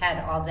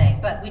had all day,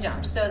 but we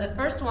don't. So the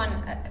first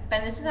one,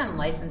 Ben, this is on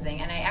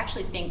licensing, and I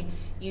actually think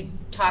you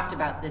talked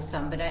about this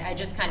some, but I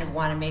just kind of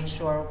want to make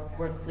sure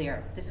we're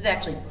clear. This is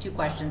actually two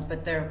questions,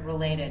 but they're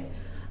related.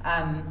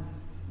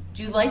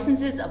 Do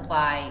licenses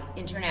apply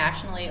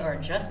internationally or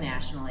just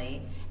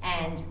nationally?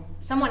 And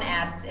someone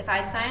asks, if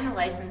I sign a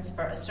license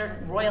for a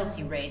certain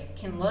royalty rate,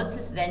 can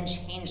Lodsys then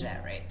change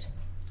that rate?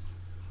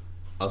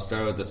 I'll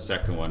start with the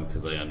second one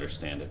because I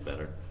understand it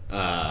better.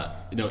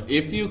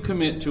 If you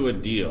commit to a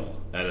deal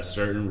at a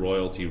certain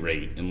royalty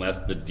rate,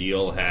 unless the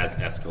deal has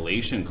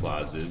escalation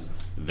clauses,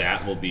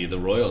 that will be the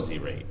royalty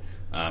rate.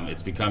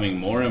 It's becoming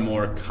more and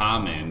more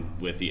common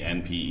with the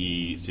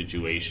NPE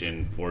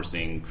situation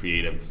forcing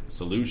creative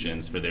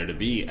solutions for there to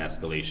be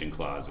escalation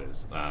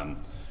clauses.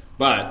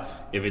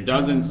 But if it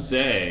doesn't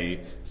say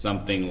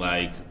something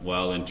like,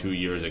 well, in 2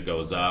 years it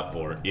goes up,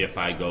 or if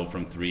I go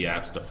from 3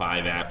 apps to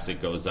 5 apps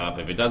it goes up,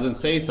 if it doesn't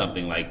say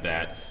something like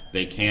that,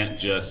 they can't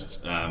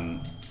just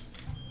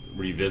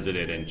revisit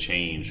it and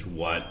change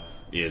what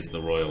is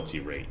the royalty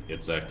rate.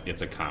 It's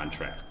a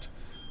contract.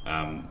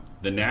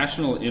 The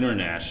national,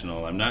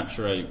 international, I'm not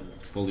sure I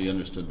fully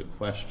understood the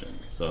question.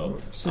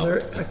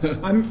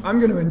 I'm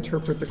going to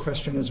interpret the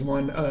question as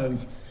one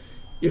of,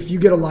 if you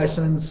get a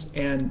license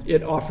and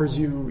it offers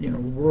you,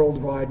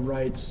 worldwide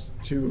rights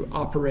to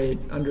operate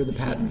under the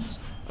patents,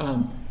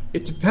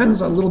 it depends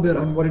a little bit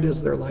on what it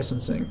is they're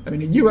licensing. I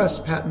mean, a U.S.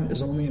 patent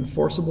is only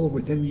enforceable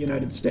within the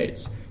United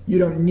States. You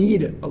don't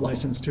need a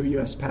license to a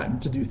U.S.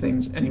 patent to do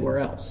things anywhere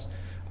else.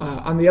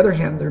 On the other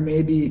hand, there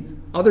may be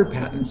other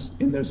patents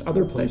in those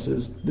other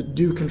places that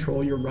do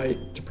control your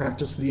right to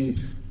practice the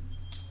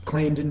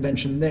claimed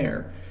invention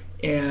there.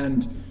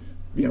 And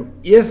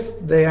if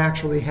they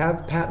actually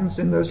have patents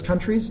in those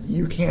countries,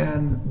 you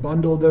can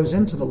bundle those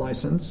into the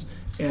license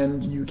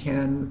and you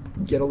can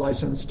get a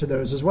license to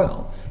those as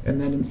well. And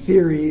then in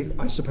theory,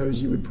 I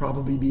suppose you would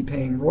probably be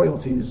paying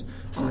royalties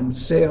on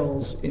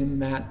sales in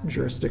that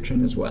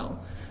jurisdiction as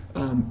well.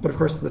 But of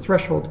course, the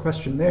threshold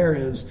question there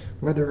is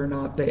whether or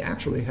not they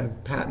actually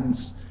have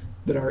patents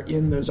that are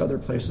in those other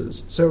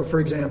places. So for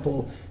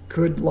example,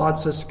 could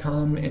Lodsys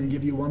come and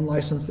give you one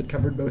license that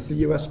covered both the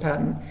US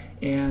patent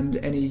and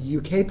any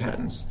UK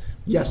patents?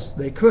 Yes,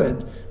 they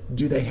could.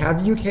 Do they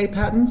have UK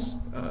patents?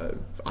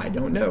 I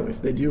don't know.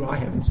 If they do, I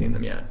haven't seen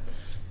them yet.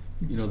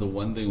 You know, the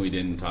one thing we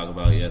didn't talk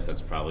about yet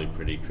that's probably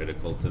pretty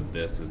critical to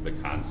this is the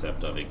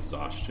concept of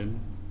exhaustion,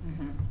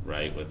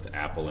 right? With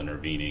Apple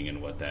intervening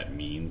and what that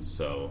means.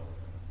 So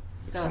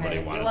if Go somebody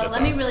ahead. wanted Well, to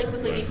let me talk- really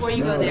quickly, before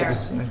you No, go there,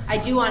 that's- I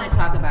do want to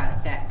talk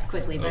about that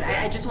quickly, but Okay.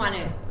 I just want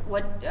to,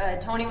 what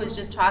Tony was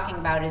just talking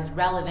about is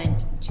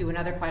relevant to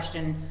another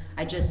question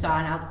I just saw,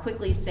 and I'll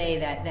quickly say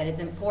that it's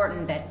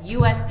important that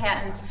U.S.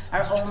 patents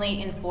are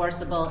only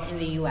enforceable in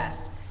the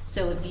U.S.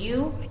 So if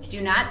you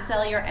do not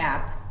sell your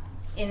app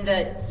in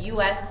the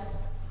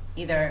U.S.,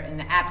 either in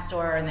the App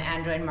Store or in the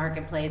Android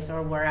Marketplace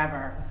or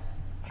wherever,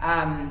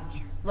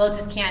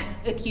 Lotus can't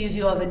accuse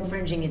you of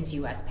infringing its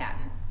U.S.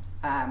 patent.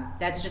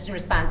 That's just in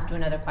response to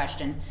another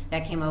question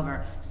that came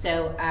over.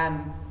 So,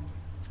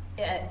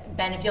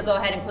 Ben, if you'll go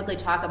ahead and quickly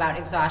talk about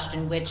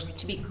exhaustion, which,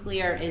 to be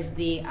clear, is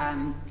the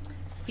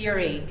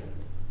theory,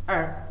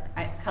 or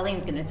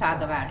Colleen's going to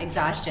talk about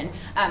exhaustion.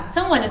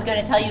 Someone is going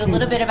to tell you a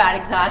little bit about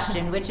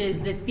exhaustion, which is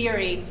the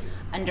theory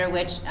under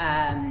which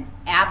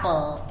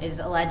Apple is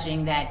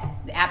alleging that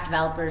the app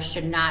developers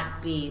should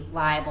not be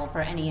liable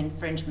for any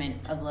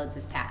infringement of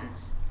Lotus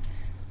patents.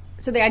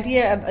 So the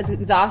idea of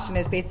exhaustion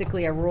is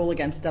basically a rule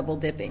against double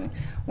dipping.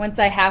 Once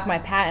I have my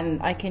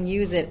patent, I can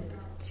use it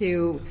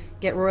to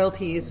get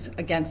royalties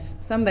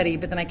against somebody,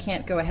 but then I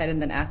can't go ahead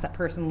and then ask that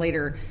person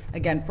later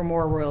again for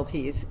more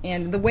royalties.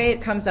 And the way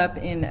it comes up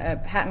in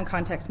a patent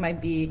context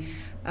might be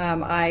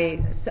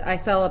I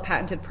sell a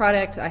patented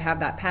product, I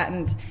have that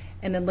patent,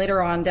 and then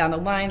later on down the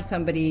line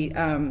somebody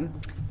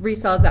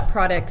resells that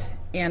product,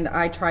 and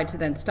I try to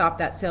then stop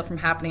that sale from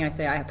happening. I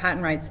say I have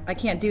patent rights. I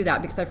can't do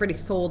that because I've already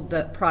sold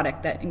the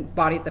product that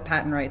embodies the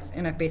patent rights,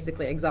 and I've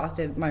basically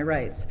exhausted my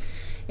rights.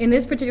 In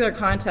this particular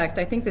context,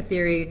 I think the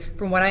theory,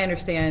 from what I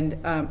understand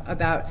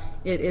about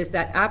it, is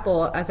that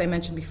Apple, as I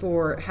mentioned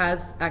before,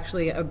 has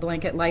actually a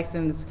blanket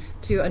license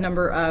to a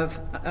number of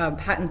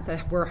patents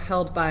that were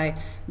held by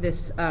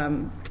this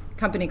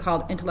company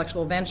called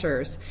Intellectual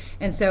Ventures.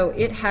 And so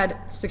it had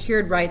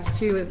secured rights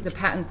to the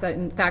patents that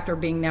in fact are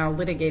being now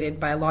litigated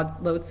by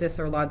Lotus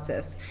or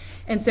Lodsys.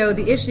 And so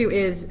the issue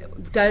is,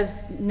 does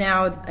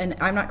now, and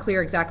I'm not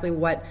clear exactly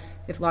what,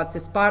 if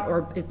Lodsys bought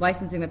or is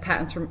licensing the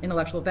patents from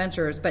Intellectual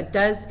Ventures, but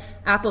does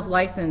Apple's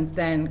license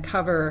then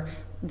cover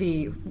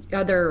the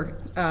other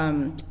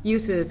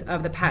uses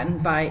of the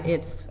patent by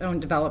its own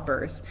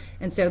developers?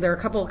 And so there are a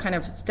couple kind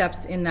of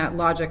steps in that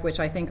logic which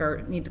I think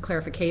need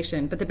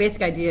clarification. But the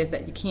basic idea is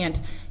that you can't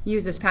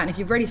use this patent if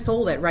you've already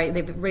sold it, right?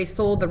 They've already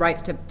sold the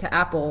rights to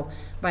Apple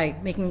by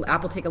making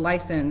Apple take a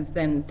license,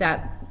 then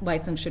that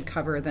license should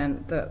cover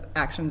then the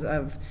actions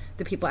of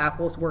the people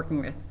Apple's working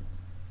with.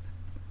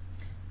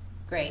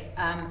 Great.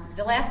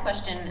 The last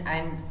question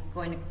I'm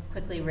going to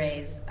quickly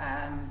raise,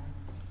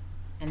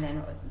 and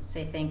then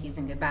say thank yous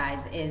and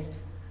goodbyes, is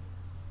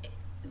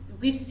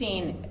we've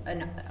seen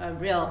a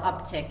real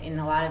uptick in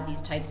a lot of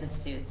these types of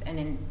suits and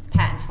in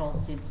patent troll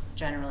suits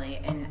generally.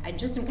 And I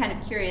just am kind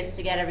of curious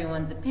to get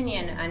everyone's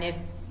opinion on if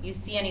you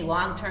see any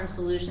long-term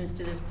solutions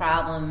to this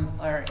problem,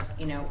 or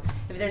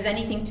if there's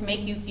anything to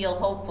make you feel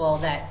hopeful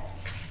that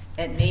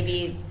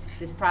maybe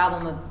this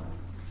problem of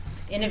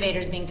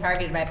innovators being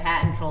targeted by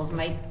patent trolls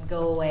might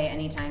go away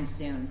anytime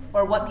soon,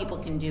 or what people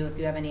can do, if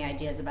you have any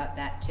ideas about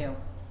that too.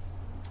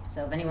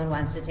 So if anyone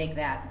wants to take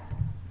that.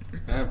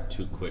 I have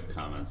two quick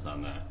comments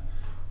on that.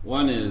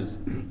 One is,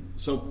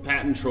 so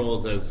patent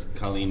trolls, as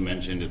Colleen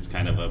mentioned, it's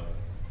kind of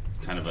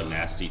a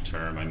nasty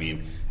term. I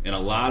mean, in a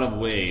lot of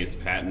ways,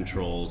 patent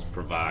trolls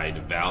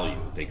provide value.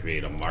 They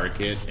create a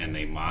market and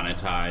they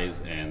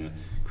monetize and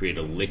create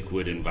a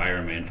liquid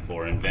environment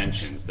for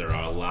inventions. There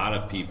are a lot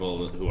of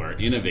people who are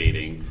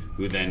innovating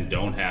who then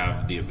don't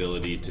have the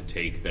ability to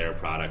take their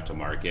product to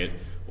market,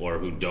 or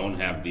who don't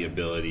have the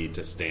ability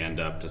to stand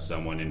up to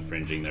someone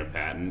infringing their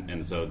patent,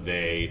 and so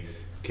they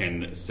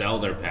can sell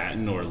their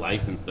patent or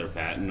license their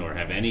patent or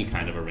have any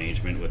kind of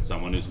arrangement with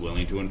someone who's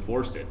willing to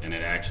enforce it, and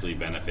it actually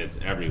benefits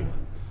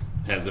everyone.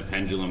 Has the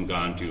pendulum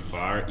gone too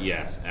far?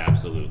 Yes,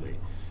 absolutely.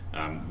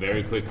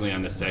 Very quickly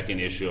on the second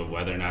issue of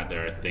whether or not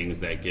there are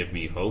things that give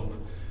me hope.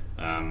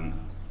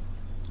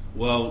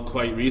 Well,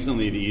 quite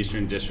recently, the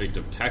Eastern District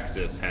of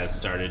Texas has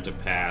started to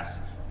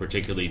pass,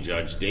 particularly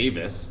Judge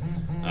Davis,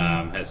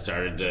 has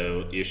started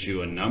to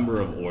issue a number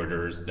of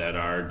orders that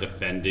are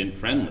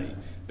defendant-friendly.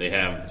 They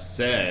have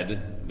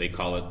said, they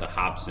call it the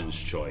Hobson's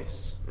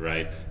choice,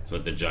 right? That's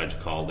what the judge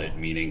called it,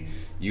 meaning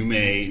you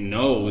may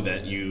know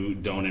that you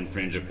don't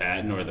infringe a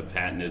patent or the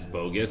patent is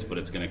bogus, but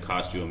it's going to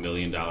cost you $1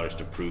 million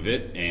to prove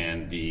it,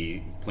 and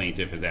the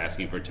plaintiff is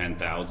asking for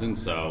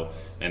 $10,000,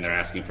 and they're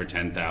asking for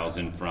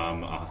 $10,000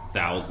 from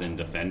 1,000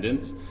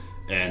 defendants.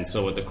 And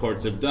so what the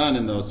courts have done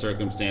in those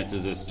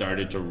circumstances is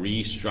started to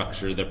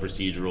restructure the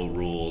procedural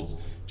rules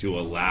to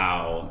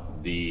allow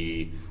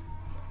the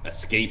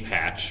escape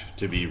hatch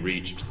to be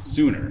reached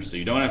sooner. So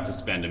you don't have to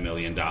spend $1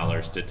 million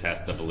to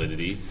test the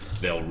validity.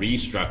 They'll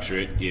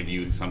restructure it, give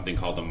you something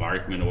called a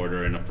Markman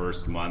order in the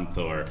first month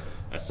or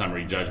a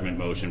summary judgment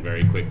motion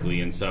very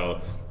quickly. And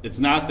so it's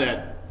not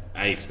that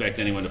I expect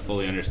anyone to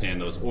fully understand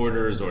those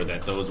orders or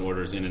that those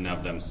orders in and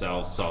of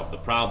themselves solve the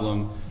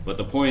problem. But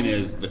the point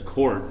is the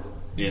court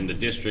in the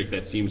district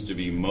that seems to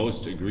be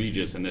most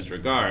egregious in this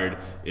regard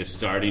is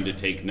starting to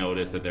take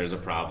notice that there's a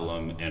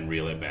problem and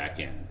reel it back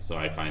in. So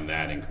I find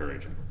that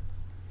encouraging.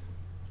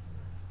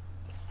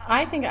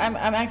 I think I'm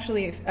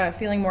actually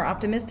feeling more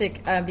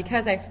optimistic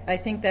because I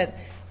think that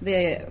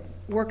the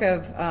work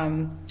of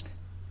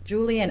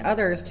Julie and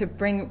others to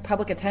bring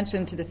public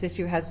attention to this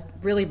issue has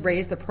really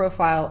raised the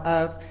profile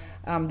of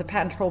the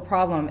patent troll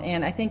problem.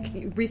 And I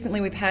think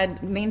recently we've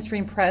had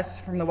mainstream press,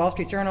 from the Wall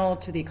Street Journal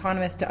to The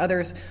Economist to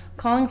others,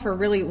 calling for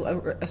really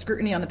a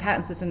scrutiny on the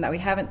patent system that we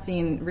haven't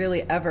seen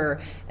really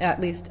ever,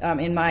 at least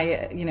in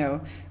my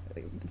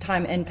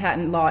time in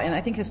patent law. And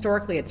I think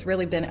historically it's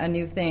really been a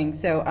new thing.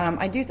 So I'm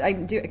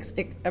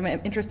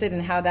interested in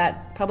how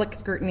that public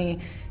scrutiny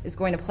is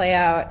going to play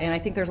out, and I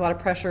think there's a lot of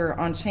pressure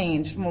on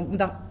change. Well,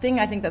 the thing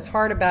I think that's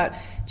hard about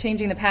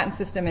changing the patent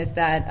system is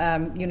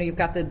that you've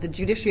got the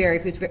judiciary,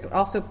 who's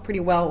also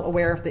pretty well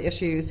aware of the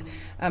issues,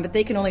 but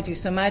they can only do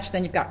so much.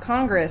 Then you've got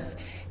Congress,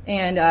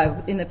 and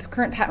in the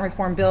current patent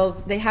reform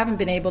bills, they haven't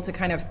been able to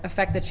kind of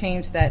affect the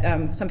change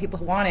that some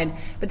people wanted.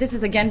 But this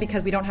is again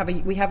because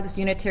we have this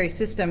unitary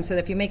system, so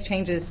that if you make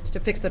changes to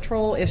fix the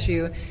troll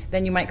issue,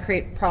 then you might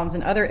create problems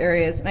in other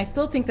areas. And I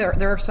still think there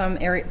are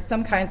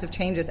some kinds of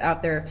changes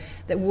out there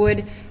that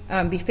would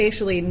be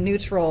facially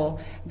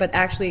neutral, but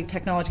actually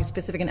technology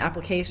specific in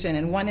application.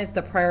 And one is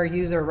the prior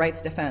user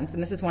rights defense.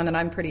 And this is one that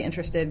I'm pretty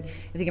interested in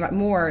thinking about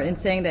more, in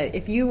saying that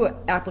if you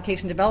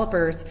application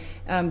developers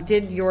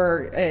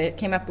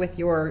came up with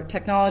your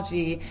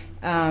technology,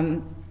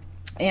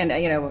 and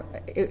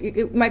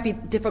it might be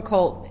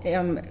difficult,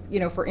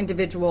 for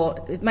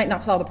individual. It might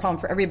not solve the problem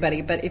for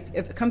everybody. But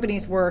if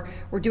companies were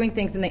doing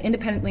things and they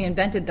independently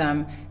invented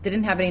them, they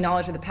didn't have any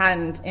knowledge of the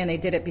patent, and they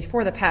did it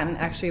before the patent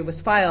actually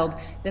was filed,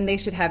 then they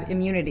should have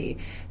immunity.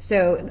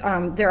 So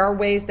there are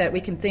ways that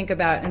we can think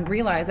about and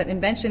realize that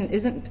invention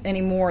isn't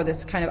anymore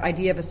this kind of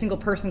idea of a single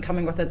person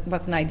coming with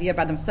an idea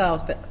by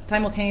themselves, but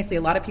simultaneously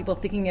a lot of people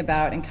thinking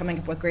about and coming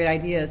up with great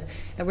ideas.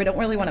 And we don't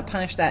really want to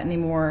punish that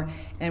anymore,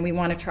 and we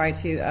want to try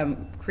to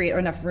create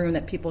enough room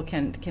that people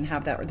can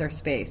have their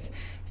space.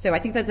 So I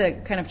think that's a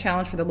kind of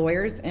challenge for the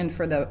lawyers and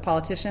for the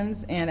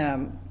politicians.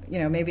 And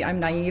maybe I'm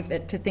naive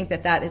to think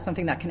that is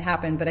something that can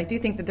happen, but I do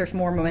think that there's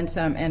more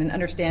momentum and an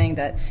understanding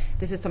that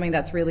this is something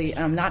that's really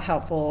not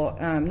helpful,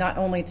 not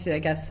only to, I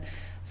guess,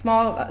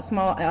 small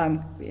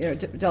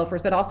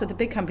developers, but also the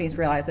big companies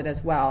realize it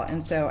as well.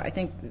 And so I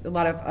think a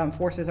lot of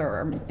forces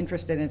are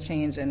interested in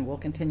change, and will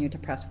continue to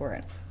press for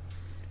it.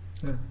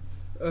 Yeah.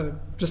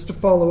 Just to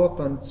follow up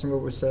on some of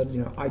what was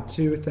said, I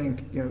too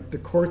think the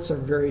courts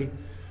are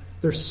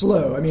they're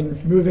slow. I mean,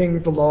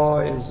 moving the law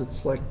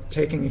it's like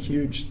taking a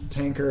huge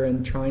tanker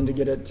and trying to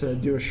get it to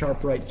do a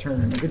sharp right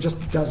turn. It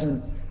just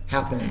doesn't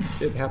happen.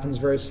 It happens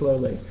very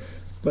slowly.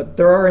 But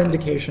there are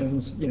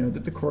indications,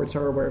 that the courts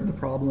are aware of the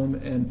problem,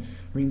 and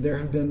I mean, there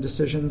have been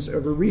decisions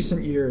over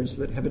recent years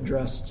that have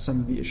addressed some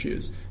of the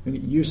issues. I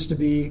mean, it used to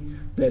be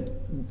that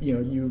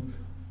you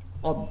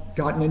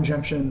got an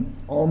injunction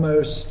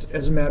almost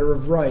as a matter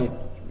of right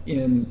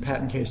in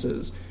patent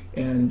cases,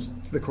 and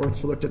the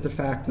courts looked at the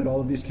fact that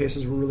all of these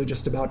cases were really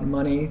just about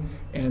money,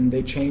 and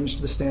they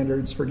changed the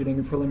standards for getting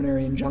a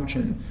preliminary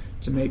injunction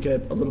to make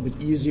it a little bit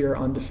easier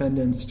on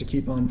defendants to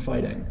keep on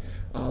fighting.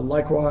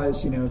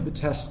 Likewise, the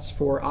tests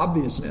for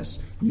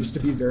obviousness used to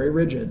be very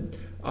rigid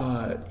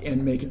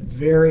and make it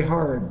very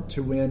hard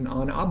to win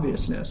on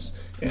obviousness,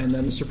 and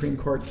then the Supreme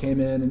Court came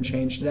in and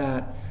changed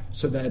that,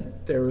 so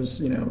that there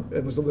was,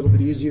 it was a little bit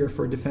easier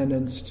for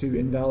defendants to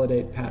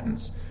invalidate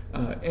patents.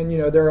 And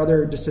there are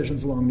other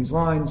decisions along these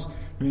lines.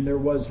 I mean, there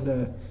was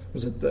the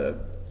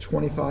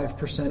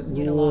 25%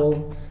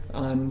 rule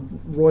on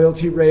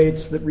royalty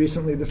rates that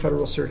recently the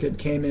Federal Circuit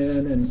came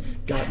in and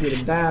got rid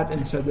of that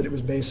and said that it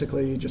was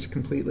basically just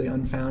completely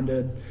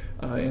unfounded.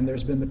 And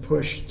there's been the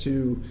push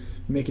to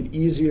make it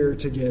easier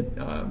to get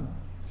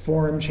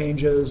forum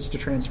changes to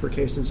transfer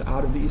cases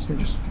out of the Eastern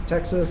District of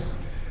Texas.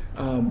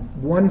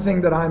 One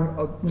thing that I'm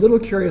a little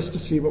curious to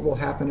see what will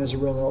happen as a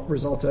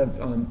result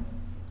of,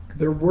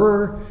 there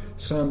were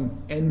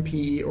some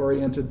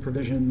NPE-oriented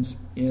provisions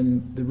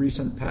in the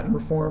recent Patent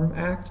Reform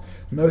Act,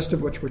 most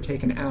of which were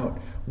taken out.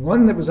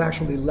 One that was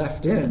actually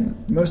left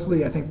in,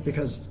 mostly I think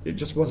because it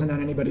just wasn't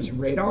on anybody's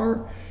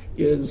radar,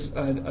 is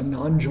a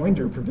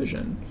non-joinder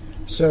provision.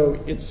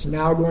 So it's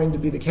now going to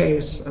be the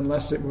case,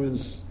 unless it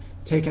was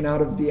taken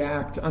out of the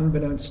act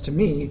unbeknownst to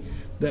me,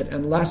 that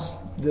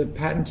unless the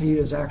patentee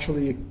is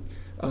actually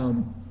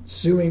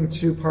suing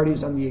two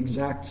parties on the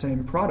exact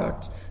same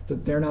product,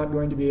 that they're not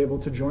going to be able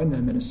to join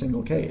them in a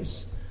single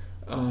case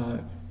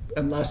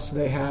unless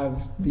they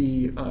have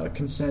the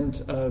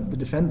consent of the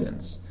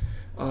defendants.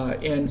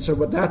 And so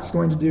what that's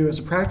going to do as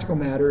a practical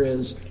matter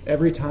is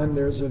every time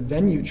there's a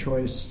venue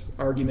choice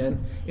argument,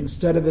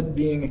 instead of it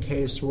being a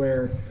case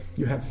where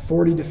you have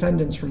 40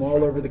 defendants from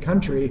all over the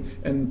country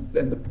and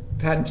the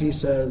patentee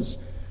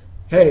says,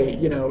 hey,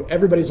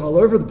 everybody's all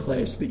over the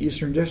place. The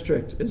Eastern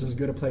District is as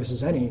good a place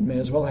as any. May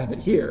as well have it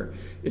here.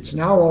 It's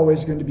now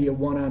always going to be a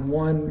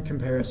one-on-one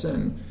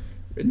comparison,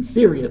 in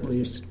theory at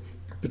least,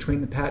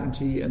 between the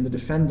patentee and the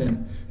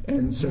defendant,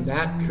 and so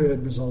that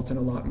could result in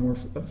a lot more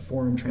of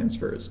foreign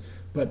transfers.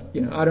 But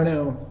I don't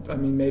know. I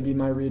mean, maybe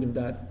my read of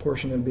that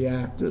portion of the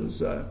act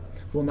is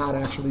will not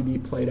actually be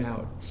played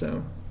out.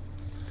 So.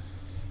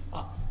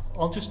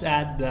 I'll just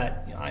add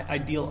that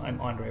I'm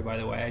Andre, by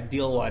the way. I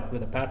deal a lot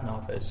with the patent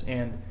office,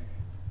 and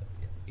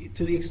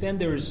to the extent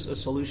there's a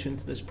solution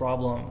to this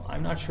problem,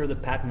 I'm not sure the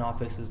patent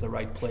office is the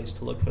right place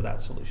to look for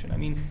that solution. I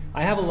mean,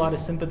 I have a lot of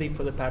sympathy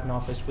for the patent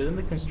office. Within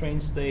the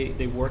constraints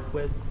they work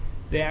with,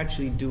 they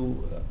actually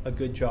do a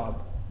good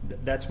job.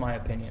 That's my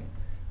opinion.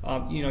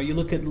 You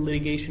look at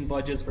litigation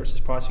budgets versus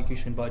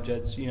prosecution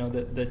budgets,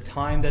 the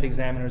time that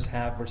examiners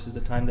have versus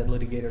the time that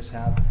litigators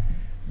have.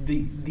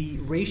 The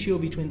ratio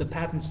between the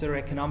patents that are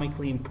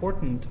economically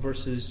important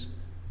versus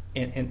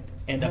and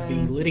end up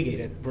being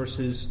litigated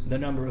versus the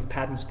number of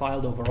patents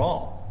filed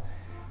overall.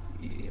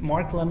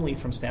 Mark Lemley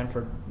from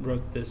Stanford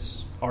wrote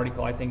this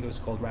article, I think it was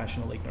called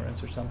Rational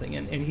Ignorance or something,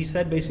 and he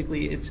said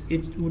basically it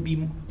would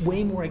be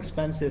way more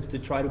expensive to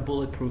try to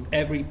bulletproof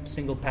every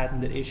single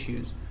patent that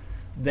issues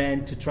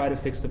than to try to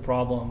fix the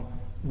problem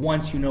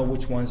once you know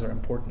which ones are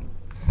important.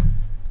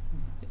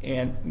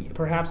 And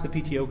perhaps the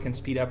PTO can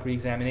speed up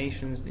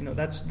re-examinations.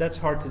 That's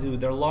hard to do.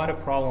 There are a lot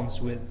of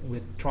problems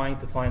with trying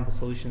to find the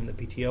solution in the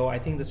PTO. I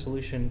think the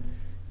solution,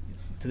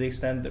 to the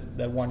extent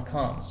that one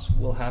comes,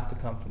 will have to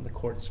come from the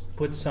courts.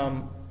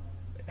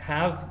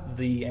 Have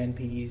the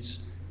NPs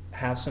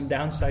have some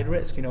downside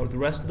risk. The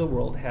rest of the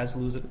world has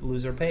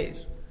loser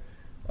pays.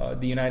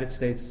 The United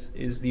States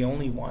is the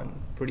only one,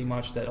 pretty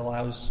much, that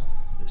allows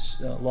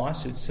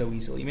lawsuits so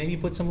easily. Maybe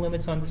put some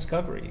limits on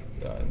discovery.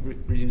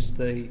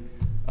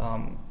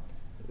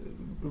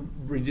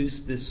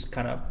 Reduce this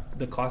kind of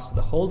the cost of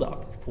the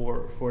holdup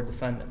for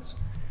defendants.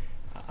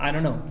 I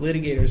don't know.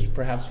 Litigators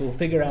perhaps will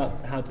figure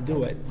out how to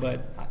do it,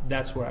 but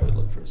that's where I would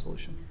look for a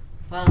solution.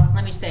 Well,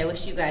 let me say, I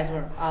wish you guys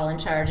were all in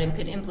charge and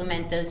could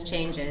implement those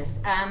changes.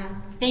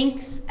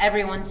 Thanks,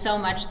 everyone, so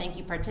much. Thank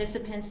you,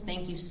 participants.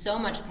 Thank you so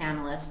much,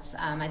 panelists.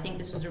 I think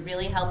this was a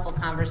really helpful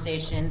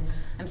conversation.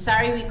 I'm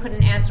sorry we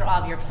couldn't answer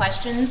all of your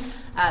questions.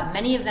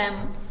 Many of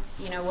them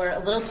were a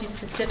little too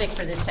specific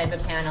for this type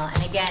of panel.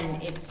 And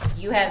again, if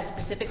you have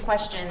specific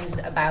questions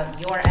about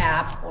your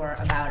app or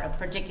about a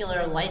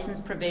particular license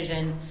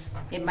provision,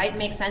 it might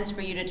make sense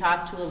for you to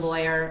talk to a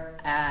lawyer.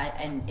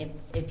 And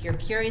if you're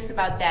curious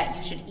about that,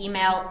 you should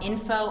email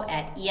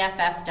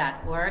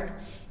info@eff.org.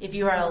 If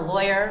you are a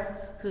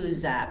lawyer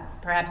who's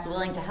perhaps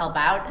willing to help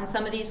out in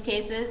some of these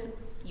cases,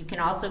 you can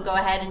also go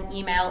ahead and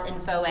email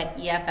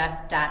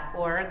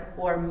info@eff.org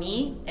or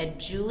me at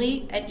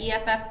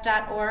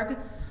julie@eff.org.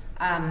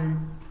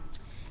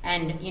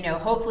 And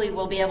hopefully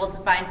we'll be able to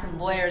find some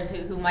lawyers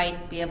who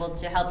might be able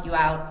to help you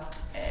out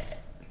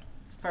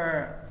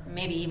for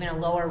maybe even a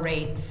lower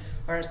rate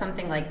or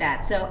something like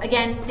that. So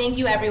again, thank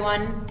you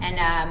everyone, and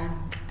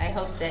I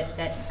hope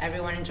that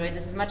everyone enjoyed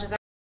this as much as I